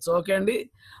చూసుకోవచ్చు. ఓకే అండి,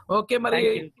 ఓకే. మరి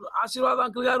ఆశీర్వాదం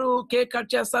అంకుల్ గారు కేక్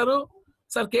కట్ చేస్తారు.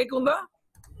 సార్ కేక్ ఉందా?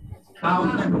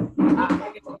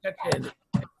 కట్ చేయండి.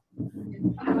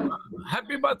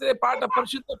 హ్యాపీ బర్త్డే పాట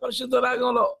పరిశుద్ధ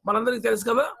రాగంలో మనందరికి తెలుసు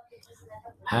కదా.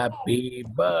 Happy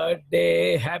birthday,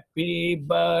 happy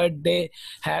birthday,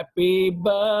 happy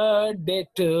birthday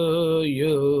to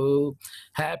you.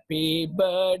 Happy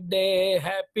birthday,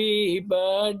 happy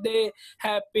birthday,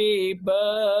 happy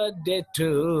birthday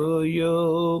to you.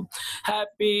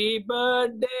 Happy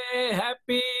birthday,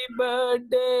 happy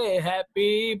birthday, happy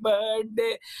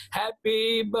birthday, happy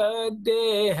birthday,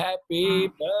 happy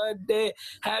birthday,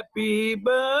 happy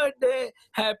birthday,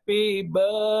 happy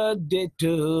birthday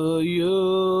to you.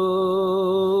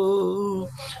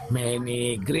 Many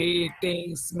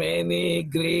greetings, many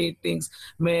greetings,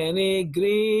 many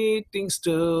greetings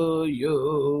to you.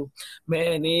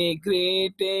 Many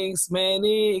greetings,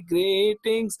 many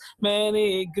greetings, many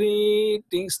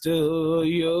greetings to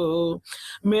you.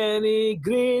 Many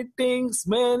greetings,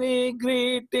 many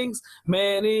greetings,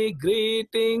 many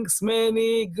greetings,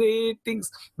 many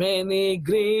greetings, many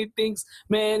greetings,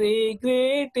 many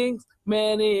greetings,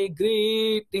 many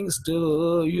greetings to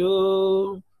you.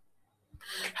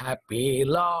 Happy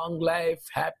long life,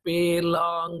 happy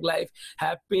long life,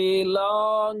 happy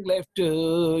long life to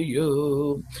you.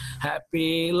 Happy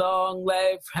long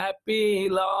life, happy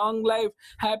long life,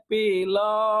 happy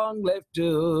long life to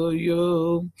you.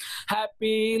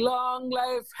 Happy long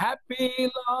life, happy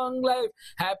long life,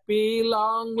 happy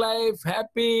long life,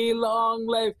 happy long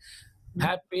life,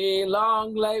 happy long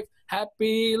life,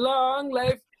 happy long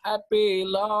life, happy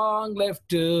long life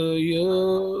to you.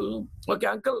 Okay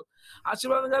uncle,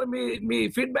 ఆశీర్వాదం గారు మీ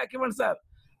feedback ఇవ్వండి sir.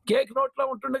 Cake note లో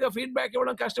ఉంటుండగా feedback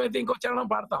ఇవ్వడం కష్టమైతే ఇంకో చరణం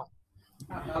పాడతాం.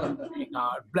 May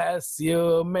God bless you,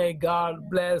 may God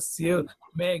bless you,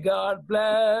 may God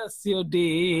bless you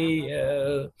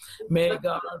dear. May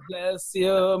God bless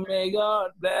you, may God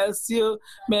bless you,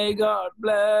 may God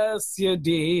bless you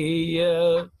dear.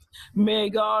 May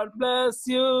God bless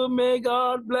you, may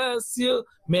God bless you,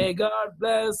 may God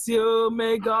bless you,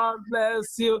 may God bless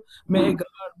you, may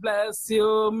God bless you,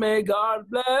 may God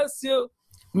bless you,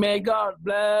 may God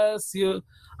bless you.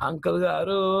 Uncle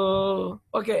గారు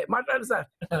okay మాట్లాడు sir.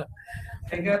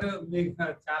 గారు మీకు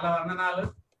చాలా వందనాలు.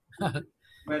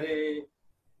 మరి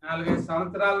 4-5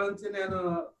 సంవత్సరాల నుంచి నేను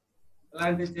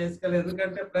ఇలాంటివి చేసుకోలేదు.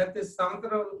 ఎందుకంటే ప్రతి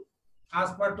సంవత్సరం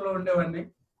హాస్పిటల్లో ఉండేవాడిని.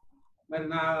 మరి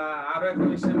నా ఆరోగ్య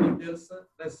విషయం మీకు తెలుసు.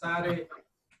 ప్రతిసారి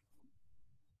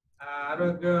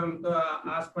ఆరోగ్యంతో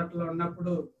హాస్పిటల్లో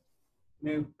ఉన్నప్పుడు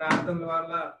నేను ప్రార్థనల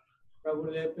వల్ల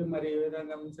ప్రభు లేపి మరి ఈ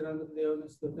విధంగా ఉంచినందుకు దేవుని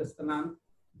స్తుతిస్తున్నాను.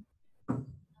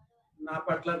 నా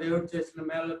పట్ల దేవుడు చేసిన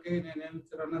మేళకి నేనేం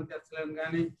రుణం తెచ్చలేను,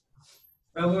 కానీ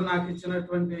ప్రభు నాకు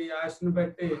ఇచ్చినటువంటి ఆశను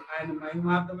బట్టి ఆయన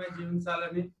మహిమార్థమే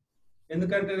జీవించాలని,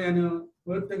 ఎందుకంటే నేను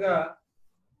పూర్తిగా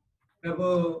ప్రభు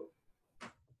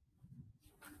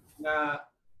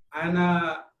ఆయన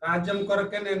రాజ్యం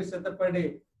కొరకే నేను సిద్ధపడి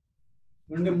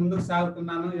ఉండి ముందుకు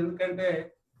సాగుతున్నాను. ఎందుకంటే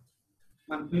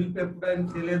మన పిలుపు ఎప్పుడైనా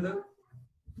తెలియదు.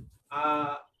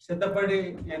 సిద్ధపడి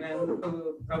నేను ఎందుకు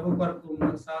ప్రభు కొరకు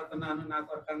ముందుకు సాగుతున్నాను. నా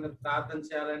కొరకు అందరు ప్రార్థన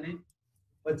చేయాలని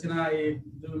వచ్చిన ఈ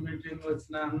జూమ్ మీటింగ్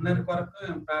వచ్చిన అందరి కొరకు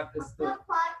నేను ప్రార్థిస్తూ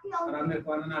అందరికి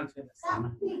వందనాలు చేస్తాను.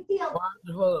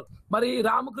 మరి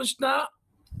రామకృష్ణ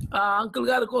అంకుల్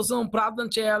గారి కోసం ప్రార్థన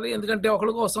చేయాలి, ఎందుకంటే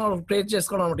ఒకరి కోసం ప్రేర్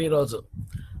చేసుకోవడం ఒకటి ఈరోజు.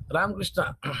 రామకృష్ణ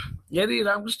ఏది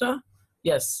రామకృష్ణ?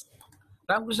 ఎస్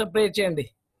రామకృష్ణ ప్రేర్ చేయండి.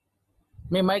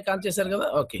 మీ మైక్ ఆన్ చేశారు కదా?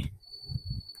 Okay,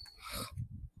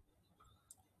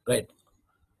 right.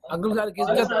 అంకుల్ గారికి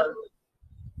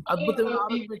అద్భుతమైన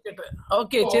ఆరోగ్యం.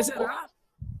 ఓకే, చేశారా?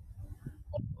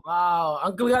 వావ్,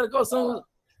 అంకుల్ గారి కోసం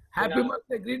హ్యాపీ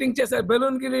బర్త్డే గ్రీటింగ్ చేశారు,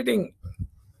 బెలూన్ గ్రీటింగ్.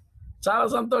 చాలా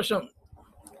సంతోషం.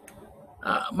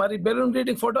 మరి బెలూన్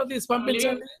గ్రీటింగ్ ఫోటో తీసి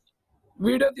పంపించండి,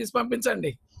 వీడియో తీసి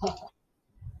పంపించండి.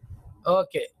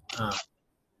 Okay,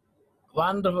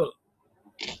 wonderful,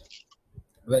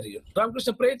 very good.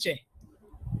 Ramakrishna ప్రే చేయి.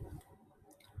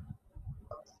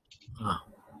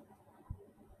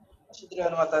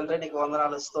 పరిశుద్ధుడైన మా తండ్రి, నీకు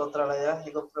వందనాలు, స్తోత్రాలయ్యా.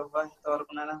 ఇగో ప్రభా,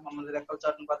 ఇంతవరకు నాయన మమ్మల్ని రెక్కల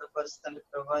చాటును భద్రపరుస్తుంది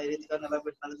ప్రభా. ఈ రీతిగా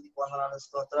నిలబెట్టినందుకు నీకు వందనాలు,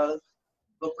 స్తోత్రాలు.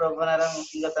 ఇగో ప్రభా నాయన,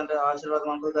 ముఖ్యంగా తండ్రి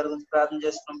ఆశీర్వాదం అంకుల్ గారి గురించి ప్రార్థన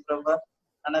చేస్తున్నాం ప్రభా.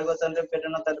 అనగో తండ్రి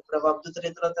పెట్టిన తండ్రి ప్రభా, అద్భుత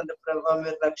రీతిలో తండ్రి ప్రభా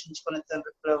మీరు రక్షించుకుని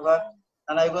తండ్రి ప్రభా.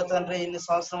 అనగో తండ్రి ఇన్ని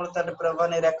సంవత్సరములు తండ్రి ప్రభా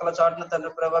నీ రెక్కల చాటును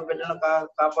తండ్రి ప్రభా బిడ్డను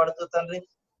కాపాడుతూ తండ్రి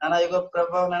అనగో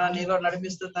ప్రభా నాయన నీలో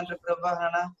నడిపిస్తూ తండ్రి ప్రభా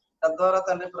నాయన తద్వారా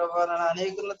తండ్రి ప్రభా నాయన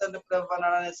అనేకులను తండ్రి ప్రభా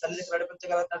నాయన నీ సన్నిధికి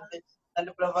నడిపించగల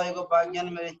తండ్రి ప్రభా ఇగో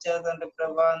భాగ్యాన్ని మీరు ఇచ్చారు తండ్రి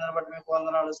ప్రభా. అందుని బట్టి మీకు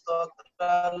వందనాలు,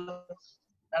 స్తోత్రాలు.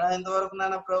 ఇంతవరకు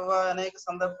నాయన ప్రభా అనేక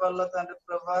సందర్భాల్లో తండ్రి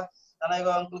ప్రభా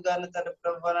అనగో అంకుల్ గారిని తండ్రి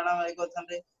ప్రభా నాయన ఇగో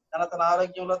తండ్రి తన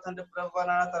ఆరోగ్యంలో తండ్రి ప్రభా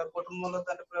నాయన తన కుటుంబంలో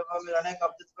తండ్రి ప్రభా మీరు అనేక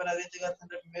అద్భుతమైన రీతిగా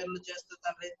తండ్రి మేలు చేస్తూ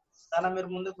తండ్రి నాన్న మీరు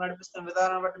ముందుకు నడిపిస్తున్న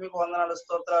విధానం బట్టి మీకు వందనాలు,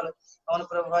 స్తోత్రాలు. అవును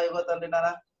ప్రభా ఇగో తండ్రి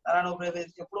నాన్న నువ్వు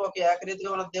ఎప్పుడు ఒక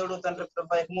ఏకరీతిగా ఉన్న దేవుడు తండ్రి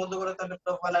ప్రభా. ఇక ముందు కూడా తండ్రి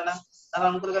ప్రభా నాయన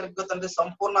అంకుల్ గారికి తండ్రి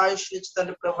సంపూర్ణ ఆయుష్ ఇచ్చి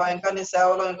తండ్రి ప్రభా ఇంకా నీ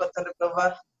సేవలో ఇంకో తండ్రి ప్రభా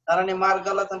నాన్న నీ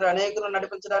మార్గాల్లో తండ్రి అనేకులను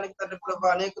నడిపించడానికి తండ్రి ప్రభా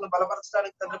అనేకులను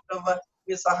బలపరచడానికి తండ్రి ప్రభా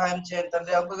మీరు సహాయం చేయండి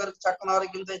తండ్రి. అంకుల్ గారికి చక్కని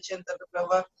ఆరోగ్యంతో ఇచ్చేయండి తండ్రి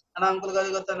ప్రభా. అంకుల్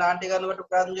గారికి తండ్రి ఆంటీ గారిని బట్టి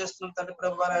ప్రార్థన చేస్తున్నాం తండ్రి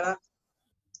ప్రభా నాయన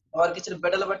వారికి ఇచ్చిన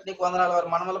బిడ్డలు బట్టి నీకు వందనాలు, వారి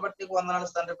మనమల బట్టి నీకు వందనాలు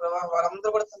తండ్రి ప్రభా.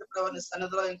 వారందరూ కూడా తండ్రి ప్రభా నీ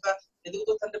సన్నిధిలో ఇంకా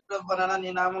ఎదుగుతూ తండ్రి ప్రభా నాయన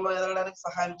నీ నామంలో ఎదగడానికి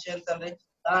సహాయం చేయండి తండ్రి.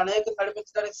 అనేక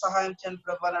నడిపించడానికి సహాయం చేయండి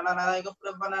ప్రభా నాయన. నాయక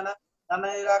ప్రభా నాయన నన్న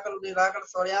నీ రాకడ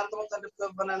స్వయాంతం తండ్రి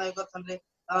ప్రభా నాయక తండ్రి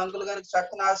అంకుల్ గారికి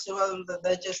చక్కని ఆశీర్వాదం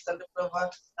దయచేసి తండ్రి ప్రభా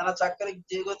నన్న చక్కని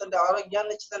జీవో తండ్రి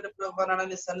ఆరోగ్యాన్ని ఇచ్చి తండ్రి ప్రభా నాయన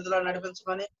నీ సన్నిధిలో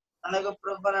నడిపించమని అనేక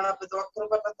ప్రభా నాయన ప్రతి ఒక్కరి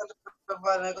పట్ల తండ్రి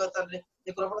ప్రభా అనేక తండ్రి నీ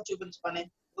కృపను చూపించమని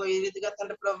ఈ రీతిగా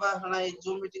తండ్రి ప్రభా ఈ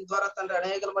జూమ్ మీటింగ్ ద్వారా తండ్రి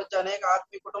అనేకల మధ్య అనేక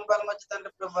ఆత్మీయ కుటుంబాల మధ్య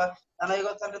తండ్రి ప్రభా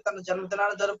అనేక తండ్రి తన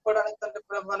జన్మదినాన్ని జరుపుకోవడానికి తండ్రి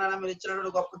ప్రభా నాయన మీరు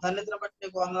ఇచ్చినటువంటి గొప్ప ధన్యతను బట్టి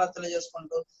నీకు వందనాలు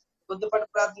తెలియజేసుకుంటూ కొద్దిపాటి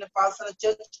ప్రార్థన పాసన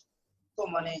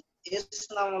చేసుకోమని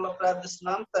యేసు నామములో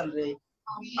ప్రార్థిస్తున్నాం తండ్రి.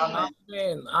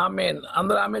 ఆమేన్, ఆమేన్.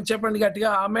 అందరూ ఆమేన్ చెప్పండి గట్టిగా.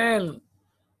 ఆమేన్.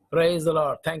 Praise the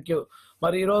lord. థాంక్యూ.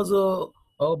 మరి ఈరోజు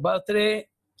ఒక బర్త్డే,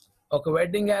 ఒక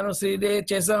వెడ్డింగ్ యానివర్సరీ డే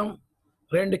చేసాం.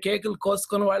 2 కేకులు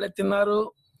కోసుకొని వాళ్ళే తిన్నారు,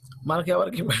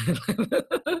 మనకెవరికి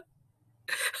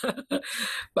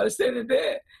పరిస్థితి ఏంటంటే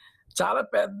చాలా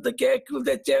పెద్ద కేకులు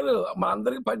తెచ్చారు మా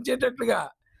అందరికి పంచేటట్లుగా.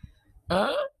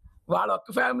 వాళ్ళ ఒక్క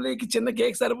ఫ్యామిలీకి చిన్న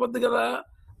కేక్ సరిపోద్ది కదా,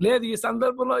 లేదు ఈ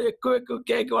సందర్భంలో ఎక్కువ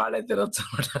కేక్ వాళ్ళే తినొచ్చు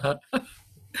అన్నమాట.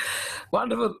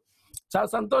 వండర్ఫుల్, చాలా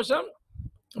సంతోషం.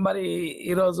 మరి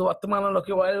ఈరోజు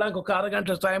వర్తమానంలోకి వెళ్ళడానికి ఒక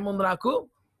అరగంట టైం ఉంది నాకు.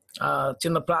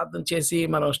 చిన్న ప్రార్థన చేసి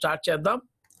మనం స్టార్ట్ చేద్దాం.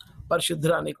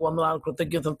 పరిశుద్ధుడా నీకు వందనాలు,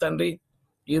 కృతజ్ఞతలు తండ్రి.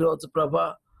 ఈరోజు ప్రభా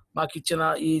మాకు ఇచ్చిన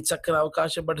ఈ చక్కని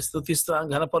అవకాశం బట్టి స్తుతిస్తున్నాం,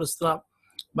 ఘనపరుస్తున్నాం.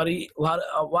 మరి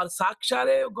వారి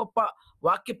సాక్ష్యాలే గొప్ప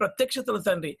వాక్య ప్రత్యక్షతలు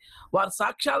తండ్రి. వారి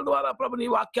సాక్ష్యాల ద్వారా ప్రభు నీ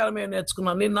వాక్యాలు మేము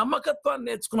నేర్చుకున్నాం, నీ నమ్మకత్వాన్ని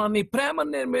నేర్చుకున్నాం, నీ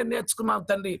ప్రేమను మేము నేర్చుకున్నాం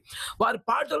తండ్రి. వారి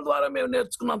పాటల ద్వారా మేము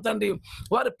నేర్చుకున్నాం తండ్రి,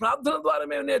 వారి ప్రార్థన ద్వారా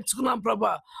మేము నేర్చుకున్నాం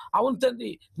ప్రభా. అవును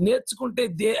తండ్రి, నేర్చుకుంటే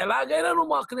ఎలాగైనా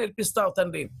నువ్వు మాకు నేర్పిస్తావు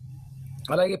తండ్రి.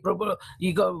 అలాగే ప్రభు ఈ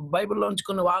బైబిల్లోంచి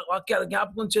కొన్ని వాక్యాలు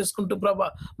జ్ఞాపకం చేసుకుంటూ ప్రభా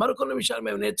మరికొన్ని విషయాలు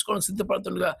మేము నేర్చుకోవడం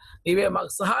సిద్ధపడుతుండగా నీవే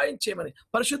మాకు సహాయం చేయమని,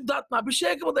 పరిశుద్ధాత్మ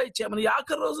అభిషేకము దయచేయమని,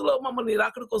 ఆఖరి రోజులో మమ్మల్ని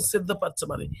రాకడ కోసం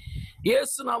సిద్ధపరచమని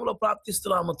యేసు నామములో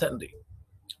ప్రార్థిస్తున్నాము తండ్రి.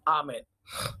 ఆమేన్.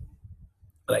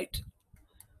 రైట్.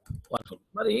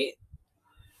 మరి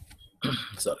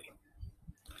సారీ,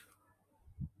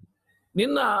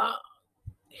 నిన్న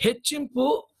హెచ్చింపు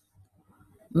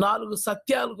 4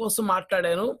 సత్యాల కోసం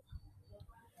మాట్లాడాను.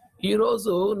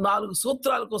 ఈరోజు 4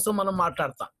 సూత్రాల కోసం మనం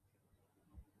మాట్లాడతాం.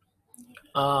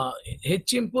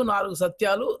 హెచ్చింపు 4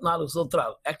 సత్యాలు 4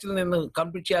 సూత్రాలు. యాక్చువల్లీ నేను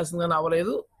కంప్లీట్ చేయాల్సిందని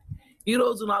అవ్వలేదు.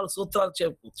 ఈరోజు 4 సూత్రాలు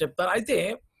చెప్తాను. అయితే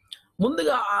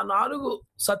ముందుగా ఆ 4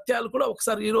 సత్యాలు కూడా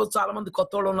ఒకసారి, ఈరోజు చాలా మంది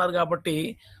కొత్త వాళ్ళు ఉన్నారు కాబట్టి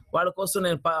వాళ్ళ కోసం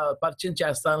నేను పరిచయం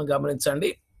చేస్తాను,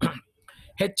 గమనించండి.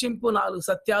 హెచ్చింపు 4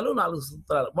 సత్యాలు 4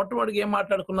 సూత్రాలు. మొట్టమొదటిగా ఏం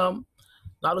మాట్లాడుకున్నాం?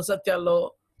 4 సత్యాల్లో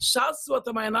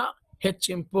శాశ్వతమైన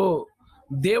హెచ్చింపు.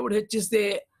 దేవుడు హెచ్చిస్తే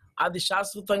అది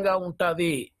శాశ్వతంగా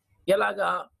ఉంటుంది. ఎలాగా?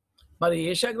 మరి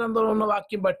యెషయా గ్రంథంలో ఉన్న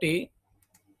వాక్యం బట్టి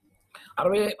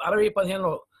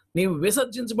 60:15 నీవు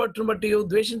విసర్జించబట్టును బట్టి,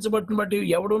 ద్వేషించబట్టును బట్టి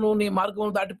ఎవడును నీ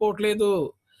మార్గం దాటిపోవట్లేదు.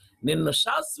 నిన్ను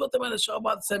శాశ్వతమైన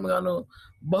శోభాతిశయముగాను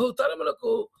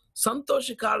బహుతరములకు సంతోష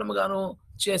కారణముగాను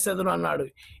చేసేదను అన్నాడు.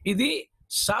 ఇది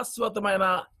శాశ్వతమైన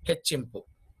హెచ్చింపు.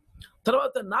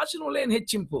 తర్వాత నాశనం లేని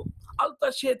హెచ్చింపు.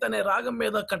 అల్తషేత్ అనే రాగం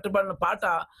మీద కట్టబడిన పాట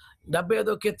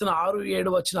 75వ కీర్తన 6-7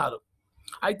 వచనాలు.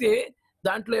 అయితే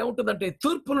దాంట్లో ఏముంటుందంటే,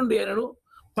 తూర్పు నుండి అయినను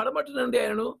పడమట నుండి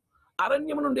అయినను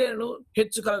అరణ్యము నుండి అయినను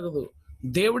హెచ్చు కలగదు.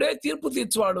 దేవుడే తీర్పు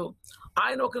తీర్చువాడు.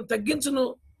 ఆయన ఒకరిని తగ్గించును,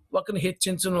 ఒకరిని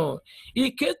హెచ్చించును. ఈ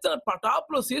కీర్తన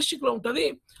టాప్లో శీర్షికలో ఉంటది,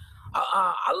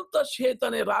 అల్తషేత్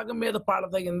అనే రాగం మీద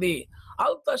పాడదగింది.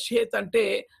 అల్తషేత్ అంటే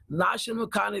నాశనము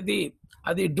కానిది,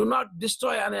 అది డు నాట్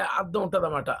డిస్ట్రాయ్ అనే అర్థం ఉంటుంది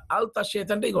అన్నమాట.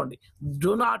 అల్తషేత్ అంటే ఇగోండి,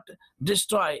 డు నాట్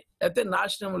డిస్ట్రాయ్ అయితే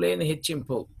నాశనం లేని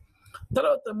హెచ్చింపు.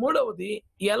 తర్వాత మూడవది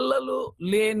ఎల్లలు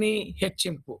లేని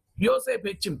హెచ్చింపు, యోసేపు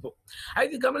హెచ్చింపు.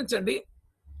 అయితే గమనించండి,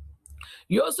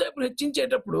 యోసేపును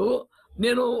హెచ్చించేటప్పుడు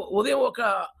నేను ఉదయం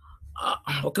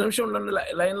ఒక నిమిషం ఉండండి,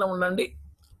 లైన్లో ఉండండి.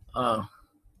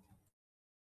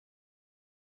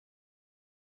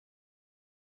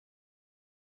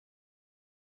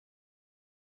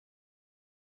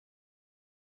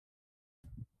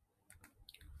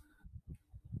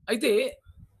 అయితే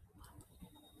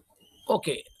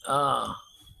ఓకే,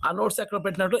 ఆ నోట్స్ ఎక్కడ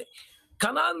పెట్టినట్టు,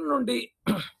 కనాన్ నుండి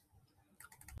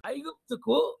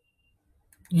ఐగుప్తుకు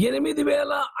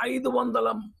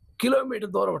 8500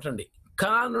 కిలోమీటర్ దూరం ఉంటండి.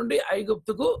 కనాన్ నుండి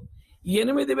ఐగుప్తుకు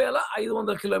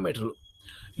 8500 కిలోమీటర్లు.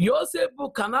 యోసేపు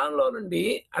కనాన్లో నుండి,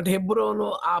 అంటే హెబ్రోను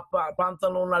ఆ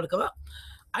ప్రాంతంలో ఉన్నాడు కదా,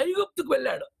 ఐగుప్తుకు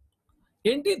వెళ్ళాడు.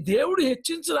 ఏంటి, దేవుడు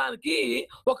హెచ్చించడానికి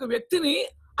ఒక వ్యక్తిని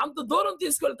అంత దూరం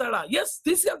తీసుకెళ్తాడా? ఎస్,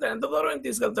 తీసుకెళ్తాడు. ఎంత దూరం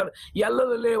తీసుకెళ్తాడు?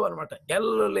 ఎల్లలు లేవు అనమాట.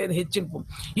 ఎల్లలు లేని హెచ్చింపు.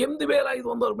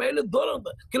 8500 మైళ్ళు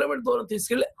కిలోమీటర్ దూరం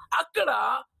తీసుకెళ్ళి అక్కడ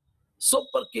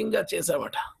సూపర్ కింగ్ గా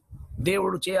చేశామట.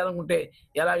 దేవుడు చేయాలనుకుంటే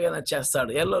ఎలాగైనా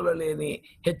చేస్తాడు. ఎల్లలు లేని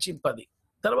హెచ్చింపది.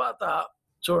 తర్వాత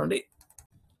చూడండి,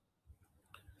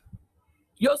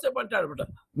 యోసేపు అంటాడు అనమాట,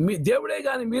 మీ దేవుడే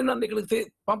గాని మీరు నన్ను ఇక్కడికి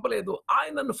పంపలేదు.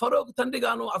 ఆయన నన్ను ఫరోకు తండ్రి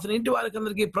గాను అతని ఇంటి వారికి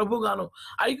అందరికీ ప్రభు గాను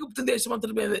ఐగుప్తు దేశం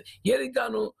అంతటి మీద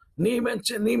ఏలిగాను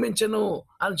నియమించను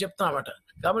అని చెప్తున్నామట.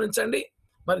 గమనించండి,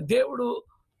 మరి దేవుడు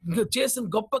చేసిన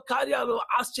గొప్ప కార్యాలు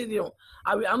ఆశ్చర్యం,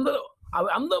 అవి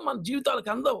అందం మన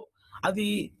జీవితాలకు అందవు. అది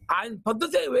ఆయన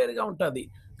పద్ధతే వేరుగా ఉంటుంది.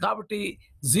 కాబట్టి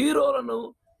జీరోలను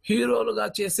హీరోలుగా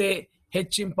చేసే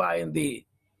హెచ్చింప అయింది.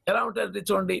 ఎలా ఉంటుంది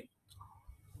చూడండి,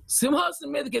 సింహాసనం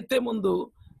మీదకి ఎత్తే ముందు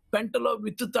పెంటలో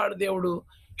విత్తుతాడు దేవుడు,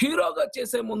 హీరోగా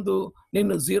చేసే ముందు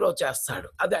నిన్ను జీరో చేస్తాడు.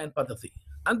 అది ఆయన పద్ధతి.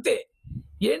 అంతే.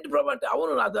 ఏంటి ప్రభు అంటే,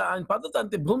 అవును, అది ఆయన పద్ధతి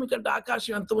అంతే. భూమి కంటే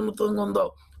ఆకాశం ఎంత ఉన్నతంగా ఉందో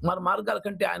మన మార్గాల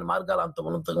కంటే ఆయన మార్గాలు అంత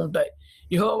ఉన్నతంగా ఉంటాయి.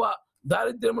 యెహోవా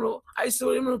దారిద్ర్యమును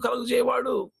ఐశ్వర్యమును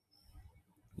కలుగజేయవాడు,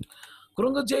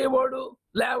 కృంగజేయవాడు,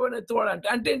 లేవనెత్తువాడు.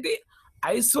 అంటే ఏంటి,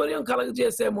 ఐశ్వర్యం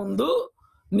కలుగజేసే ముందు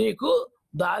నీకు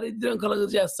దారిద్ర్యం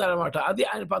కలుగజేస్తాడనమాట. అది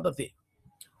ఆయన పద్ధతి.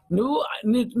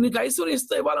 నీకు ఐశ్వర్యం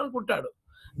ఇవ్వాలనుకుంటాడు,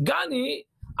 కానీ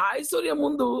ఆ ఐశ్వర్యం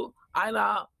ముందు ఆయన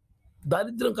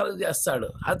దారిద్ర్యం కలుగజేస్తాడు.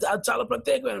 అది చాలా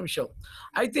ప్రత్యేకమైన విషయం.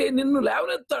 అయితే నిన్ను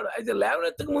లేవనెత్తాడు, అయితే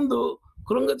లేవనెత్తక ముందు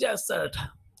కృంగ చేస్తాడట.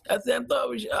 అయితే ఎంతో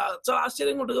చాలా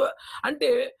ఆశ్చర్యంగా ఉంటుంది కదా. అంటే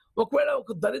ఒకవేళ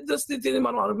ఒక దరిద్ర స్థితిని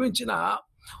మనం అనుభవించినా,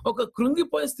 ఒక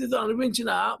కృంగిపోయిన స్థితిని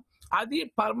అనుభవించినా, అది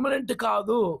పర్మనెంట్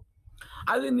కాదు.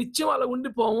 అది నిత్యం అలా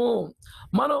ఉండిపోము.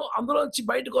 మనం అందులోంచి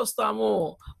బయటకు వస్తాము.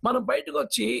 మనం బయటకు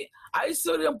వచ్చి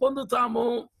ఐశ్వర్యం పొందుతాము.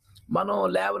 మనం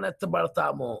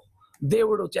లేవనెత్తబడతాము.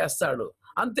 దేవుడు చేస్తాడు.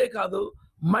 అంతేకాదు,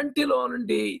 మంటిలో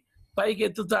నుండి పైకి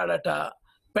ఎత్తుతాడట.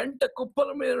 పెంట కుప్పల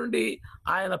మీద నుండి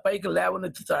ఆయన పైకి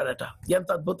లేవనెత్తుతాడట. ఎంత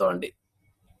అద్భుతం అండి,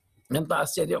 ఎంత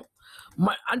ఆశ్చర్యం.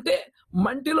 అంటే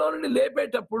మంటిలో నుండి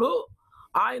లేపేటప్పుడు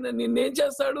ఆయన నిన్నేం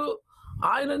చేస్తాడు?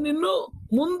 ఆయన నిన్ను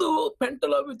ముందు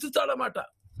పెంటలో విత్తుతాడన్నమాట.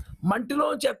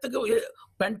 మంటిలోంచి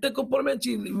పెంట కుప్పల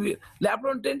నుంచి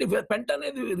లేపడం అంటే ఏంటి? పెంట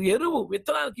అనేది ఎరువు,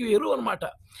 విత్తనానికి ఎరువు అనమాట.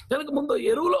 కనుక ముందు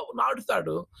ఎరువులో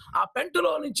నాటుతాడు. ఆ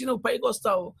పెంటలో నుంచి నువ్వు పైకి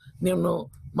వస్తావు. నిన్ను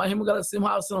మహిమగల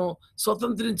సింహాసనం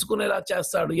స్వతంత్రించుకునేలా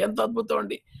చేస్తాడు. ఎంత అద్భుతం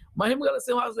అండి. మహిమగల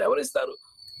సింహాసనం ఎవరిస్తారు?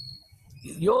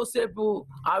 యోసేపు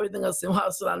ఆ విధంగా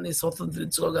సింహాసనాన్ని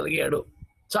స్వతంత్రించుకోగలిగాడు.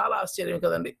 చాలా ఆశ్చర్యం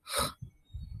కదండి.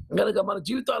 కనుక మన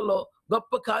జీవితాల్లో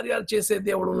గొప్ప కార్యాలు చేసే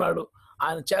దేవుడు ఉన్నాడు.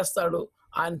 ఆయన చేస్తాడు.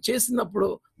 ఆయన చేసినప్పుడు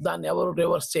దాన్ని ఎవరు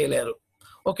రివర్స్ చేయలేరు.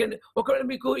 ఓకే అండి. ఒకవేళ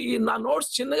మీకు ఈ నా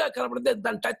నోట్స్ చిన్నగా కనపడితే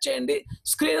దాన్ని టచ్ చేయండి,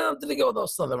 స్క్రీన్ అంతటికి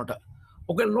వస్తుంది అనమాట.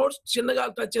 ఒకవేళ నోట్స్ చిన్నగా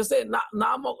టచ్ చేస్తే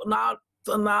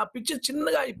నా పిక్చర్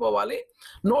చిన్నగా అయిపోవాలి,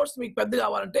 నోట్స్ మీకు పెద్ద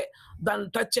కావాలంటే దాన్ని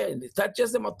టచ్ చేయండి. టచ్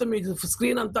చేస్తే మొత్తం మీకు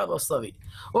స్క్రీన్ అంతా అది వస్తుంది.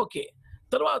 ఓకే.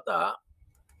 తర్వాత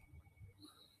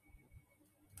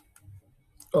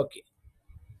ఓకే,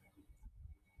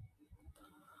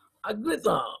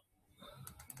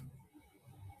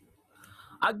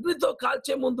 అగ్నితో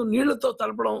కాల్చే ముందు నీళ్లతో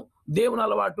తలపడం దేవుని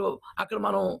అలవాటు అక్కడ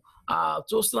మనం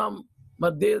చూస్తున్నాం.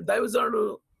 మరి దైవజనుడు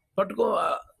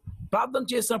ప్రార్థన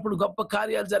చేసినప్పుడు గొప్ప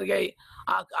కార్యాలు జరిగాయి.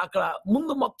 అక్కడ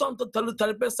ముందు మొత్తం అంతా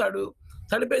తడిపేస్తాడు.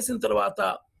 తడిపేసిన తర్వాత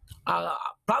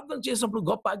ప్రార్థన చేసినప్పుడు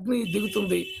గొప్ప అగ్ని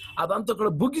దిగుతుంది. అదంతా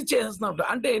కూడా బుగ్గి చేసేస్తున్నట్టు.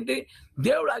 అంటే ఏంటి,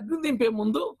 దేవుడు అగ్ని దింపే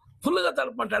ముందు ఫుల్గా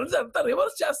తడపమంటాడు. అంతా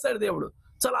రివర్స్ చేస్తాడు దేవుడు.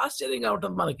 చాలా ఆశ్చర్యంగా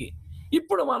ఉంటుంది మనకి.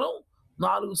 ఇప్పుడు మనం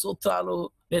 4 సూత్రాలు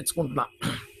నేర్చుకుంటున్నాం.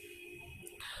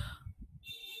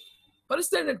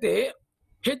 పరిస్థితి ఏంటంటే,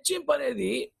 హెచ్చింపు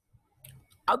అనేది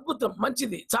అద్భుతం,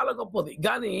 మంచిది, చాలా గొప్పది.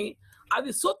 కానీ అది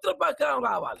సూత్ర ప్రకారం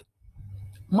రావాలి.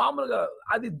 మామూలుగా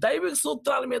అది దైవిక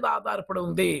సూత్రాల మీద ఆధారపడి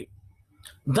ఉంది.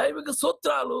 దైవిక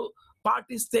సూత్రాలు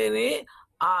పాటిస్తేనే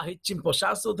ఆ హెచ్చింపు,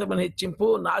 శాశ్వతమైన హెచ్చింపు,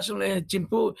 నాశనం లేని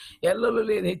హెచ్చింపు, ఎల్లలు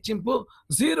లేని హెచ్చింపు,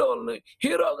 జీరోలను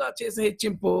హీరోగా చేసే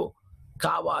హెచ్చింపు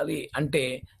కావాలి. అంటే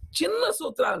చిన్న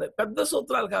సూత్రాలు, పెద్ద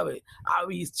సూత్రాలు కావాలి.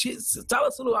 అవి చాలా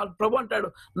సులువు. ప్రభు అంటాడు,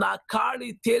 నా కాడి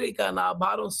తేలిక, నా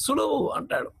భారం సులువు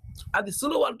అంటాడు. అది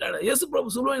సులువు అంటాడు. యేసు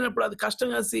ప్రభు సులువు అయినప్పుడు అది కష్టం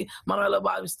కలిసి మనం ఎలా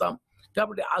భావిస్తాం.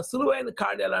 కాబట్టి ఆ సులువైన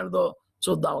కాడి ఎలాంటిదో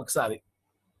చూద్దాం ఒకసారి.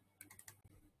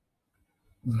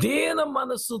 దీన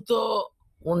మనస్సుతో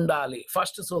ఉండాలి.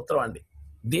 ఫస్ట్ సూత్రం అండి,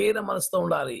 దీన మనసుతో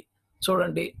ఉండాలి.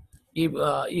 చూడండి,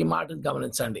 ఈ మాటను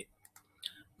గమనించండి.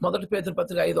 1 పేతురు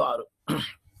పత్రిక 5:6.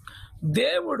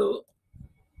 దేవుడు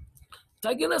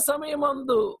తగిన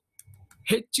సమయమందు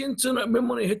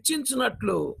మిమ్మల్ని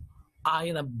హెచ్చించినట్లు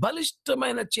ఆయన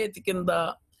బలిష్టమైన చేతి కింద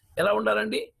ఎలా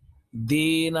ఉండాలండి?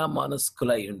 దీన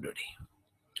మనస్కులయుండు.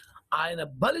 ఆయన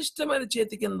బలిష్టమైన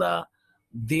చేతి కింద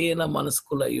దీన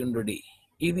మనస్కులయుండు.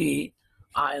 ఇది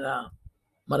ఆయన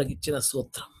మనకిచ్చిన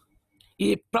సూత్రం. ఈ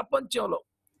ప్రపంచంలో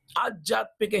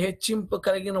ఆధ్యాత్మిక హెచ్చింపు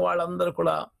కలిగిన వాళ్ళందరూ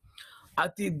కూడా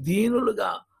అతి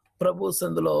దీనులుగా ప్రభు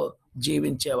సందులో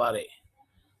జీవించేవారే.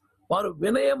 వారు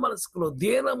వినయ మనస్కులు,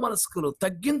 దీన మనస్కులు,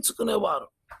 తగ్గించుకునేవారు.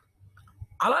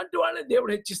 అలాంటి వాళ్ళని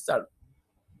దేవుడు హెచ్చిస్తాడు.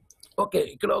 ఓకే,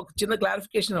 ఇక్కడ ఒక చిన్న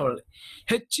క్లారిఫికేషన్ అవ్వాలి.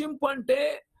 హెచ్చింపు అంటే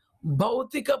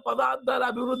భౌతిక పదార్థాల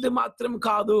అభివృద్ధి మాత్రం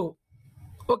కాదు.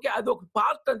 ఓకే, అది ఒక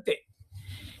పార్ట్ అంతే.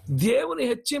 దేవుని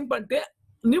హెచ్చింపు అంటే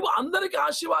నువ్వు అందరికీ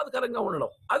ఆశీర్వాదకరంగా ఉండడం,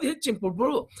 అది హెచ్చింపు.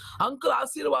 ఇప్పుడు అంకుల్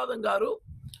ఆశీర్వాదం గారు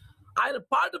ఆయన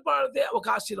పాట పాడితే ఒక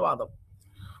ఆశీర్వాదం,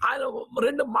 ఆయన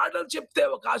 2 మాటలు చెప్తే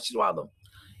ఒక ఆశీర్వాదం,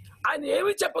 ఆయన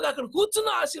ఏమి చెప్పగా అక్కడ కూర్చున్న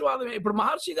ఆశీర్వాదమే. ఇప్పుడు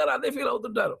మహర్షి గారు అదే ఫీల్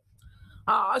అవుతుంటారు.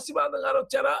 ఆశీర్వాదం గారు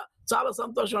వచ్చారా, చాలా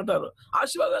సంతోషం అంటారు.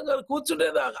 ఆశీర్వాదం గారు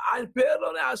కూర్చుండేది ఆయన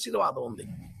పేరులోనే ఆశీర్వాదం ఉంది.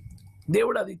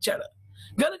 దేవుడు అది ఇచ్చాడు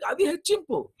కనుక అది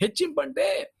హెచ్చింపు. హెచ్చింపు అంటే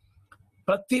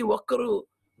ప్రతి ఒక్కరూ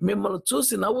మిమ్మల్ని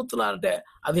చూసి నవ్వుతున్నారంటే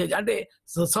అది, అంటే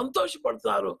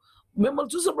సంతోషపడుతున్నారు.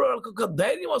 మిమ్మల్ని చూసినప్పుడు వాళ్ళకి ఒక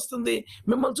ధైర్యం వస్తుంది,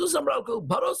 మిమ్మల్ని చూసినప్పుడు వాళ్ళకి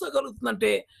భరోసా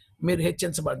కలుగుతుందంటే మీరు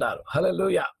హెచ్చించబడ్డారు.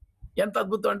 హల్లెలూయా, ఎంత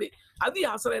అద్భుతం అండి. అది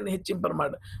అసలైన హెచ్చింపు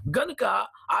అన్నమాట. గనుక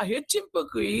ఆ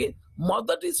హెచ్చింపుకి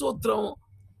మొదటి సూత్రం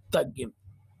తగ్గింపు,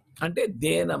 అంటే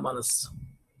దీన మనస్సు.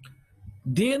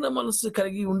 దీన మనస్సు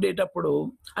కలిగి ఉండేటప్పుడు,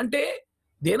 అంటే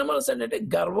దీన మనస్సు అంటే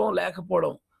గర్వం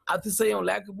లేకపోవడం, అతిశయం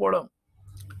లేకపోవడం.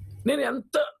 నేను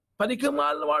ఎంత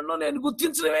పనికిమాలిన వాడినో నేను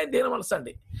గుర్తించడమే దీన మనసు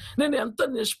అండి. నేను ఎంత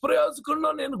నిష్ప్రయోజకుడినో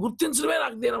నేను గుర్తించడమే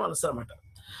నాకు దీన మనసు అనమాట.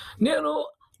 నేను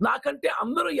నాకంటే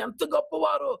అందరూ ఎంత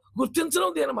గొప్పవారో గుర్తించడం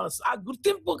దీన మనసు. ఆ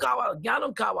గుర్తింపు కావాలి,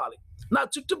 జ్ఞానం కావాలి. నా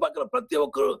చుట్టుపక్కల ప్రతి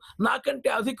ఒక్కరు నాకంటే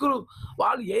అధికులు,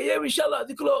 వాళ్ళు ఏ ఏ విషయాలు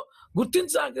అధికులో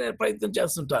గుర్తించడానికి నేను ప్రయత్నం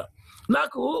చేస్తుంటాను.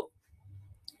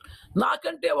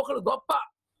 నాకంటే ఒకడు గొప్ప,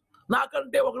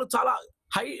 నాకంటే ఒకడు చాలా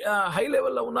హై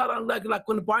లెవెల్లో ఉన్నారు అనడానికి నాకు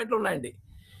కొన్ని పాయింట్లు ఉన్నాయండి.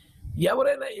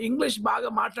 ఎవరైనా ఇంగ్లీష్ బాగా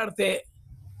మాట్లాడితే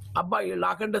అబ్బాయి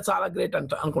నాకంటే చాలా గ్రేట్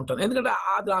అనుకుంటాను. ఎందుకంటే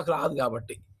అది నాకు రాదు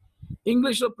కాబట్టి.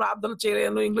 ఇంగ్లీష్లో ప్రార్థన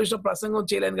చేయలేను, ఇంగ్లీష్లో ప్రసంగం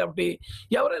చేయలేను కాబట్టి.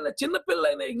 ఎవరైనా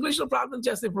చిన్నపిల్లలైనా ఇంగ్లీష్లో ప్రార్థన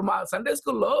చేస్తే, ఇప్పుడు మా సండే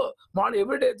స్కూల్లో మార్నింగ్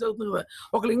ఎవ్రీడే చదువుతుంది కదా,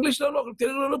 ఒకరు ఇంగ్లీష్లోనూ ఒకరు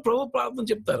తెలుగులోనూ ప్రభు ప్రార్థన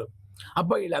చెప్తారు.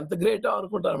 అబ్బాయి వీళ్ళు ఎంత గ్రేటో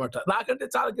అనుకుంటారు అనమాట. నాకంటే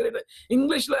చాలా గ్రేట్.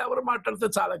 ఇంగ్లీష్లో ఎవరు మాట్లాడితే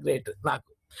చాలా గ్రేట్ నాకు.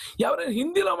 ఎవరైనా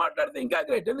హిందీలో మాట్లాడితే ఇంకా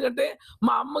గ్రేట్. ఎందుకంటే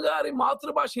మా అమ్మగారి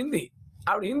మాతృభాష హిందీ,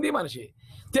 ఆవిడ హిందీ మనిషి.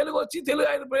 తెలుగు వచ్చి తెలుగు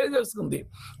ఆయన ప్రయోజనం చేసుకుంది.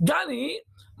 కానీ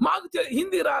మాకు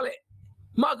హిందీ రాలే.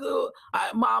 మాకు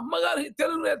మా అమ్మగారు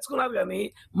తెలుగు నేర్చుకున్నారు కానీ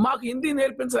మాకు హిందీ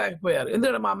నేర్పించలేకపోయారు.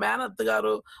 ఎందుకంటే మా మేనత్త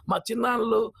గారు, మా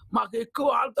చిన్నాన్నలు మాకు ఎక్కువ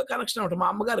వాళ్ళతో కనెక్షన్ ఉంటుంది మా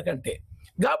అమ్మగారి కంటే.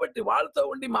 కాబట్టి వాళ్ళతో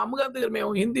ఉండి మా అమ్మగారి దగ్గర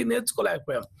మేము హిందీ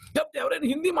నేర్చుకోలేకపోయాం. కాబట్టి ఎవరైనా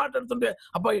హిందీ మాట్లాడుతుంటే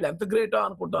అబ్బా వీళ్ళు ఎంత గ్రేటో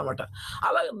అనుకుంటాం అనమాట.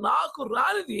 అలాగే నాకు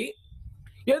రానిది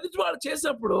ఎదుటి వాళ్ళు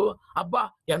చేసినప్పుడు అబ్బా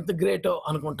ఎంత గ్రేటో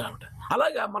అనుకుంటానమాట.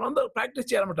 అలాగా మనందరూ ప్రాక్టీస్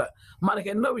చేయాలన్నమాట. మనకి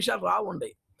ఎన్నో విషయాలు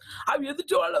రావుండయి, అవి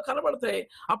ఎదుటి వాళ్ళు కనబడతాయి.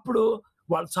 అప్పుడు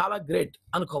వాళ్ళు చాలా గ్రేట్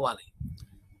అనుకోవాలి.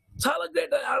 చాలా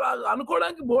గ్రేట్ అలా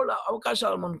అనుకోవడానికి బోల్డ్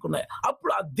అవకాశాలు అనుకున్నాయి.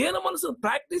 అప్పుడు ఆ దీన మనసును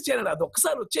ప్రాక్టీస్ చేయాలి. అది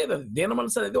ఒకసారి వచ్చేది, అది దీన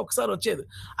మనసు అనేది ఒకసారి వచ్చేది.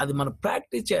 అది మనం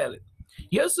ప్రాక్టీస్ చేయాలి.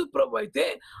 యేసు ప్రభు అయితే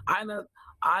ఆయన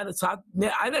ఆయన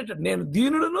అంటాడు, నేను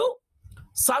దీనుడును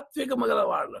సాత్వికము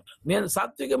గలవాడు. నేను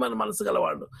సాత్వికమైన మనసు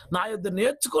గలవాడు, నా యొద్ద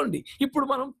నేర్చుకోండి. ఇప్పుడు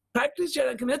మనం ప్రాక్టీస్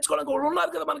చేయడానికి నేర్చుకోవడానికి వాళ్ళు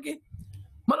ఉన్నారు కదా మనకి.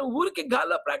 మనం ఊరికి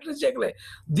గాల్లో ప్రాక్టీస్ చేయకలే.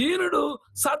 దీనుడు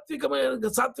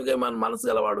సాత్వికమైన మనసు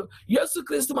గలవాడు.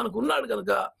 యేసుక్రీస్తు మనకు ఉన్నాడు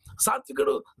కనుక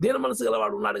సాత్వికుడు దీన మనసు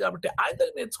గలవాడు ఉన్నాడు కాబట్టి ఆయన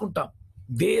దగ్గర నేర్చుకుంటాం.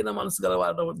 దీన మనసు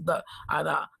గలవాడు వద్ద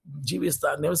ఆయన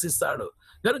నివసిస్తాడు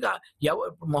కనుక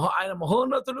ఆయన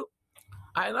మహోన్నతుడు,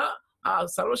 ఆయన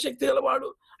సర్వశక్తి గలవాడు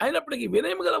అయినప్పటికీ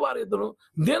వినయం గల వారి ఎదురు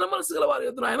దీన మనసు గల వారి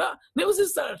ఎదురు ఆయన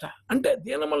నివసిస్తాడట. అంటే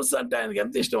దీన మనసు అంటే ఆయనకి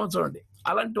ఎంత ఇష్టమో చూడండి.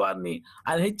 అలాంటి వారిని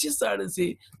ఆయన హెచ్చిస్తాడేసి,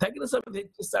 తగిన సమయం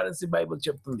హెచ్చిస్తాడేసి బైబిల్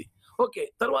చెప్తుంది. ఓకే,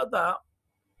 తర్వాత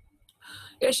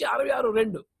యెషయా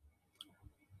 66:2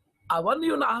 అవన్నీ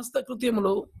నా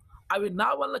హస్తకృత్యములు అవి నా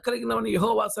వల్ల కలిగినవని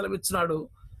యెహోవా సెలవిస్తున్నాడు.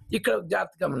 ఇక్కడ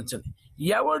జాగ్రత్త గమనించండి.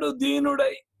 ఎవడు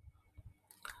దీనుడై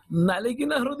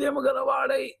నలిగిన హృదయము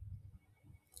గలవాడై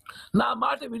నా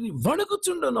మాట విని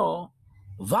వణుకుచుండునో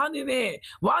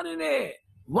వానినే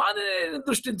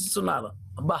దృష్టిస్తున్నాను.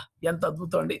 అబ్బా, ఎంత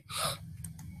అద్భుతం అండి.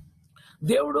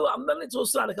 దేవుడు అందరినీ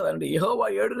చూస్తున్నాడు కదండి. యెహోవా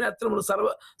 7 నేత్రములు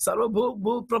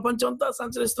భూ ప్రపంచం అంతా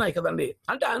సంచరిస్తున్నాయి కదండి.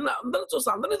 అంటే ఆయన అందరిని చూస్తూ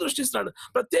అందరినీ దృష్టిస్తున్నాడు.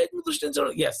 ప్రత్యేకంగా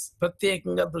దృష్టించడం,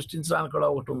 ప్రత్యేకంగా దృష్టించడానికి కూడా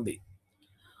ఒకటి ఉంది.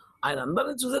 ఆయన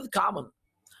అందరినీ చూసేది కామన్,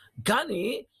 కానీ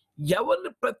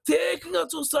ఎవరిని ప్రత్యేకంగా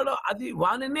చూస్తాడో అది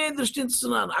వానినే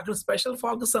దృష్టిస్తున్నాను. అక్కడ స్పెషల్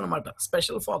ఫోకస్ అనమాట,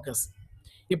 స్పెషల్ ఫోకస్.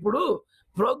 ఇప్పుడు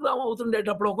ప్రోగ్రామ్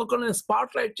అవుతుండేటప్పుడు ఒక్కొక్కరు నేను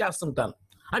స్పాట్ లైట్ చేస్తుంటాను.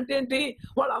 అంటే ఏంటి,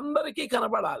 వాళ్ళందరికీ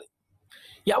కనపడాలి.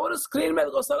 ఎవరు స్క్రీన్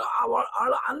మీదకి వస్తారో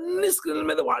వాళ్ళు అన్ని స్క్రీన్ల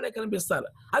మీద వాళ్ళే కనిపిస్తారు.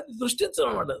 అది దృష్టించడం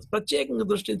అనమాట, ప్రత్యేకంగా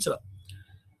దృష్టించడం.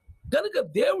 కనుక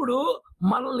దేవుడు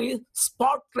మనల్ని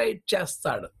స్పాట్ లైట్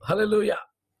చేస్తాడు. హల్లెలూయా.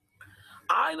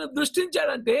 ఆయన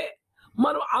దృష్టించాడంటే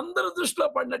మనం అందరి దృష్టిలో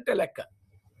పడినట్టే లెక్క.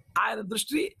 ఆయన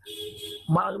దృష్టి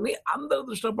మనల్ని అందరి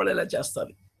దృష్టిలో పడేలా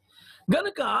చేస్తారు.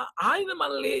 గనుక ఆయన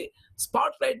మనల్ని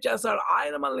స్పాట్ లైట్ చేస్తాడు.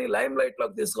 ఆయన మనల్ని లైమ్ లైట్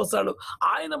లోకి తీసుకొస్తాడు.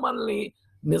 ఆయన మనల్ని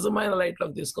నిజమైన లైట్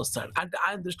లోకి తీసుకొస్తాడు. అంటే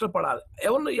ఆయన దృష్టిలో పడాలి.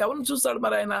 ఎవరిని చూస్తాడు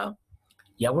మరి ఆయన?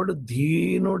 ఎవడు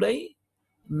దీనుడై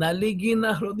నలిగిన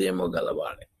హృదయము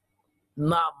గలవాడే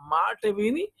నా మాట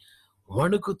విని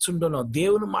వణుకుచుండునో.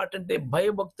 దేవుని మాట అంటే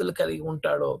భయభక్తులు కలిగి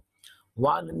ఉంటాడో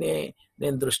వానినే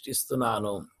నేను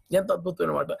దృష్టిస్తున్నాను. ఎంత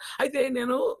అద్భుతమైన మాట. అయితే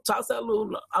నేను చాలాసార్లు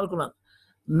అనుకున్నాను,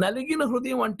 నలిగిన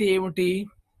హృదయం అంటే ఏమిటి?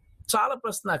 చాలా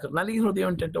ప్రశ్న నాకు. నలిగిన హృదయం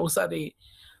అంటే ఒకసారి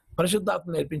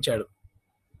పరిశుద్ధాత్మ నేర్పించాడు.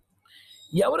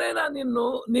 ఎవరైనా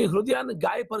నీ హృదయాన్ని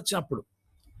గాయపరిచినప్పుడు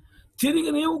తిరిగి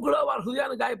నీవు కూడా వారి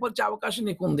హృదయాన్ని గాయపరిచే అవకాశం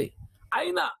నీకు ఉంది.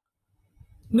 అయినా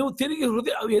నువ్వు తిరిగి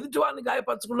ఎదుటి వారిని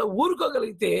గాయపరచకుండా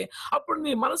ఊరుకోగలిగితే అప్పుడు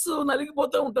నీ మనసు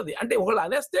నలిగిపోతూ ఉంటది. అంటే ఒకళ్ళు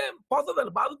అనేస్తే పోతుంది,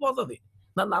 అని బాధపోతుంది.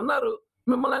 నన్ను అన్నారు,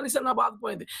 మిమ్మల్ని అనేసి నా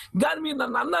బాధపోయింది. కానీ మీరు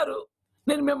నన్ను అన్నారు,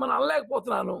 నేను మిమ్మల్ని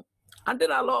అనలేకపోతున్నాను అంటే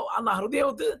నా హృదయం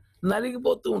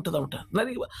నలిగిపోతూ ఉంటుంది అనమాట.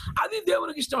 అది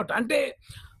దేవునికి ఇష్టం అంట. అంటే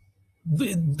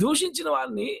దూషించిన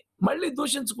వారిని మళ్ళీ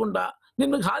దూషించకుండా,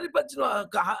 నిన్ను హాని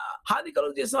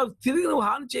కలుగు చేసిన వాళ్ళు తిరిగి నువ్వు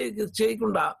హాని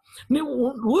చేయకుండా నువ్వు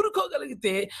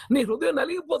ఊరుకోగలిగితే నీ హృదయం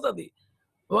నలిగిపోతుంది.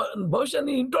 బహుశా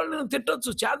నీ ఇంట్లో నేను తిట్టొచ్చు,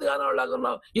 చేతగానే వాళ్ళగా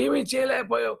ఉన్నావు, ఏమీ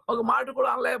చేయలేకపోయావు, ఒక మాట కూడా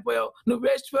అనలేకపోయావు, నువ్వు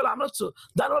వేస్ట్ ఫెయిల్ అనొచ్చు.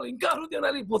 దానివల్ల ఇంకా హృదయం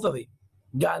నలిగిపోతుంది.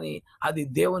 కానీ అది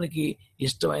దేవునికి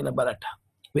ఇష్టమైన బలట.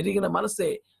 విరిగిన మనసే,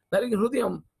 నలిగిన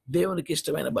హృదయం దేవునికి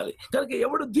ఇష్టమైన బలి. కనుక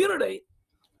ఎవడు దీనుడై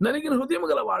నలిగిన హృదయం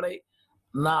గలవాడై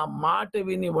నా మాట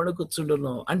విని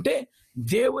వణుకుచుండును అంటే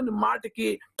దేవుని మాటకి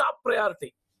టాప్ ప్రయారిటీ.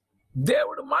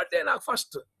 దేవుడు మాటే నాకు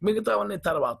ఫస్ట్, మిగతావన్నీ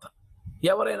తర్వాత.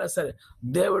 ఎవరైనా సరే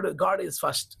దేవుడు, గాడ్ ఈజ్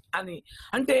ఫస్ట్ అని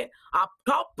అంటే ఆ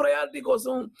టాప్ ప్రయారిటీ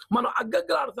కోసం మనం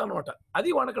అగ్గగ్గలాడతాం అనమాట. అది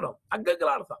వణకడం,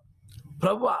 అగ్గగ్గలాడతాం.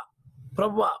 ప్రభువా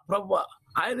ప్రభువా ప్రభువా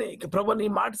ఆయనే, ప్రభు నీ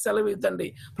మాట సెలవితండి,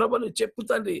 ప్రభు నువ్వు చెప్పు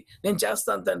తండ్రి, నేను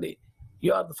చేస్తాను తండ్రి,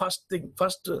 you are the first thing,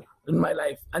 first in my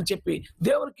life అని చెప్పి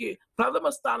దేవునికి ప్రథమ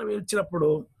స్థానం ఇచ్చినప్పుడు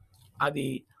అది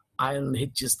ఆయనను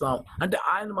హెచ్చిస్తాం. అంటే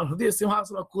ఆయన మన హృదయ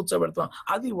సింహాసనంలో కూర్చోబెడతాం.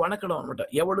 అది వణకడం అనమాట.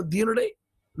 ఎవడు దీనుడై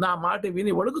నా మాట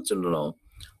విని వణుకుచుండునో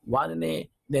వారినే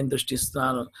నేను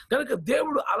దృష్టిస్తున్నాను. కనుక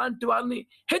దేవుడు అలాంటి వారిని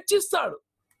హెచ్చిస్తాడు.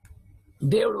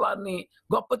 దేవుడు వారిని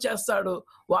గొప్ప చేస్తాడు,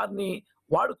 వారిని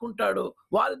వాడుకుంటాడు,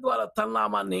 వారి ద్వారా తన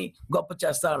నామాన్ని గొప్ప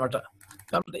చేస్తాడు అనమాట.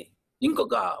 కాబట్టి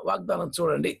ఇంకొక వాగ్దానం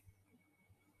చూడండి,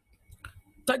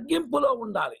 తగ్గింపులో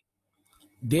ఉండాలి.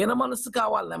 దీన మనసు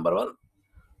కావాలి. నెంబర్ 1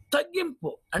 తగ్గింపు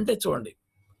అంటే చూడండి,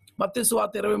 మత్తయి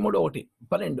సువార్త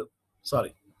 23:1-12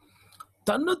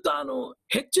 తన్ను తాను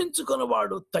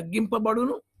హెచ్చించుకున్నవాడు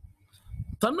తగ్గింపబడును,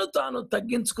 తన్ను తాను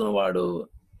తగ్గించుకున్నవాడు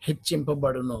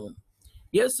హెచ్చింపబడును.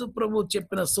 యేసు ప్రభు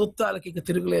చెప్పిన సూత్రాలకి ఇక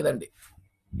తిరుగులేదండి.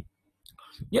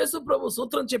 యేసు ప్రభు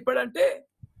సూత్రం చెప్పాడంటే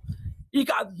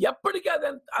ఇక అది ఎప్పటికీ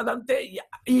అదంతే.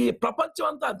 ఈ ప్రపంచం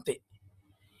అంతా అంతే.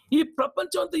 ఈ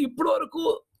ప్రపంచం అంతా ఇప్పటి వరకు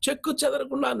చెక్కు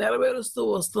చెదరకుండా నెరవేరుస్తూ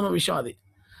వస్తున్న విషయం అది.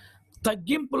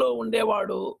 తగ్గింపులో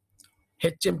ఉండేవాడు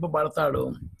హెచ్చింపబడతాడు.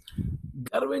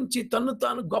 గర్వించి తన్ను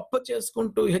తాను గొప్ప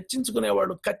చేసుకుంటూ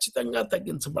హెచ్చించుకునేవాడు ఖచ్చితంగా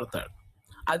తగ్గించబడతాడు.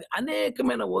 అది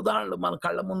అనేకమైన ఉదాహరణలు మన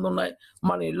కళ్ళ ముందు ఉన్నాయి.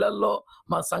 మన ఇళ్లల్లో,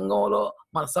 మన సంఘంలో,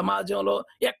 మన సమాజంలో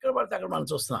ఎక్కడ పడితే అక్కడ మనం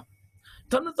చూస్తున్నాం.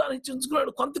 తను తాను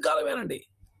హెచ్చించుకున్నాడు కొంతకాలమేనండి,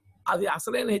 అది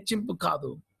అసలైన హెచ్చింపు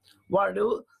కాదు. వాడు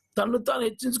తను తాను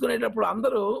హెచ్చించుకునేటప్పుడు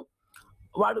అందరూ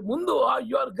వాడు ముందు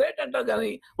యు ఆర్ గ్రేట్ అంటారు,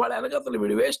 కానీ వాడు వెనకతలు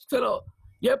వీడు వేస్ట్ ఫెలో,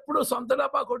 ఎప్పుడు సొంత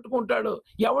డబ్బా కొట్టుకుంటాడు,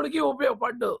 ఎవడికి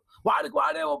ఉపయోగపడ్డు, వాడికి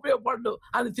వాడే ఉపయోగపడ్డు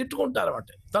అని తిట్టుకుంటారు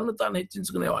అంటే తను తాను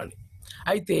హెచ్చించుకునేవాడిని.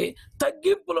 అయితే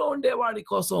తగ్గింపులో ఉండేవాడి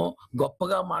కోసం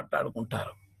గొప్పగా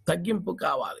మాట్లాడుకుంటారు. తగ్గింపు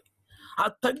కావాలి. ఆ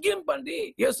తగ్గింపు అండి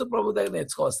యేసు ప్రభు దగ్గర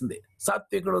నేర్చుకోవాల్సింది.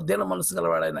 సాత్వికుడు, దీన మనసు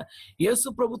గలవాడైన యేసు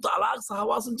ప్రభుతో అలా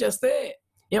సహవాసం చేస్తే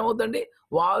ఏమవుతుందండి,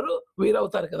 వారు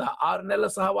వీరవుతారు కదా. 6 నెలల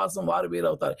సహవాసం వారు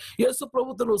వీరవుతారు. యేసు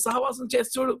ప్రభుతో నువ్వు సహవాసం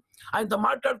చేసి చూడు, ఆయనతో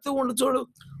మాట్లాడుతూ ఉండి చూడు,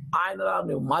 ఆయనలా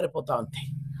నువ్వు మారిపోతావు. అంతే,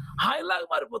 ఆయనలాగా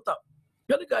మారిపోతావు.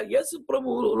 కనుక యేసు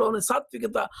ప్రభువులోని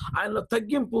సాత్వికత, ఆయనలో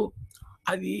తగ్గింపు,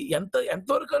 అది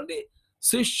ఎంతవరకు అండి,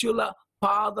 శిష్యుల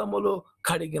పాదములు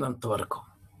కడిగినంత వరకు.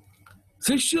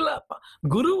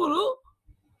 గురువులు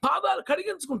పాదాలు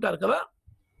కడిగించుకుంటారు కదా,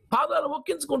 పాదాలు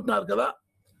మొక్కించుకుంటున్నారు కదా,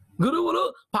 గురువులు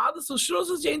పాద శుశ్రూష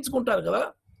చేయించుకుంటారు కదా.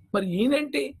 మరి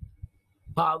ఈయనేంటి,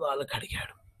 పాదాలు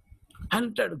కడిగాడు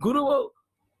అంటాడు. గురువు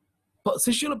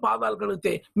శిష్యుల పాదాలు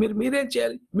కడిగితే మీరేం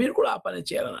చేయాలి, మీరు కూడా ఆ పని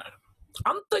చేయాలన్నాడు.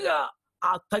 అంతగా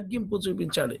ఆ తగ్గింపు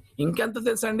చూపించాడు. ఇంకెంత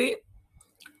తెలుసండి,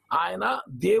 ఆయన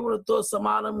దేవునితో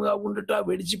సమానంగా ఉండుట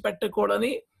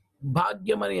విడిచిపెట్టకూడని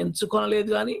భాగ్యం అని ఎంచుకొనలేదు,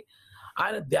 కానీ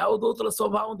ఆయన దేవదూతల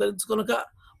స్వభావం ధరించుకొనక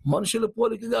మనుషుల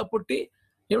పోలికగా పుట్టి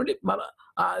ఏమిటి మన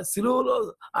ఆ శిలువలో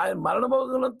ఆయన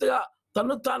మరణమోగినంతగా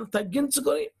తను తాను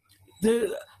తగ్గించుకొని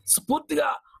పూర్తిగా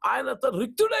ఆయన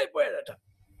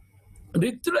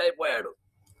రిక్తుడైపోయాడు,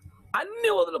 అన్ని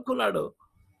వదులుకున్నాడు.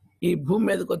 ఈ భూమి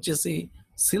మీదకి వచ్చేసి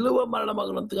శిలువ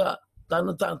మరణమగినంతగా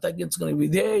తను తాను తగ్గించుకుని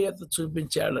విధేయత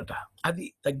చూపించాడట. అది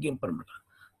తగ్గింపు అనమాట.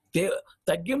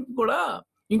 తగ్గింపు కూడా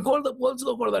ఇంకోళ్ళతో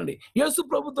పోల్చుకోకూడదండి, యేసు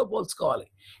ప్రభుతో పోల్చుకోవాలి.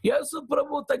 యేసు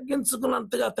ప్రభు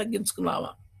తగ్గించుకున్నంతగా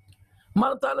తగ్గించుకున్నావా?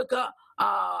 మన తాలూకా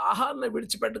ఆహారాన్ని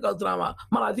విడిచిపెట్టగలుగుతున్నామా?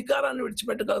 మన అధికారాన్ని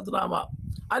విడిచిపెట్టగలుగుతున్నామా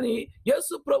అని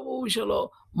యేసు ప్రభు విషయంలో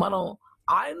మనం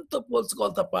ఆయనతో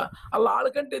పోల్చుకోవాలి తప్ప, అలా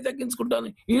వాళ్ళకంటే తగ్గించుకుంటాను,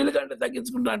 వీళ్ళకంటే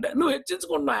తగ్గించుకుంటా అంటే నువ్వు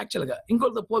హెచ్చించుకుంటున్నావు. యాక్చువల్గా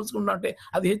ఇంకోళ్ళతో పోల్చుకుంటా అంటే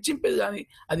అది హెచ్చింపేది, కానీ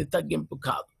అది తగ్గింపు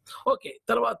కాదు. ఓకే,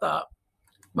 తర్వాత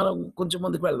మనం కొంచెం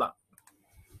ముందుకు వెళ్దాం.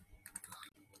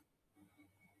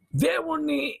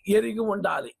 దేవుణ్ణి ఎరిగి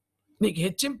ఉండాలి. నీకు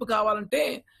హెచ్చింపు కావాలంటే,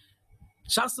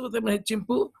 శాశ్వతమైన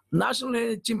హెచ్చింపు, నాశనం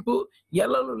లేని హెచ్చింపు,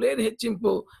 ఎల్లలు లేని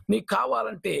హెచ్చింపు నీకు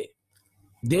కావాలంటే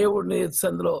దేవుడిని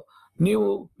సందులో నీవు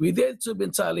విధేయత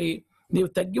చూపించాలి, నీవు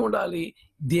తగ్గి ఉండాలి,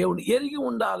 దేవుని ఎరిగి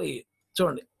ఉండాలి.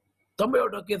 చూడండి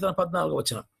 91వ కీర్తన 14వ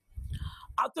వచనం,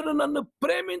 అతడు నన్ను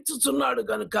ప్రేమించుచున్నాడు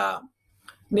గనుక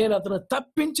నేను అతను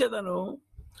తప్పించేదను,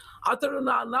 అతడు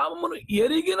నా నామమును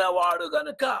ఎరిగిన వాడు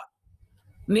గనుక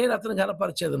నేను అతను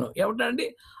కనపరిచేదను. ఏమిటండి,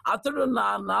 అతడు నా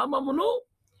నామమును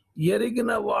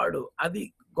ఎరిగిన వాడు, అది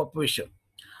గొప్ప విషయం.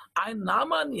 ఆయన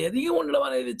నామాన్ని ఎరిగి ఉండడం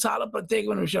అనేది చాలా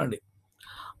ప్రత్యేకమైన విషయం అండి.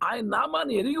 ఆయన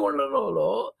నామాన్ని ఎరిగి ఉండడంలో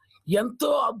ఎంతో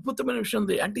అద్భుతమైన విషయం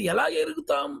ఉంది. అంటే ఎలా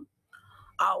ఎరుగుతాం?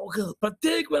 ఆ ఒక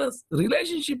ప్రత్యేకమైన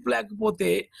రిలేషన్షిప్ లేకపోతే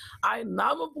ఆయన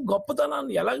నామపు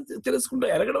గొప్పతనాన్ని ఎలా తెలుసుకుంటా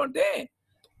ఎరగడం అంటే,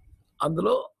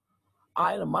 అందులో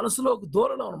ఆయన మనసులోకి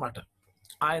దూరడం అనమాట.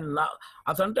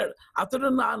 అతను అంటాడు, అతడు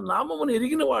నా నామమును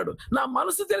ఎరిగిన వాడు, నా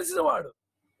మనసు తెలిసిన వాడు,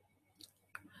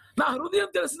 నా హృదయం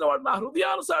తెలిసిన వాడు, నా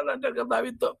హృదయానుసారుడు అంటాడు కదా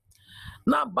దావీదుతో.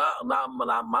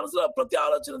 నా మనసులో ప్రతి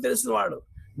ఆలోచన తెలిసిన వాడు,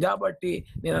 కాబట్టి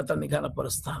నేను అతన్ని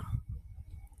ఘనపరుస్తాను.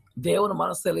 దేవుని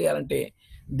మనసు తెలియాలంటే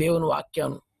దేవుని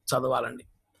వాక్యాన్ని చదవాలండి.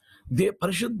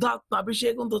 పరిశుద్ధాత్మ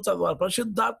అభిషేకంతో చదవాలి,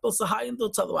 పరిశుద్ధాత్మ సహాయంతో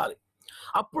చదవాలి.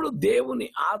 అప్పుడు దేవుని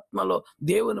ఆత్మలో,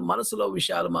 దేవుని మనసులో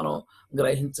విషయాలు మనం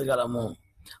గ్రహించగలము.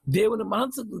 దేవుని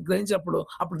మనసు గ్రహించినప్పుడు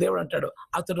అప్పుడు దేవుడు అంటాడు,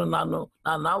 అతడు నా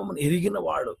నామమును ఎరిగిన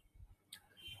వాడు,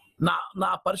 నా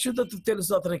పరిశుద్ధత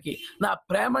తెలుసు అతనికి, నా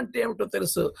ప్రేమ అంటే ఏమిటో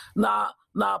తెలుసు,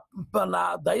 నా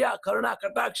దయ, కరుణ,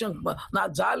 కటాక్షం, నా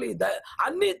జాలి,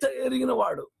 అన్నీ ఎరిగిన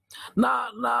వాడు, నా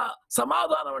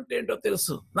సమాధానం అంటే ఏంటో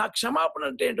తెలుసు, నా క్షమాపణ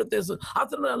అంటే ఏంటో తెలుసు.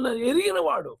 అతను నన్ను ఎరిగిన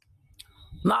వాడు,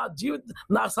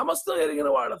 నా సమస్తం ఎరిగిన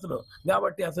వాడు అతను,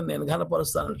 కాబట్టి అతను నేను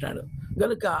ఘనపరుస్తానంటాడు.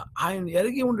 కనుక ఆయన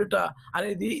ఎరిగి ఉండుట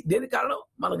అనేది దేని కారణం?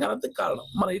 మన ఘనతకు కారణం,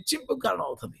 మన హెచ్చింపుకు కారణం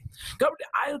అవుతుంది. కాబట్టి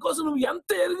ఆయన కోసం నువ్వు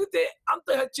ఎంత ఎరిగితే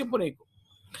అంత హెచ్చింపు నీకు.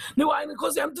 నువ్వు ఆయన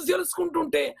కోసం ఎంత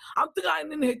తెలుసుకుంటుంటే అంతగా ఆయన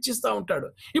నిన్ను హెచ్చిస్తూ ఉంటాడు.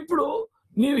 ఇప్పుడు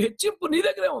నీవు హెచ్చింపు నీ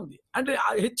దగ్గరే ఉంది, అంటే ఆ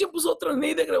హెచ్చింపు సూత్రం నీ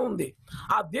దగ్గరే ఉంది.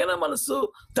 ఆ దీన మనస్సు,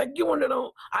 తగ్గి ఉండడం,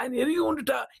 ఆయన ఎరిగి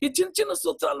ఉండుట, ఈ చిన్న చిన్న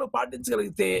సూత్రాలను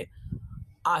పాటించగలిగితే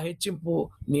ఆ హెచ్చింపు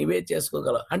నీవే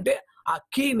చేసుకోగలవు. అంటే ఆ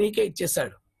కీ నీకే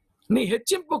ఇచ్చేశాడు. నీ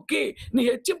హెచ్చింపు కీ, నీ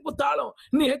హెచ్చింపు తాళం,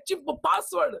 నీ హెచ్చింపు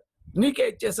పాస్వర్డ్ నీకే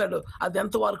ఇచ్చేశాడు. అది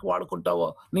ఎంతవరకు వాడుకుంటావో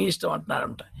నీ ఇష్టం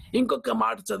అంటున్నాడంట. ఇంకొక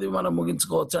మాట చదివి మనం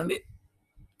ముగించుకోవచ్చు అండి.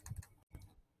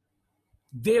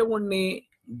 దేవుణ్ణి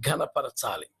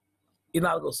ఘనపరచాలి. ఈ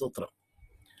 4వ సూత్రం.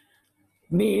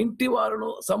 నీ ఇంటి వారును,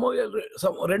 సమూయేలు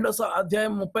 2వ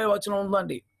అధ్యాయం 30వ వచనం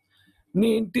ఉందండి. నీ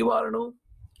ఇంటి వారును,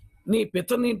 నీ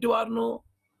పితరుని ఇంటి వారును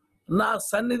నా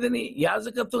సన్నిధిని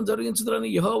యాజకత్వం జరిగించుదని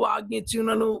యెహోవా ఆజ్ఞ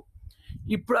ఇచ్చినను,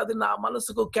 ఇప్పుడు అది నా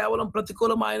మనసుకు కేవలం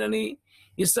ప్రతికూలమైనని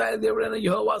ఇశ్రాయేలు దేవుడైన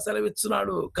యెహోవా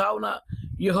సెలవిస్తున్నాడు. కావున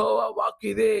యెహోవా వాక్కు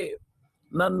ఇదే,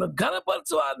 నన్ను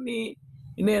ఘనపరచు వారిని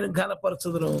నేను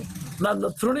ఘనపరచుదును, నన్ను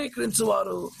తృణీకరించు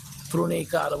వారు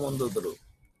తృణీకారం అందుదురు.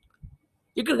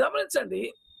 ఇక్కడ గమనించండి,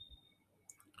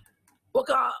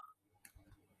 ఒక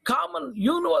కామన్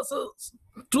యూనివర్సల్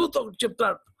ట్రూత్ ఒకటి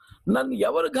చెప్తాడు. నన్ను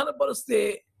ఎవరు ఘనపరిస్తే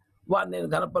వాడిని నేను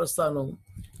ఘనపరుస్తాను,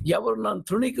 ఎవరు నన్ను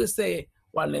తృణీకరిస్తే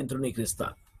వాళ్ళు నేను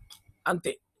తృణీకరిస్తాను.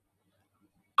 అంతే.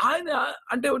 ఆయన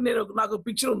అంటే నాకు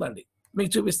పిక్చర్ ఉందండి,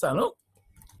 మీకు చూపిస్తాను.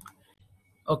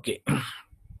 ఓకే,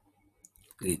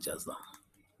 క్రియేట్ చేద్దాం.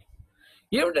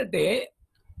 ఏమిటంటే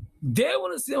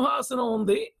దేవుని సింహాసనం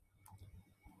ఉంది.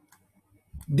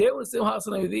 దేవుని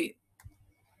సింహాసనం ఇది.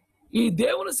 ఈ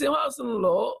దేవుని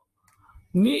సింహాసనంలో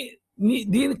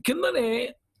దీని కిందనే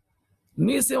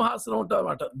నీ సింహాసనం ఉంటుంది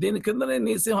అన్నమాట. దీని కిందనే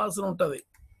నీ సింహాసనం ఉంటుంది.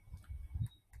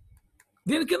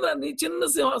 దీని కింద నీ చిన్న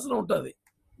సింహాసనం ఉంటుంది,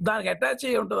 దానికి అటాచ్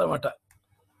అయ్యి ఉంటుంది అన్నమాట.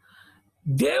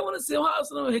 దేవుని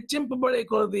సింహాసనం హెచ్చింపబడే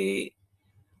కొలది,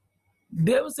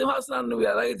 దేవుని సింహాసనాన్ని నువ్వు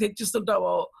ఎలాగైతే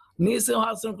హెచ్చిస్తుంటావో నీ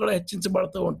సింహాసనం కూడా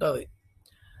హెచ్చించబడుతూ ఉంటుంది.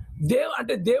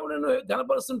 అంటే దేవుని నువ్వు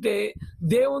గణపరుస్తుంటే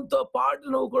దేవునితో పాటు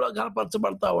నువ్వు కూడా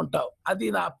గణపరచబడతా ఉంటావు. అది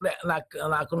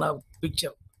నాకు నా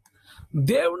పిక్చర్.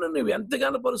 దేవుని నువ్వు ఎంత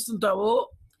గణపరుస్తుంటావో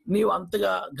నీవు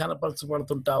అంతగా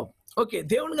గణపరచబడుతుంటావు. ఓకే,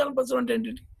 దేవుని గణపరచడం అంటే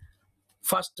ఏంటి?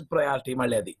 First priority.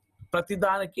 మళ్ళీ అది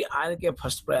ప్రతిదానికి ఆయనకే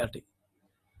ఫస్ట్ ప్రయారిటీ.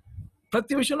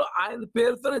 ప్రతి విషయంలో ఆయన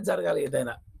పేరుతోనే జరగాలి.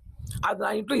 ఏదైనా అది నా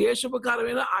ఇంట్లో ఏ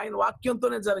శుభకారమైనా ఆయన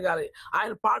వాక్యంతోనే జరగాలి,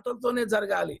 ఆయన పాటలతోనే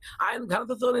జరగాలి, ఆయన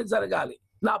ఘనతతోనే జరగాలి.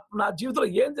 నా జీవితంలో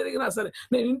ఏం జరిగినా సరే,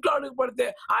 నేను ఇంట్లో అడుగు పడితే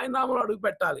ఆయన నామంలో అడుగు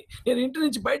పెట్టాలి, నేను ఇంటి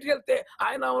నుంచి బయటకు వెళ్తే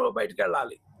ఆయన నామంలో బయటకు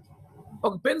వెళ్ళాలి.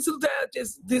 ఒక పెన్సిల్ తయారు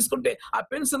చేసి తీసుకుంటే ఆ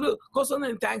పెన్సిల్ కోసం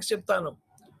నేను థ్యాంక్స్ చెప్తాను.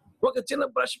 ఒక చిన్న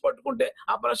బ్రష్ పట్టుకుంటే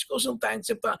ఆ బ్రష్ కోసం థ్యాంక్స్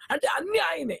చెప్తాను. అంటే అన్ని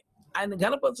ఆయన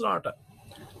ఘనపరచడం అట.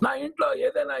 నా ఇంట్లో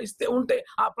ఏదైనా ఉంటే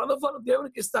ఆ ప్రతిఫలం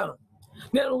దేవునికి ఇస్తాను.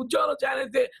 నేను ఉద్యోగంలో జాయిన్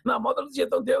అయితే నా మొదటి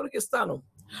జీతం దేవునికి ఇస్తాను.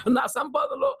 నా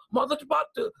సంపాదనలో మొదటి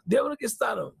పార్ట్ దేవునికి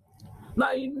ఇస్తాను.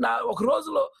 నా ఒక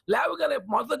రోజులో లేవగానే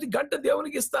మొదటి గంట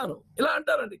దేవునికి ఇస్తాను. ఇలా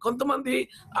అంటారండి కొంతమంది.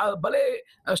 భలే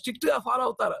స్ట్రిక్ట్ గా ఫాలో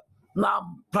అవుతారు. నా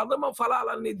ప్రథమ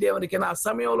ఫలాలన్నీ దేవునికి, నా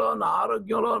సమయంలో, నా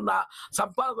ఆరోగ్యంలో, నా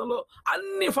సంపాదనలో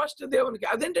అన్ని ఫస్ట్ దేవునికి.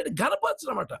 అదేంటంటే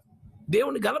ఘనపరచడం అన్నమాట,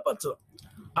 దేవుని ఘనపరచడం.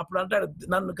 అప్పుడు అంటాడు,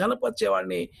 నన్ను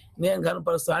ఘనపరిచేవాడిని నేను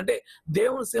ఘనపరుస్తాను. అంటే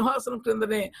దేవుని సింహాసనం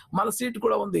క్రిందనే మన సీటు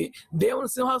కూడా ఉంది. దేవుని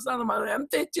సింహాసనాన్ని మనం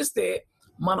ఎంత హెచ్చిస్తే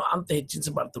మనం అంత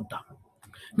హెచ్చించబడుతుంటాం.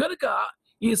 కనుక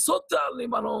ఈ సూత్రాలని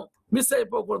మనం మిస్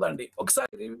అయిపోకూడదండి.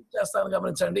 ఒకసారి రివ్యూ చేస్తాను,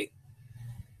 గమనించండి.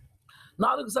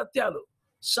 4 సత్యాలు: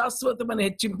 శాశ్వతమైన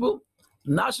హెచ్చింపు,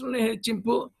 నాశనం లేని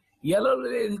హెచ్చింపు, ఎలలు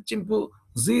లేని హెచ్చింపు,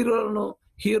 జీరోలను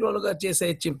హీరోలుగా చేసే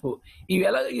హెచ్చింపు.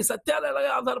 ఈ సత్యాలు ఎలాగ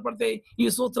ఆధారపడతాయి? ఈ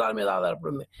సూత్రాల మీద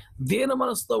ఆధారపడింది. దీన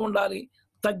మనసుతో ఉండాలి,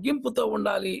 తగ్గింపుతో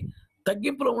ఉండాలి,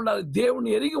 తగ్గింపులో ఉండాలి,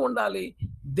 దేవుణ్ణి ఎరిగి ఉండాలి,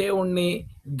 దేవుణ్ణి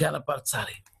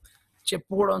ఘనపరచాలి.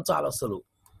 చెప్పుకోవడం చాలా సులువు,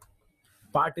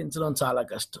 పాటించడం చాలా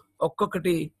కష్టం.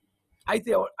 ఒక్కొక్కటి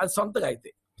అయితే అది సొంతగా అయితే,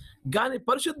 కానీ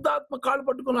పరిశుద్ధాత్మ కాళ్ళు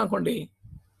పట్టుకున్నానుకోండి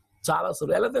చాలా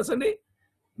సులువు. ఎలా తెలుసండి?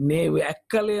 నీవు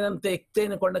ఎక్కలేనంత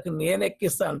ఎత్తైన కొండకు నేను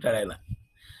ఎక్కిస్తా అంటాడు ఆయన.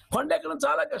 కొండ ఎక్కడం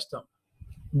చాలా కష్టం,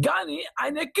 కానీ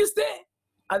ఆయన ఎక్కిస్తే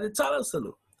అది చాలా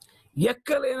సులువు.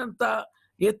 ఎక్కలేనంత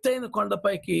ఎత్తైన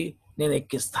కొండపైకి నేను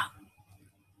ఎక్కిస్తాను.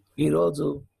 ఈరోజు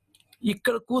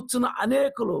ఇక్కడ కూర్చున్న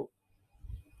అనేకులు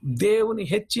దేవుని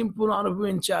హెచ్చింపును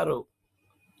అనుభవించారు.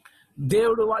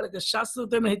 దేవుడు వాళ్ళకి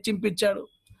శాశ్వతమైన హెచ్చింపించాడు,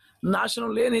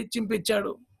 నాశనం లేని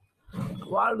హెచ్చింపించాడు.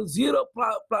 వాళ్ళు జీరో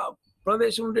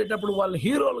ప్రదేశం ఉండేటప్పుడు వాళ్ళు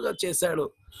హీరోలుగా చేశాడు.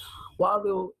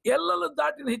 వాళ్ళు ఎల్లలు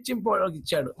దాటిన హెచ్చింపు వాళ్ళకి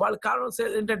ఇచ్చాడు. వాళ్ళ కారణం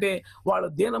ఏంటంటే వాళ్ళు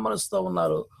దీన మనసుతో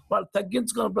ఉన్నారు, వాళ్ళు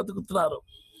తగ్గించుకొని బ్రతుకుతున్నారు,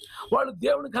 వాళ్ళు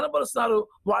దేవుని కనపరుస్తున్నారు,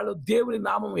 వాళ్ళు దేవుని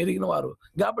నామం ఎరిగిన వారు.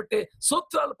 కాబట్టి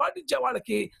సూత్రాలు పాటించే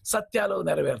వాళ్ళకి సత్యాలు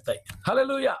నెరవేరుతాయి.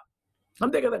 హల్లెలూయా,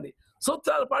 అంతే కదండి.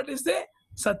 సూత్రాలు పాటిస్తే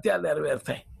సత్యాలు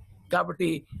నెరవేరుతాయి. కాబట్టి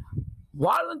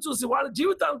వాళ్ళని చూసి వాళ్ళ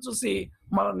జీవితాలను చూసి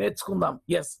మనం నేర్చుకుందాం.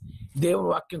 ఎస్, దేవుని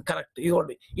వాక్యం కరెక్ట్.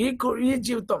 ఇదిగోండి ఈ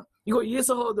జీవితం, ఇగో ఈ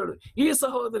సహోదరుడు ఈ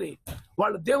సహోదరి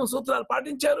వాళ్ళు దేవుని సూత్రాలు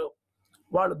పాటించారు,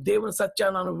 వాళ్ళు దేవుని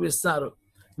సత్యాన్ని అనుభవిస్తున్నారు.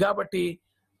 కాబట్టి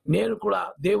నేను కూడా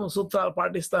దేవుని సూత్రాలు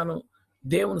పాటిస్తాను,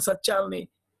 దేవుని సత్యాలని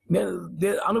నేను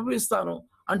అనుభవిస్తాను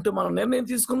అంటూ మనం నిర్ణయం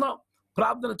తీసుకుందాం.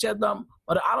 ప్రార్థన చేద్దాం.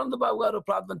 మరి ఆనంద్ బాబు గారు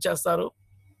ప్రార్థన చేస్తారు.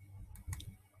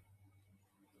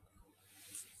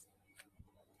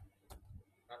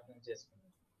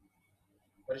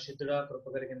 పరిశుద్ధుడా, కృప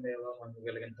కలిగిన దేవ, మనకు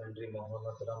కలిగిన తండ్రి,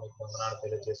 మహోన్నతుడా, మీకు వందనాలు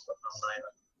తెలియజేసుకుంటున్నాం నాయన.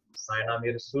 ఆయన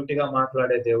మీరు సూటిగా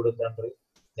మాట్లాడే దేవుడు తండ్రి,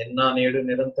 నిన్న నేడు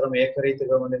నిరంతరం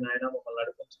ఏకరీతిగా ఉండి నాయన మమ్మల్ని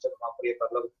నడిపించడం మా ప్రియ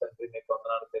పరలోక తండ్రి, మీకు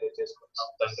వందనాలు తెలియజేసుకుంటున్నాం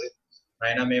తండ్రి.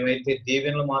 నాయన మేమైతే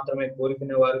దీవెనలు మాత్రమే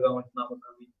కోరుకునే వారుగా ఉంటున్నాము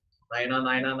తండ్రి.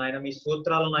 నాయన మీ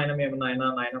సూత్రాలను మేము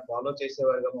నాయన ఫాలో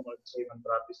చేసేవారుగా మమ్మల్ని చేయమని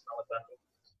ప్రార్థిస్తున్నాము తండ్రి.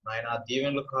 నాయన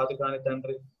దీవెనలు కాదు కానీ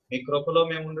తండ్రి, మీ కృపలో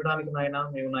మేము ఉండడానికి నాయన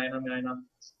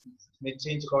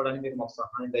నిశ్చయించుకోవడానికి మీరు మాకు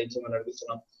సహాయం దయచేయమని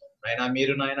అడుగుతున్నాం.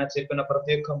 మీరు చెప్పిన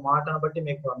ప్రతి ఒక్క మాటను బట్టి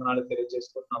మీకు వందనాలు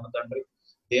తెలియజేసుకుంటున్నాము తండ్రి.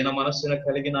 దీన మనస్సును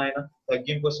కలిగి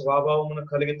తగ్గింపు స్వభావమును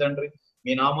కలిగి తండ్రి,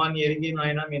 మీ నామాన్ని ఎరిగి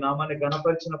మీ నామాన్ని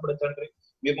గణపరిచినప్పుడు తండ్రి,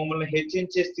 మీరు మమ్మల్ని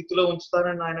హెచ్చించే స్థితిలో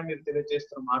ఉంచుతారని మీరు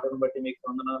తెలియజేస్తున్న మాటను బట్టి మీకు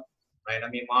వందనాలు.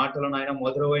 మీ మాటలు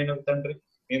మధురమైనవి తండ్రి,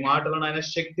 మీ మాటలు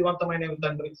శక్తివంతమైనవి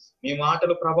తండ్రి, మీ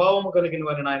మాటలు ప్రభావం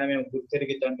కలిగినవని మేము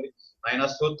గుర్తెరిగి తండ్రి,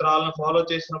 సూత్రాలను ఫాలో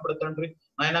చేసినప్పుడు తండ్రి,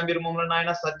 మీరు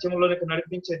మమ్మల్ని సత్యంలోనికి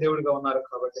నడిపించే దేవుడిగా ఉన్నారు.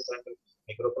 కాబట్టి తండ్రి,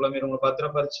 మీ కృపలో మీరు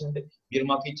భద్రపరచండి. మీరు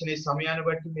మాకు ఇచ్చిన ఈ సమయాన్ని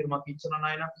బట్టి, మీరు మాకు ఇచ్చిన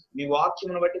మీ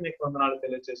వాక్యమును బట్టి మీకు వందనాలు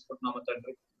తెలియజేసుకుంటున్నాము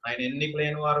తండ్రి. ఎన్నిక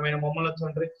లేని వారమైన మమ్మల్ని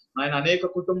తండ్రి, అనేక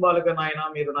కుటుంబాలుగా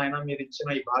మీరు ఇచ్చిన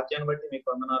ఈ భాగ్యాన్ని బట్టి మీకు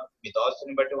వందనాలు, మీ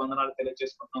దాసుని బట్టి వందనాలు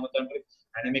తెలియజేసుకుంటున్నాము తండ్రి.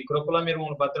 మీ కృపలో మీరు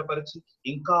మమ్మల్ని భద్రపరిచి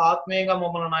ఇంకా ఆత్మీయంగా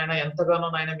మమ్మల్ని ఎంతగానో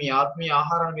మీ ఆత్మీయ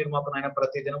ఆహారాన్ని మీరు మాకు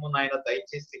ప్రతి దినము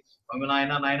దయచేసి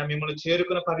మమ్మల్ని మిమ్మల్ని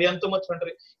చేరుకున్న పర్యంతము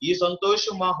తండ్రి, ఈ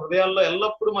సంతోషం మా హృదయాల్లో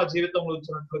ఎల్లప్పుడూ మా జీవితంలో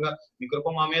ఉంచినట్లుగా మీ కృప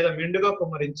మా మీద మెండుగా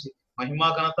కుమ్మరించి మహిమా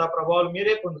ఘనత ప్రభావాలు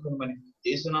మీరే పొందుకున్నామని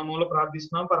యేసునామములో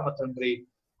ప్రార్థిస్తున్నాం పరమ తండ్రి.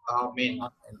 ఆమేన్.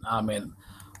 ఆమేన్.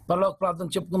 పరలోక ప్రార్థన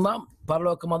చెప్పుకుందాం.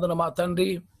 పరలోకమందున మా తండ్రి,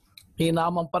 ఈ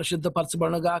నామం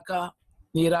పరిశుద్ధపరచబడునుగాక,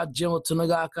 నీ రాజ్యం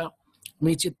వచ్చునుగాక,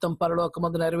 మీ చిత్తం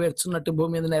పరలోకమందు నెరవేర్చున్నట్టు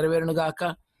భూమి మీద నెరవేరునుగాక.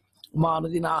 మా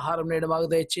అనుదిన ఆహారం నేడు మాకు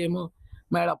దయచేయము.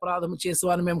 మేడ అపరాధం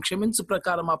చేసేవాడిని మేము క్షమించు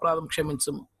ప్రకారం అపరాధం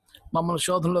క్షమించము. మమ్మల్ని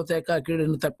శోధనలో తేక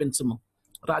కీడుని తప్పించము.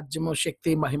 రాజ్యము,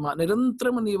 శక్తి, మహిమ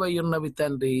నిరంతరము నీవై ఉన్నవి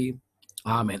తండ్రి.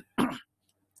 ఆమేన్.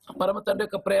 పరమ తండ్రి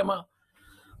యొక్క ప్రేమ,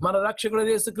 మన రక్షకుడు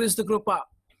యేసుక్రీస్తు కృప,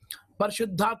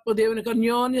 పరిశుద్ధాత్మ దేవునికి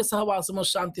అన్యోన్య సహవాసము,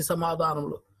 శాంతి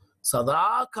సమాధానములు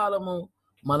సదాకాలము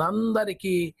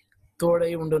మనందరికీ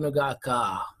తోడై ఉండునుగాక.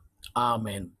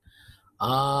 ఆమేన్.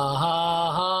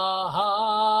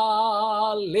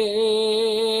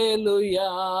 హల్లెలూయా,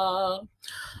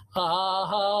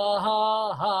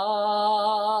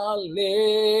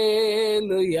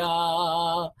 హల్లెలూయా,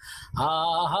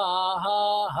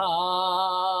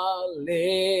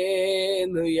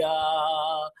 హల్లెలూయా,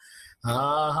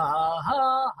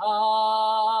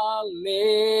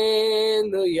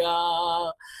 హల్లెలూయా,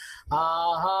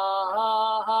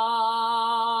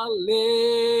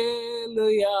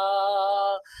 హల్లెలూయా,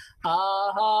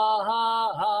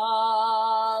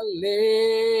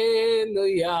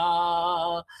 హల్లెలూయా,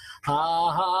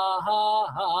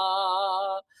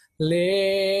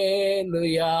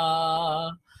 హల్లెలూయా.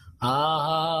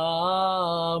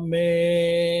 ఆమేన్.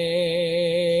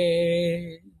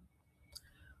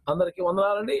 అందరికీ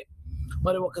వందనాలండి.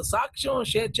 మరి ఒక సాక్ష్యం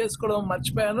షేర్ చేసుకోవడం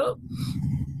మర్చిపోయాను.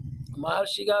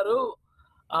 మహర్షి గారు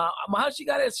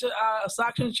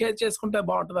సాక్ష్యం షేర్ చేసుకుంటే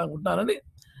బాగుంటుంది అనుకుంటున్నానండి.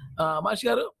 మహర్షి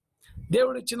గారు,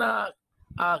 దేవుడు ఇచ్చిన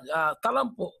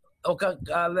తలంపు, ఒక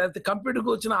కంప్యూటర్కి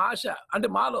వచ్చిన ఆశ, అంటే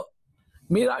మాలో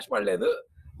మీరు ఆశపడలేదు,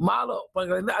 మాలో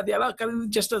అది ఎలా కలిగింది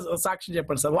జస్ట్ సాక్ష్యం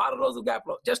చెప్పండి సార్. వారం రోజుల గ్యాప్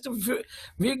లో, జస్ట్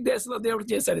వీక్ డేస్ లో దేవుడు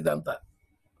చేశాడు ఇదంతా.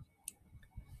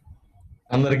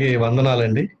 అందరికి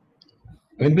వందనాలండి.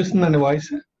 వినిపిస్తుందండి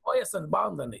వాయిస్? ఎస్ అండి,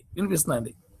 బాగుందండి,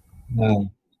 వినిపిస్తుందండి.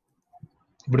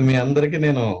 ఇప్పుడు మీ అందరికి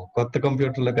నేను కొత్త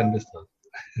కంప్యూటర్ లో కనిపిస్తాను.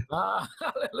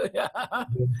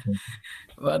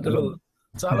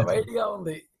 చాలా వైట్ గా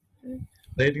ఉంది.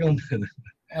 రైట్ గా ఉంది కదా.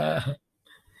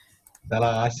 చాలా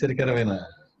ఆశ్చర్యకరమైన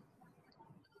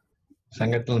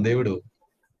సంఘటనలు దేవుడు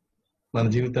మన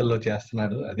జీవితాల్లో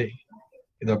చేస్తున్నాడు. అదే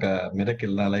ఇది ఒక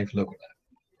మిరకిల్ నా లైఫ్ లో కూడా.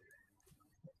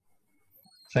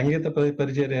 సంగీత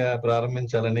పరిచర్య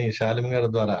ప్రారంభించాలని షాలిం గారి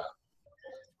ద్వారా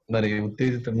మరి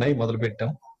ఉత్తేజితున్నాయి మొదలు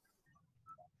పెట్టాం.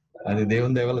 అది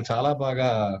దేవుని దయ వల్ల చాలా బాగా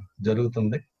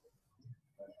జరుగుతుంది.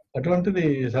 అటువంటిది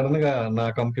సడన్ గా నా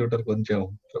కంప్యూటర్ కొంచెం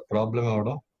ప్రాబ్లం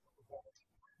అవడం,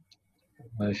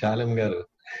 మరి షాలిం గారు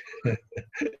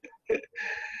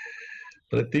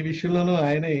ప్రతి విషయంలోనూ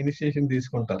ఆయన ఇనిషియేషన్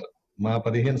తీసుకుంటారు. మా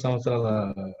 15 సంవత్సరాల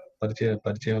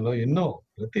పరిచయంలో ఎన్నో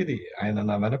ప్రతిదీ ఆయన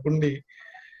నా వెనకుండి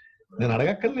నేను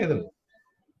అడగక్కర్లేదు.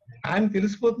 ఆయన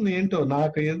తెలిసిపోతుంది ఏంటో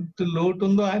నాకు ఎంత లోటు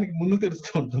ఉందో ఆయనకి ముందు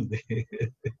తెలుస్తూ ఉంటుంది.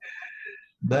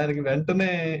 దానికి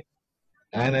వెంటనే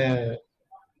ఆయన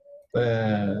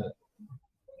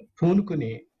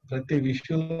పూనుకుని ప్రతి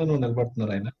విషయంలోనూ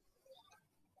నిలబడుతున్నారు ఆయన.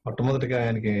 మొట్టమొదటిగా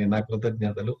ఆయనకి నా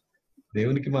కృతజ్ఞతలు.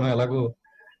 దేవునికి మనం ఎలాగో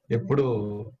ఎప్పుడు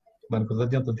మన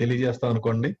కృతజ్ఞతలు తెలియజేస్తాం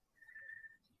అనుకోండి,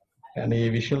 కానీ ఈ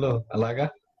విషయంలో అలాగా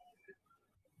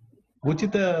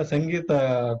ఉచిత సంగీత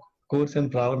కోర్స్ అని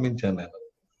ప్రారంభించాను నేను.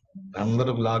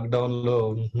 అందరూ లాక్డౌన్ లో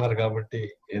ఉంటున్నారు కాబట్టి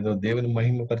ఏదో దేవుని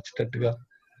మహిమ పరిచేటట్టుగా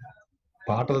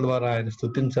పాటల ద్వారా ఆయన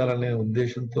స్తుతించాలనే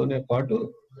ఉద్దేశంతోనే పాటు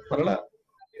మరలా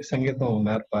సంగీతం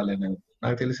నేర్పాలి.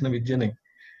 నాకు తెలిసిన విద్యని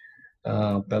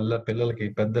పిల్లలకి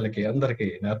పెద్దలకి అందరికి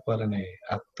నేర్పాలనే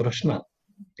ఆ తృష్ణ,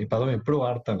 ఈ పదం ఎప్పుడు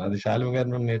వాడతాను, అది శాలిం గారి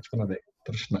నుండి నేర్చుకున్నదే.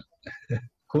 తృష్ణ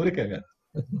కోరిక కాదు.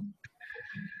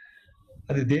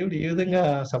 అది దేవుడు ఏ విధంగా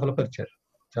సఫలపరిచాడు,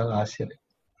 చాలా ఆశ్చర్యం.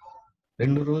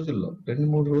 2 రోజుల్లో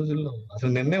 2-3 రోజుల్లో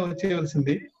అసలు నిన్నే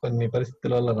వచ్చేయవలసింది, కొన్ని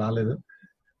పరిస్థితుల వల్ల రాలేదు.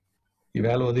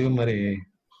 ఈవేళ ఉదయం మరి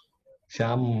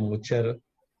శ్యామ్ వచ్చారు,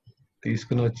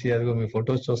 తీసుకుని వచ్చి అదిగో మీ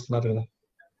ఫొటోస్ చూస్తున్నారు కదా,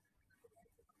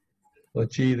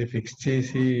 వచ్చి ఇది ఫిక్స్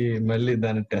చేసి మళ్ళీ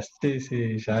దాన్ని టెస్ట్ చేసి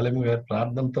శాలిం గారి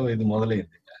ప్రార్థనతో ఇది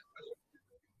మొదలైంది.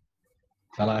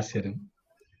 చాలా ఆశ్చర్యం.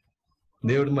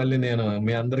 దేవుడు మళ్ళీ నేను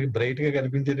మీ అందరికి బ్రైట్ గా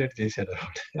కనిపించేటట్టు చేశాడు.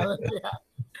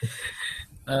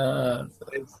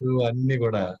 అన్ని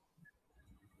కూడా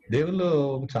దేవుళ్ళు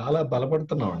చాలా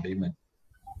బలపడుతున్నాం అండి. మేము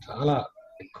చాలా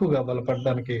ఎక్కువగా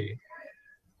బలపడడానికి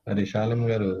మరి శాలిం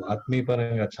గారు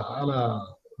ఆత్మీయపరంగా చాలా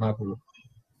నాకు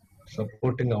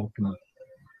సపోర్టింగ్ గా ఉంటున్నారు.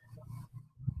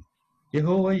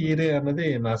 యెహోవా ఈరే అన్నది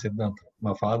నా సిద్ధాంతం,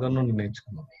 మా ఫాదర్ నుండి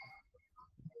నేర్చుకున్నాను.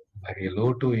 నాకు ఈ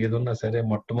లోటు ఏదున్నా సరే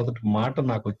మొట్టమొదటి మాట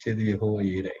నాకు వచ్చేది యెహోవా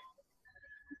ఈరే.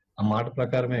 ఆ మాట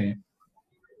ప్రకారమే,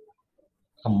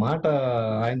 ఆ మాట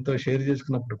ఆయనతో షేర్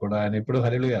చేసుకున్నప్పుడు కూడా ఆయన ఎప్పుడు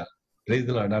హల్లెలూయా ప్రైజ్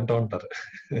ది లార్డ్ అంటూ ఉంటారు.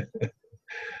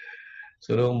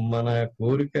 సో మన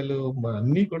కోరికలు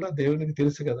అన్నీ కూడా దేవునికి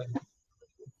తెలుసు కదా.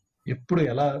 ఎప్పుడు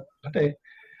ఎలా అంటే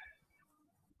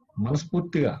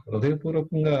మనస్ఫూర్తిగా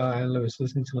హృదయపూర్వకంగా ఆయనలో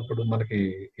విశ్వసించినప్పుడు మనకి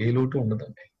ఏ లోటు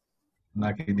ఉండదండి.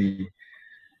 నాకు ఇది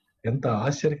ఎంత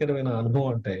ఆశ్చర్యకరమైన అనుభవం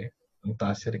అంటే అంత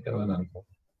ఆశ్చర్యకరమైన అనుభవం.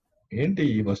 ఏంటి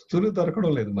ఈ వస్తువులు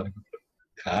దొరకడం లేదు, మనకి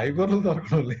కాయగూరలు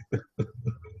దొరకడం లేదు.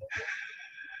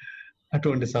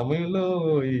 అటువంటి సమయంలో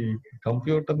ఈ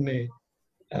కంప్యూటర్ని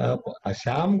ఆ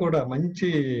శ్యామ్ కూడా మంచి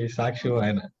సాక్ష్యం.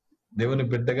 ఆయన దేవుని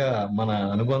బిడ్డగా మన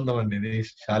అనుబంధం అండి ఇది,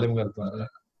 శాలిం గారి ద్వారా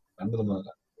అందరి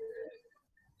ద్వారా.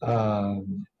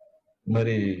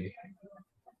 మరి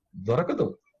దొరకదు.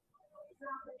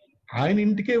 ఆయన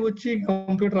ఇంటికే వచ్చి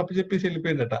కంప్యూటర్ అప్పచెప్పేసి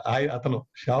వెళ్ళిపోయిందట అతను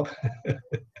షాప్.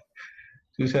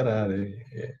 చూసారా అది?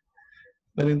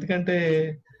 మరి ఎందుకంటే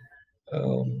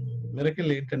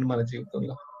మిరకిల్ ఏంటండి మన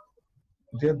జీవితంలో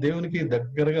దేవునికి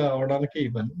దగ్గరగా అవడానికి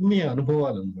ఇవన్నీ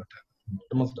అనుభవాలు అనమాట.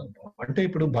 మొట్టమొదటి అనుభవం అంటే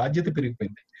ఇప్పుడు బాధ్యత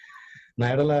పెరిగిపోయింది. నా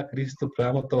ఎడల క్రీస్తు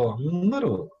ప్రేమతో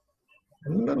అందరూ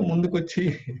ముందుకొచ్చి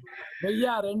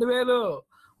 1000, 2000,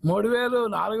 3000,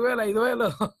 4000, 5000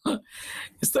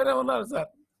 ఇస్తూనే ఉన్నారు సార్.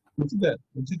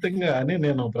 ఉచితంగా అని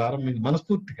నేను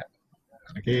మనస్ఫూర్తిగా,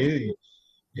 మనకి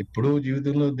ఎప్పుడూ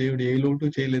జీవితంలో దేవుడు ఏ లోటు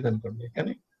చేయలేదు అనుకోండి,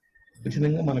 కానీ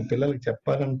ఉచితంగా మన పిల్లలకి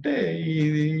చెప్పాలంటే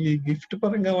ఈ గిఫ్ట్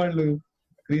పరంగా వాళ్ళు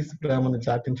క్రీస్తు ప్రేమను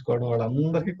చాటించుకోవడం,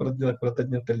 వాళ్ళందరికీ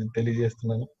కృతజ్ఞతలు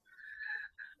తెలియజేస్తున్నాను.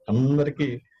 అందరికీ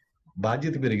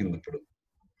బాధ్యత పెరిగింది ఇప్పుడు.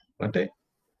 అంటే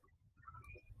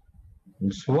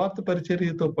సువార్త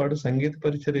పరిచర్యతో పాటు సంగీత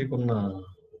పరిచర్యకు ఉన్న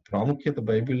ప్రాముఖ్యత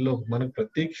బైబిల్లో మనకు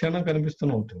ప్రతి క్షణం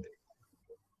కనిపిస్తూనే ఉంటుంది.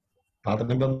 పాత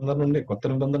నిబంధన నుండి కొత్త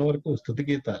నిబంధన వరకు స్తుతి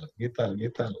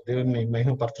గీతాలు దేవుని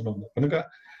మహిమపరచడం. కనుక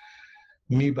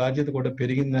మీ బాధ్యత కూడా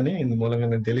పెరిగిందని ఇందు మూలంగా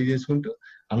నేను తెలియజేసుకుంటూ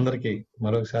అందరికీ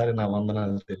మరొకసారి నా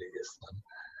వందనాలు తెలియజేస్తున్నాను.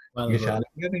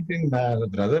 నా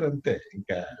బ్రదర్ అంతే.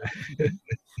 ఇంకా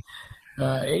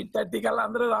 8:30 కల్లా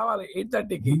అందరూ రావాలి.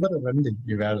 8:30కి రండి.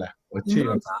 ఈవేళ వచ్చి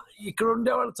ఇక్కడ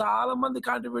ఉండే వాళ్ళు చాలా మంది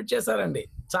కాంట్రిబ్యూట్ చేశారండి,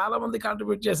 చాలా మంది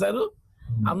కాంట్రిబ్యూట్ చేశారు.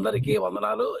 అందరికీ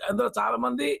వందనాలు. అందులో చాలా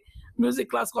మంది మ్యూజిక్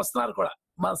క్లాస్ కి వస్తున్నారు కూడా,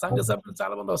 మన సంఘ సభ్యులు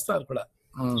చాలా మంది వస్తారు కూడా.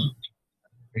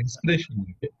 ఇన్స్పిరేషన్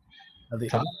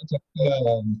చాలా చక్కగా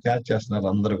క్యాచ్ చేస్తున్నారు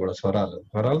అందరూ కూడా.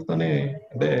 స్వరాలతోనే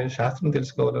అంటే శాస్త్రం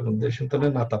తెలుసుకోవాలనే ఉద్దేశంతోనే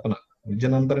నా తపన.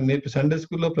 విద్యనందరూ నేర్పి సండే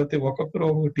స్కూల్లో ప్రతి ఒక్కొక్కరు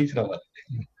టీచర్ అవ్వాలి.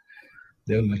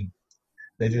 దేవుని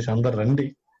దయచేసి అందరు రండి,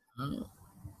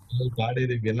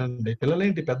 పాడేది వినండి.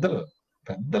 పిల్లలేంటి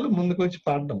పెద్దలు ముందుకు వచ్చి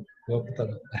పాడడం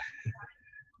గొప్పతనం.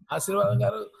 ఆశీర్వాదం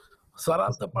గారు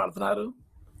స్వరాలతో పాడుతున్నారు.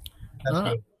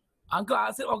 అంకుల్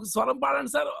ఒక స్వరం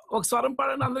పాడండి సార్, ఒక స్వరం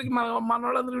పాడండి అందరికి, మన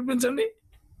వాళ్ళందరూ వినిపించండి.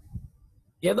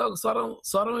 ఏదో ఒక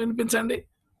స్వరం వినిపించండి.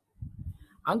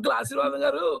 అంకుల్ ఆశీర్వాదం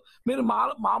గారు, మీరు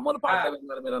మామూలు పాట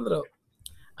విన్నారు మీరందరూ.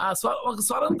 ఒక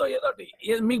స్వరంతో ఏదోటి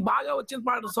మీకు బాగా వచ్చిన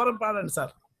పాట స్వరం పాడండి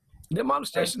సార్,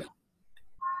 డెమాన్స్ట్రేషన్.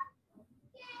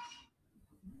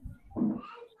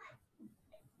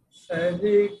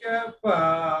 సరిగ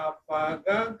పాప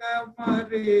గగ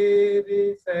మరి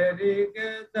సరిగ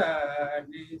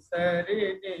దాని సరి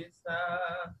నిసా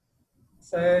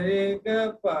సరిగ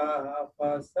పాప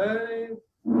సరి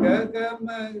గగ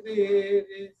మరి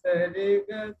సరిగ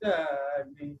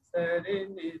దాని సరి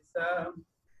నిసా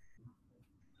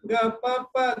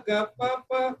గపప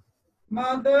గపప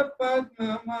మద పద్మ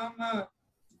మమ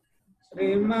శ్రీ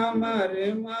మమ రి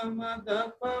మమ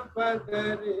దప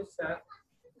పగరి స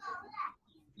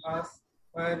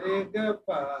సరిగ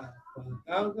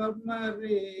పాప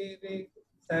మరి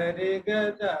సరిగ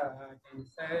దాని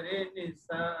సరి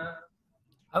నిసా.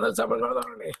 అందరూ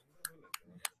చెప్పకూడదండి,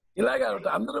 ఇలాగే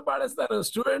అందరూ పాడేస్తారు,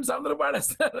 స్టూడెంట్స్ అందరూ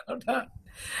పాడేస్తారు.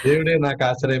 దేవుడే నాకు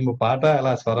ఆశ్రయం పాట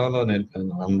అలా స్వరంలో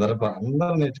నేర్పాను. అందరూ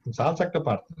నేర్చుకుని చాలా చక్కగా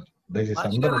పాడుతున్నారు. దయచేసి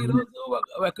అందరూ ఈ రోజు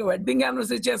ఒక వెడ్డింగ్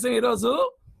యానివర్సరీ చేసాం. ఈ రోజు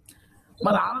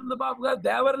మన ఆనంద్ బాబు గారు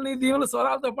దేవరిని దీవుల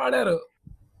స్వరాలతో పాడారు.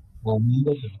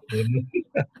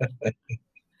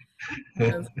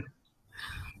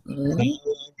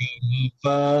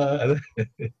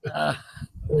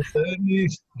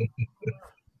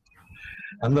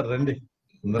 అందరు రండి,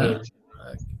 అందరూ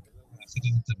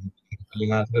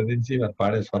ఆస్వాదించి వారు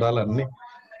పాడే స్వరాలన్నీ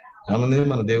ఆనందమే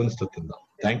మన దేవుని స్తుతిద్దాం.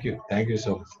 Thank you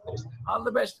so much. All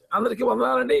the best. అందరికి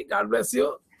వందనాలండి. God bless you.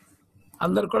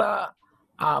 అందరు కూడా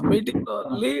ఆ మీటింగ్ లో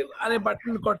లీవ్ అనే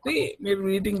బటన్ కొట్టి మీరు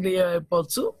మీటింగ్ లీవ్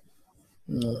అయిపోవచ్చు.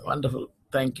 Wonderful.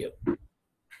 Thank you.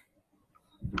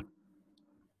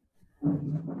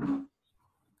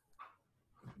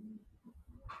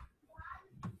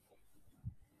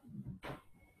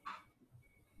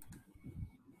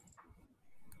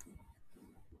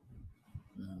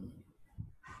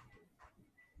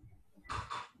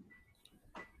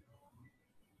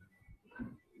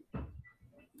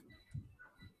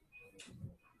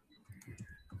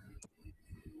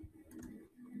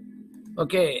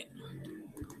 Okay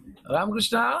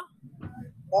Ramakrishna,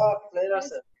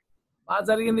 బాగా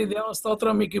జరిగింది. దేవుని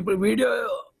స్తోత్రం. మీకు ఇప్పుడు వీడియో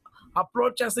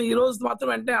అప్లోడ్ చేస్తాను. ఈ రోజు మాత్రం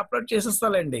వెంటనే అప్లోడ్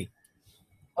చేసేస్తానండి.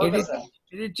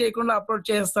 ఎడిట్ చేయకుండా అప్లోడ్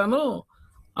చేస్తాను.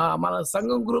 మన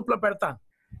సంఘం గ్రూప్ లో పెడతాను.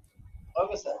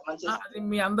 అది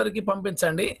మీ అందరికి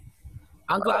పంపించండి.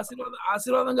 అంకుల్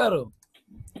ఆశీర్వాదం గారు,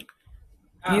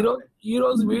 ఈ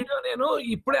రోజు వీడియో నేను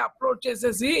ఇప్పుడే అప్లోడ్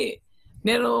చేసేసి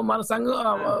నేను మన సంఘం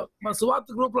మన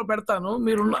సువార్త గ్రూప్ లో పెడతాను.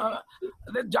 మీరు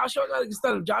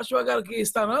జాషువా గారికి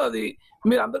ఇస్తాను. అది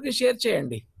మీరు అందరికి షేర్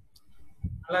చేయండి.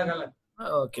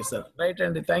 ఓకే సార్, రైట్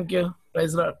అండి. Thank you.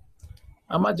 Praise lord.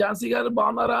 అమ్మా ఝాన్సీ గారు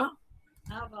బాగున్నారా?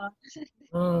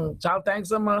 చాలా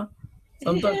థ్యాంక్స్ అమ్మా.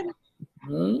 సంతోషం.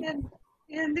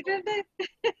 ఎందుకంటే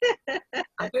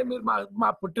అంటే మీరు మా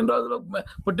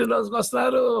పుట్టినరోజుకి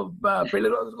వస్తున్నారు, పెళ్లి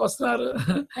రోజుకి వస్తున్నారు,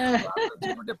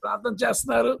 ప్రార్థన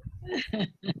చేస్తున్నారు,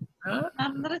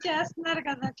 అందరూ చేస్తున్నారు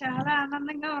కదా, చాలా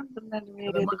ఆనందంగా ఉంటుందండి.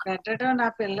 మీరు ఇది పెట్టడం నా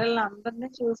పిల్లల్ని అందరినీ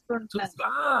చూసుకుంటున్నాను,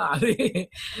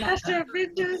 నా స్టెప్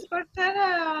చూసుకుంటారు,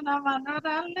 నా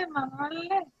మనవరాళ్ళని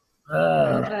మనవాళ్ళని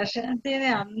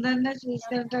ప్రశాంతిని అందరినీ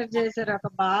చూసుకుంటారు చేశారు.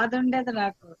 ఒక బాధ ఉండేది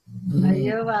నాకు,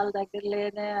 అయ్యో వాళ్ళ దగ్గర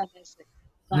లేదే అనేసి,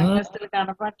 సంఘస్థులు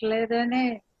కనపట్లేదని,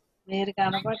 మీరు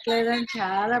కనపట్లేదని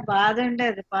చాలా బాధ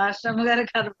ఉండేది. పాస్టమ్ గారు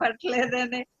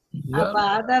కనపట్లేదని, ఆ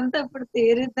బాధ అంతా ఇప్పుడు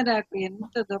తీరింది. నాకు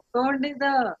ఎంత దుఃఖం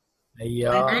ఉండేదో,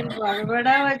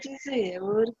 గొడవడా వచ్చేసి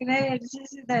ఊరికినే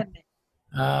ఏడ్చేసేదాన్ని.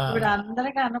 ఇప్పుడు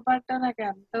అందరికి కనపడటం నాకు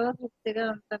ఎంతో తృప్తిగా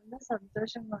ఉంటుంది,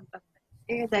 సంతోషంగా ఉంటుంది.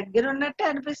 ఇక దగ్గర ఉన్నట్టు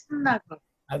అనిపిస్తుంది నాకు.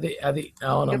 అది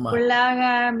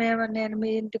ఎప్పుడులాగా నేను మీ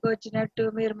ఇంటికి వచ్చినట్టు,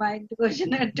 మీరు మా ఇంటికి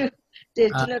వచ్చినట్టు,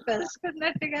 చర్చిలో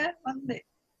కలుసుకున్నట్టుగా ఉంది.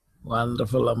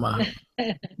 వండర్ఫుల్ అమ్మా.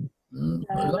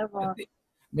 చాలా బాగుంది.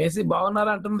 మేసి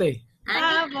బాగున్నారా అంటుంది.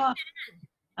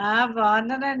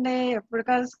 బాగున్నానండి. ఎప్పుడు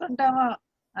కలుసుకుంటామో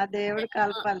ఆ దేవుడు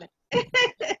కలపాలి.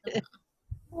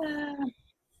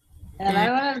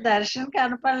 ఎలాగో దర్శనం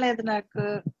కనపడలేదు నాకు,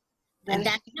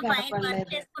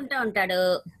 చేసుకుంటా ఉంటాడు.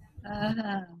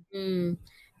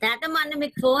 తాత మొన్న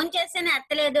మీకు ఫోన్ చేస్తేనే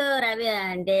ఎత్తలేదు రవి,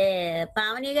 అంటే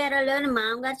పావని గారు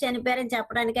మామగారు చనిపోయారని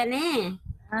చెప్పడానికని.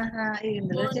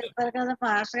 ఇందులో చెప్పారు కదా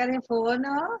పాస్టర్ గారి ఫోన్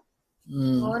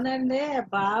అండి.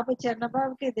 బాబు చిన్న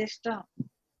బాబుకి ఇది ఇష్టం.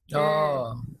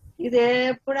 ఇది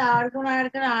ఎప్పుడు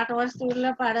ఆడుకుని ఆట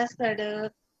వస్తువుల్లో పడేస్తాడు,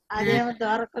 అదేమో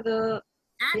దొరకదు,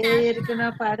 ఏ ఇరుకునో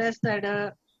పడేస్తాడు,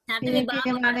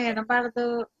 మనం వినపడదు.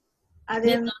 అది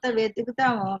ఎంత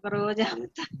వెతుకుతాము ఒక రోజు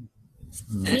అంతా.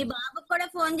 మీ బాబుకి కూడా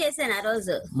ఫోన్ చేశాను ఆ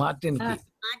రోజు. మార్టిన్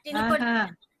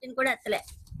కూడా ఎత్తలే.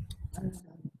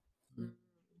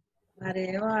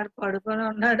 మరేమో వాడు పడుకొని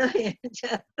ఉన్నాడు, ఏం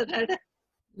చేస్తున్నాడు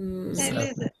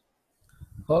తెలీదు.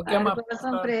 ఓకే అమ్మా, వాడి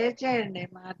కోసం ప్రే చేయండి.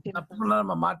 మార్టిన్ తప్పకుండా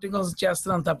అమ్మా, మార్టిన్ కోసం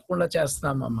చేస్తున్నాం, తప్పకుండా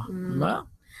చేస్తున్నాం అమ్మా.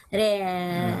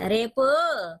 రేపు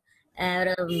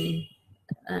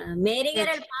మేరీ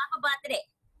గారు పాప బర్త్డే,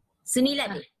 సునీల్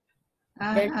అది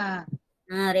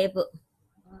రేపు.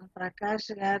 ప్రకాష్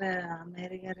గారు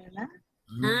మేరీ గారేనా?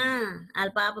 వాళ్ళ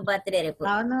పాప బర్త్డే రేపు.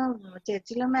 అవును,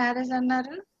 చర్చిలో మ్యారేజ్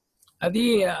అన్నారు. అది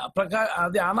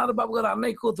అది ఆనార్ బాబు గారు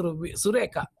అన్నయ్య కూతురు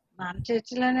సురేఖ. మన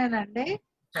చర్చిలోనేనండి?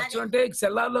 చర్చ్ అంటే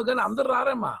సెల్లార్లో కానీ అందరు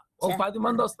రారమ్మా, ఒక 10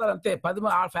 మంది వస్తారు అంతే. 10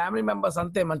 ఆ ఫ్యామిలీ మెంబర్స్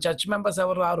అంతే, మన చర్చ్ మెంబర్స్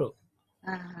ఎవరు రారు.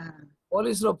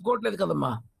 పోలీసులు ఒప్పుకోవట్లేదు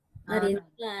కదమ్మా.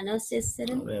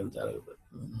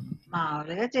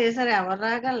 మామూలుగా చేశారు, ఎవరు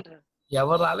రాగలరు?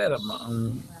 ఎవరు రాలేరమ్మా.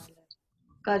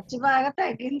 ఖర్చు బాగా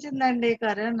తగ్గించిందండి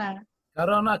కరోనా.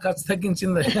 కరోనా ఖర్చు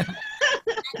తగ్గించింది.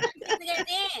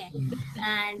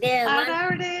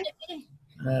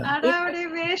 అడావిడి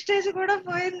వేస్టేజ్ కూడా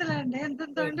పోయిందిలేండి, ఎంత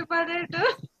తొండి పడేటు.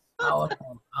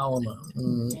 అవును,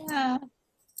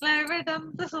 క్లైమేట్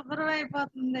అంతా శుభ్రం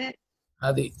అయిపోతుంది,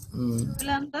 అది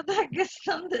వీళ్ళంతా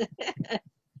తగ్గిస్తుంది.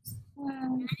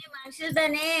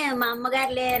 మనుషులతోనే మా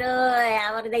అమ్మగారు లేరు,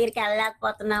 ఎవరి దగ్గరికి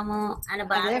వెళ్ళలేకపోతున్నాము అని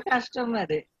బాగా కష్టం.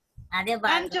 మరి అదే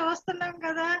బాగా చూస్తున్నాం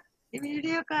కదా ఈ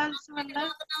వీడియో కాల్స్ వల్ల.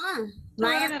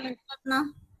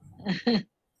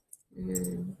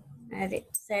 అది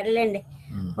సరేలేండి,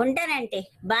 ఉంటానంటే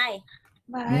బాయ్.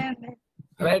 బాయ్ అండి.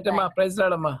 రైట్ అమ్మా, ప్రైజ్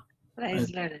లాడమ్మా.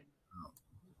 Praise lord.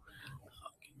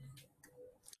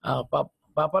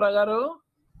 పాపరా గారు,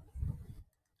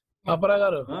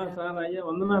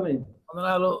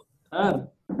 వందనాలు.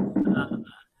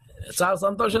 చాలా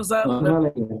సంతోషం సార్,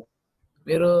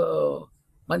 మీరు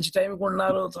మంచి టైంకి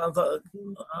ఉన్నారు,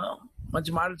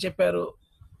 మంచి మాటలు చెప్పారు.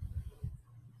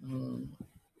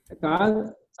 కాదు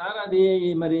సార్, అది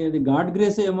మరి అది గాడ్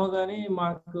గ్రేస్ ఏమో గానీ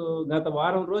మాకు గత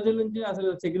వారం రోజుల నుంచి అసలు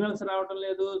సిగ్నల్స్ రావడం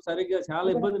లేదు సరిగ్గా, చాలా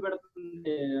ఇబ్బంది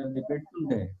పెడుతుంది అది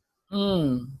పెడుతుంటే.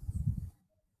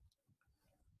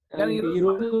 ఈ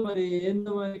రోజు మరి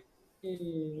ఏందో మరి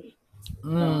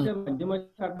మధ్య మధ్య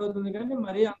కట్ అవుతుంది కానీ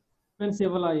మరి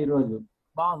ఇవ్వాల ఈ రోజు.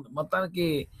 బాగుంది, మొత్తానికి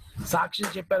సాక్ష్యం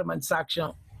చెప్పారు, మంచి సాక్ష్యం.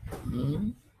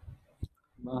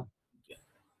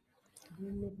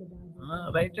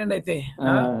 రైట్ అండి, అయితే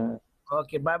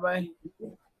ఓకే, బాయ్ బాయ్.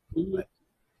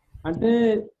 అంటే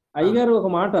అయ్యగారు ఒక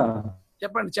మాట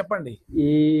చెప్పండి.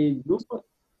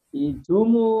 ఈ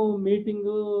జూమ్ మీటింగ్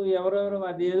ఎవరెవరు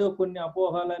అది ఏదో కొన్ని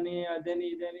అపోహాలని అదని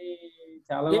ఇదని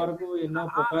చాలా వరకు ఎన్నో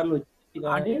పుకార్లు వచ్చాయి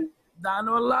కానీ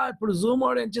దానివల్ల ఇప్పుడు జూమ్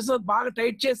వాడు ఏం చేస్తాడు, బాగా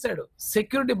టైట్ చేశాడు,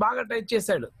 సెక్యూరిటీ బాగా టైట్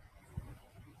చేశాడు.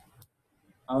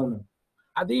 అవును,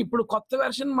 అది ఇప్పుడు కొత్త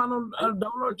వెర్షన్ మనం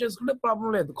డౌన్లోడ్ చేసుకుంటే ప్రాబ్లం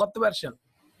లేదు, కొత్త వెర్షన్.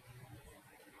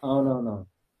 అవునవును,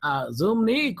 జూమ్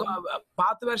ని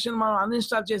పాత వెర్షన్ మనం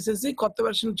అన్ఇన్స్టాల్ చేసేసి కొత్త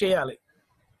వెర్షన్ చేయాలి.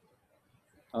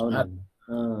 అవును,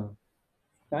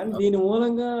 కానీ దీని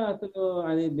మూలంగా అసలు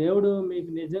అది దేవుడు మీకు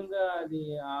నిజంగా అది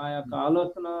ఆ యొక్క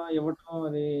ఆలోచన ఇవ్వటం,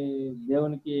 అది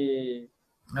దేవునికి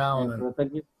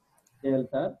కృతజ్ఞత చేయాలి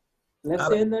సార్.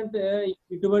 ప్లస్ ఏంటంటే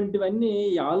ఇటువంటివన్నీ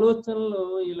ఈ ఆలోచనలు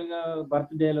ఇలాగా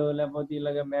బర్త్డేలు లేకపోతే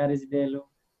ఇలాగ మ్యారేజ్ డేలు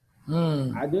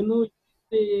అదును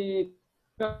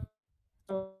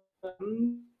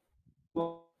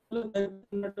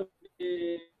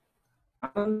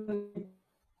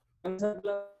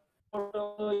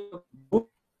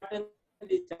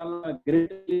చాలా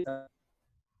గ్రేట్.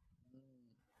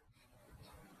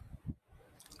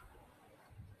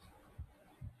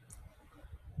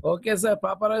 ఓకే సార్,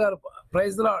 పాపారావు గారు,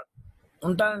 ప్రైజ్ లార్డ్.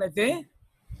 ఉంటానండి అయితే.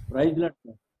 Praise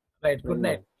lord. Right, good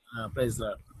night. Praise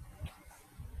lord.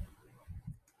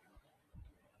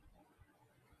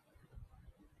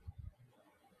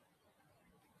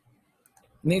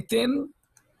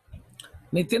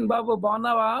 Nitin బాబు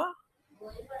బాగున్నావా?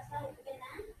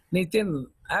 నితిన్,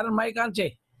 ఆరన్ మైక్ ఆన్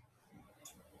చేయి.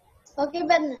 Okay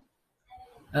బన్న.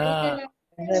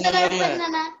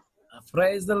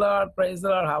 Praise the Lord, praise the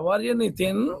Lord. How are you,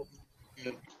 Nitin?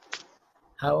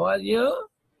 How are you?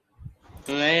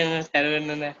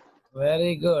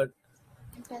 Very good.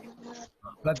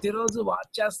 ప్రతిరోజు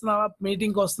watch చేస్తున్నావా?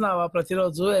 Meeting కి వస్తున్నావా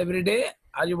ప్రతిరోజు? Everyday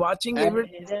are you watching every?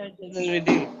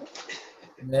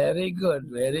 Very good,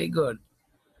 very good.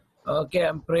 Okay,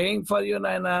 I'm praying for you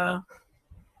నాయనా.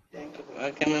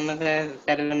 Okay,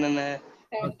 Nana.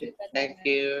 Thank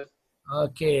you.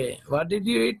 Okay, what did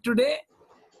you eat today?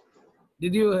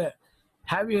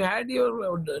 Have you had your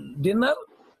dinner?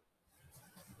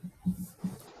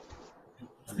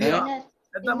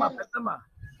 Peddamma.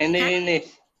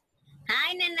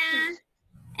 Hi నాన్న.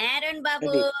 Aaron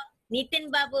Babu, Nitin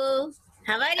Babu,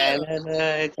 how are you?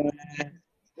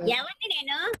 ఎవరిని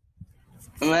నేను?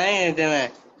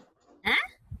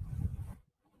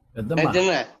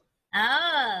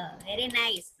 Very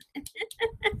nice.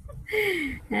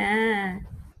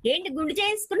 ఏంటి గుండు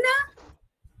చేసుకున్నా?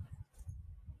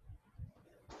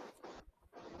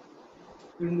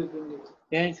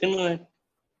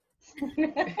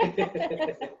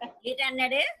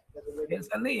 ఏంటన్నాడు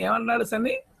సన్నీ? ఏమన్నాడు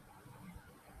సన్నీ?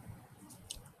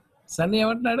 సన్నీ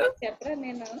ఏమంటున్నాడు? చెప్పరా,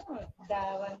 నేను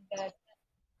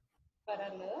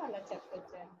అలా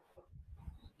చెప్పొచ్చాను.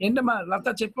 ఏంటమ్మా లత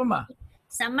చెప్పమ్మా.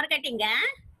 సమ్మర్ కటింగా?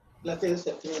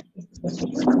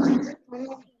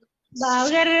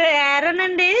 బావగారు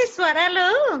ఏరనండి స్వరాలు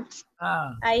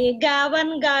అవి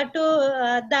గావన్ ఘాటు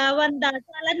దావన్ దాటు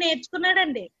అలా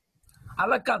నేర్చుకున్నాడండి.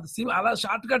 అలా కాదు, అలా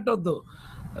షార్ట్ కట్ వద్దు,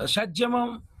 షడ్జమం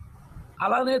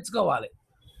అలా నేర్చుకోవాలి.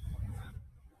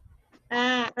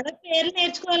 అలా పేర్లు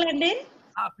నేర్చుకోవాలండి.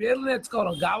 ఆ పేర్లు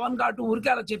నేర్చుకోవాలి. గావన్ ఘాటు ఊరికే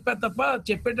అలా చెప్పే తప్ప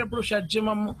చెప్పేటప్పుడు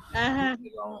షడ్జమం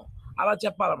అలా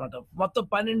చెప్పాలన్నమాట. మొత్తం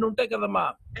 12 ఉంటాయి కదమ్మా.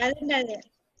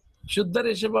 శుద్ధ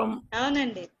రిషభం.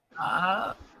 అవునండి.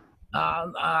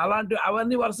 అలాంటి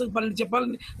అవన్నీ వరుసకు 12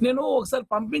 చెప్పాలి. నేను ఒకసారి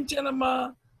పంపించానమ్మా.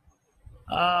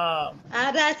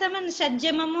 రాసామని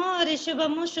షడ్జమము,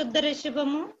 రిషభము, శుద్ధ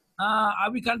రిషభము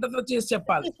అవి కంటతో చేసి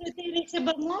చెప్పాలి.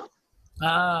 రిషభము.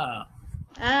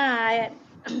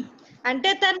 అంటే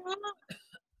తను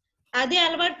అది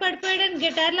అలవాటు పడిపోయాడండి,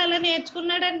 గిటార్లు అలా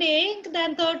నేర్చుకున్నాడండి. ఇంక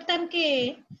దాంతో తనకి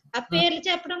ఆ పేర్లు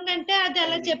చెప్పడం కంటే అది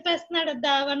అలా చెప్పేస్తున్నాడు.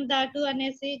 దావన్ దాటు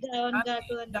అనేసి, గావన్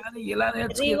ఘాటు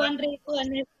అనేసి, రీవన్ రీకు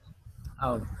అనేసి.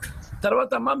 అవును.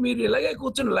 తర్వాత అమ్మా మీరు ఇలాగే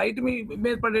కూర్చొని లైట్ మీ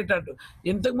మీద పడేటట్టు.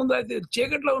 ఇంతకు ముందు అయితే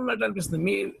చీకట్లో ఉన్నట్టు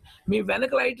అనిపిస్తుంది. మీ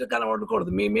వెనక లైట్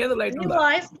కనబడకూడదు, మీ మీద లైట్ ఉండాలి.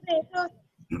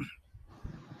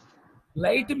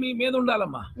 లైట్ మీ మీద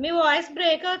ఉండాలమ్మా. మీ వాయిస్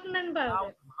బ్రేక్ అవుతుందండి బాబు.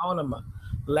 అవునమ్మా,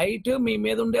 లైట్ మీ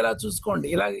మీద ఉండేలా చూసుకోండి.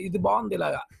 ఇలా ఇది బాగుంది,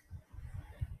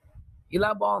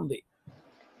 ఇలా బాగుంది.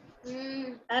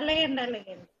 అలాగేండి,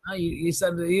 అలాగేండి.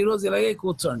 ఈ రోజు ఇలాగే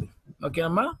కూర్చోండి.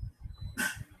 ఓకేనమ్మా?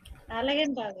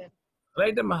 అలాగేండి బాబు.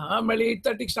 రైట్ అమ్మా. మళ్ళీ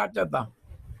 8:30కి స్టార్ట్ చేద్దాం.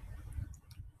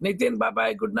 నితిన్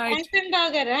బాబాయ్, గుడ్ నైట్.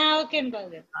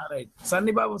 రైట్.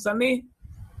 సన్నీ బాబు, సన్నీ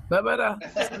బాబాయ్ రా.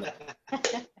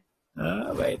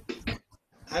 రైట్.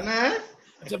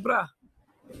 చెప్పరా.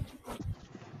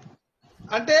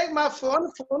 అంటే మా ఫోన్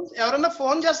ఎవరన్నా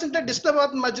ఫోన్ చేస్తుంటే డిస్టర్బ్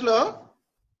అవుతుంది మధ్యలో.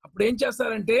 అప్పుడు ఏం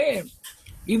చేస్తారంటే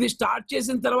ఇది స్టార్ట్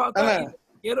చేసిన తర్వాత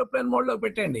ఏరోప్లేన్ మోడ్ లో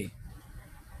పెట్టండి.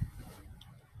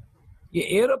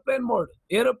 ఏరోప్లేన్ మోడ్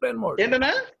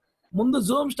ముందు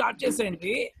జూమ్ స్టార్ట్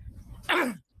చేసేయండి.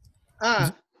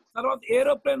 తర్వాత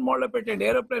ఏరోప్లేన్ మోడ్ లో పెట్టండి.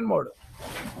 Aeroplane mode.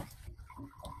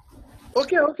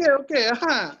 Okay okay okay.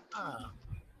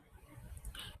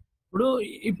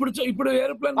 ఇప్పుడు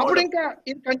ఏరోప్లేన్ మోడ్ ఇంకా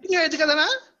ఇది కంటిన్యూ అయ్యింది కదా.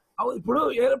 ఇప్పుడు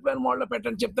ఏరోప్లేన్ మోడ్ లో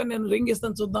పెట్టండి. చెప్తాను, నేను రింగ్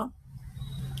ఇస్తాను, చూద్దాం.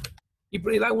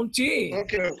 ఇప్పుడు ఇలా ఉంచి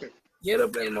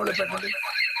ఏరోప్లేన్ మోడ్ లో పెట్టండి.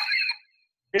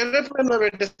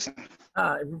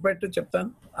 ఇప్పుడు పెట్టు, చెప్తాను.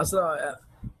 అసలు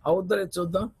అవుద్దా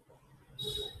చూద్దాం.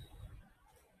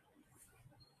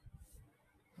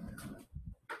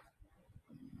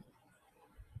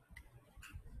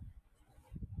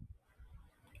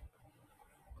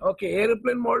 ఓకే,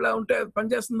 ఏరోప్లేన్ మోడ్ లో ఉంటే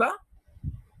పనిచేస్తుందా?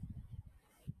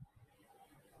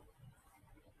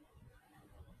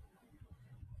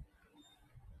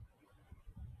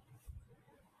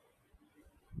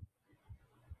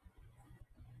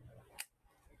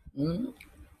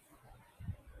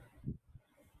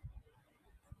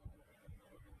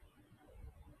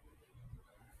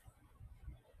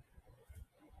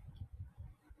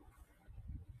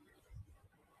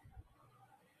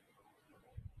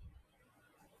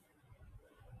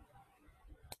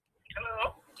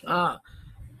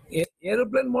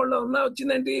 ఏరోప్లేన్ మోడ్ లో ఉన్నా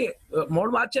వచ్చిందేంటి?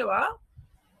 మోడ్ మార్చావా?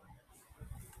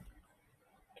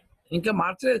 ఇంకా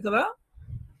మార్చలేదు కదా.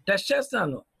 టెస్ట్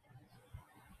చేస్తాను.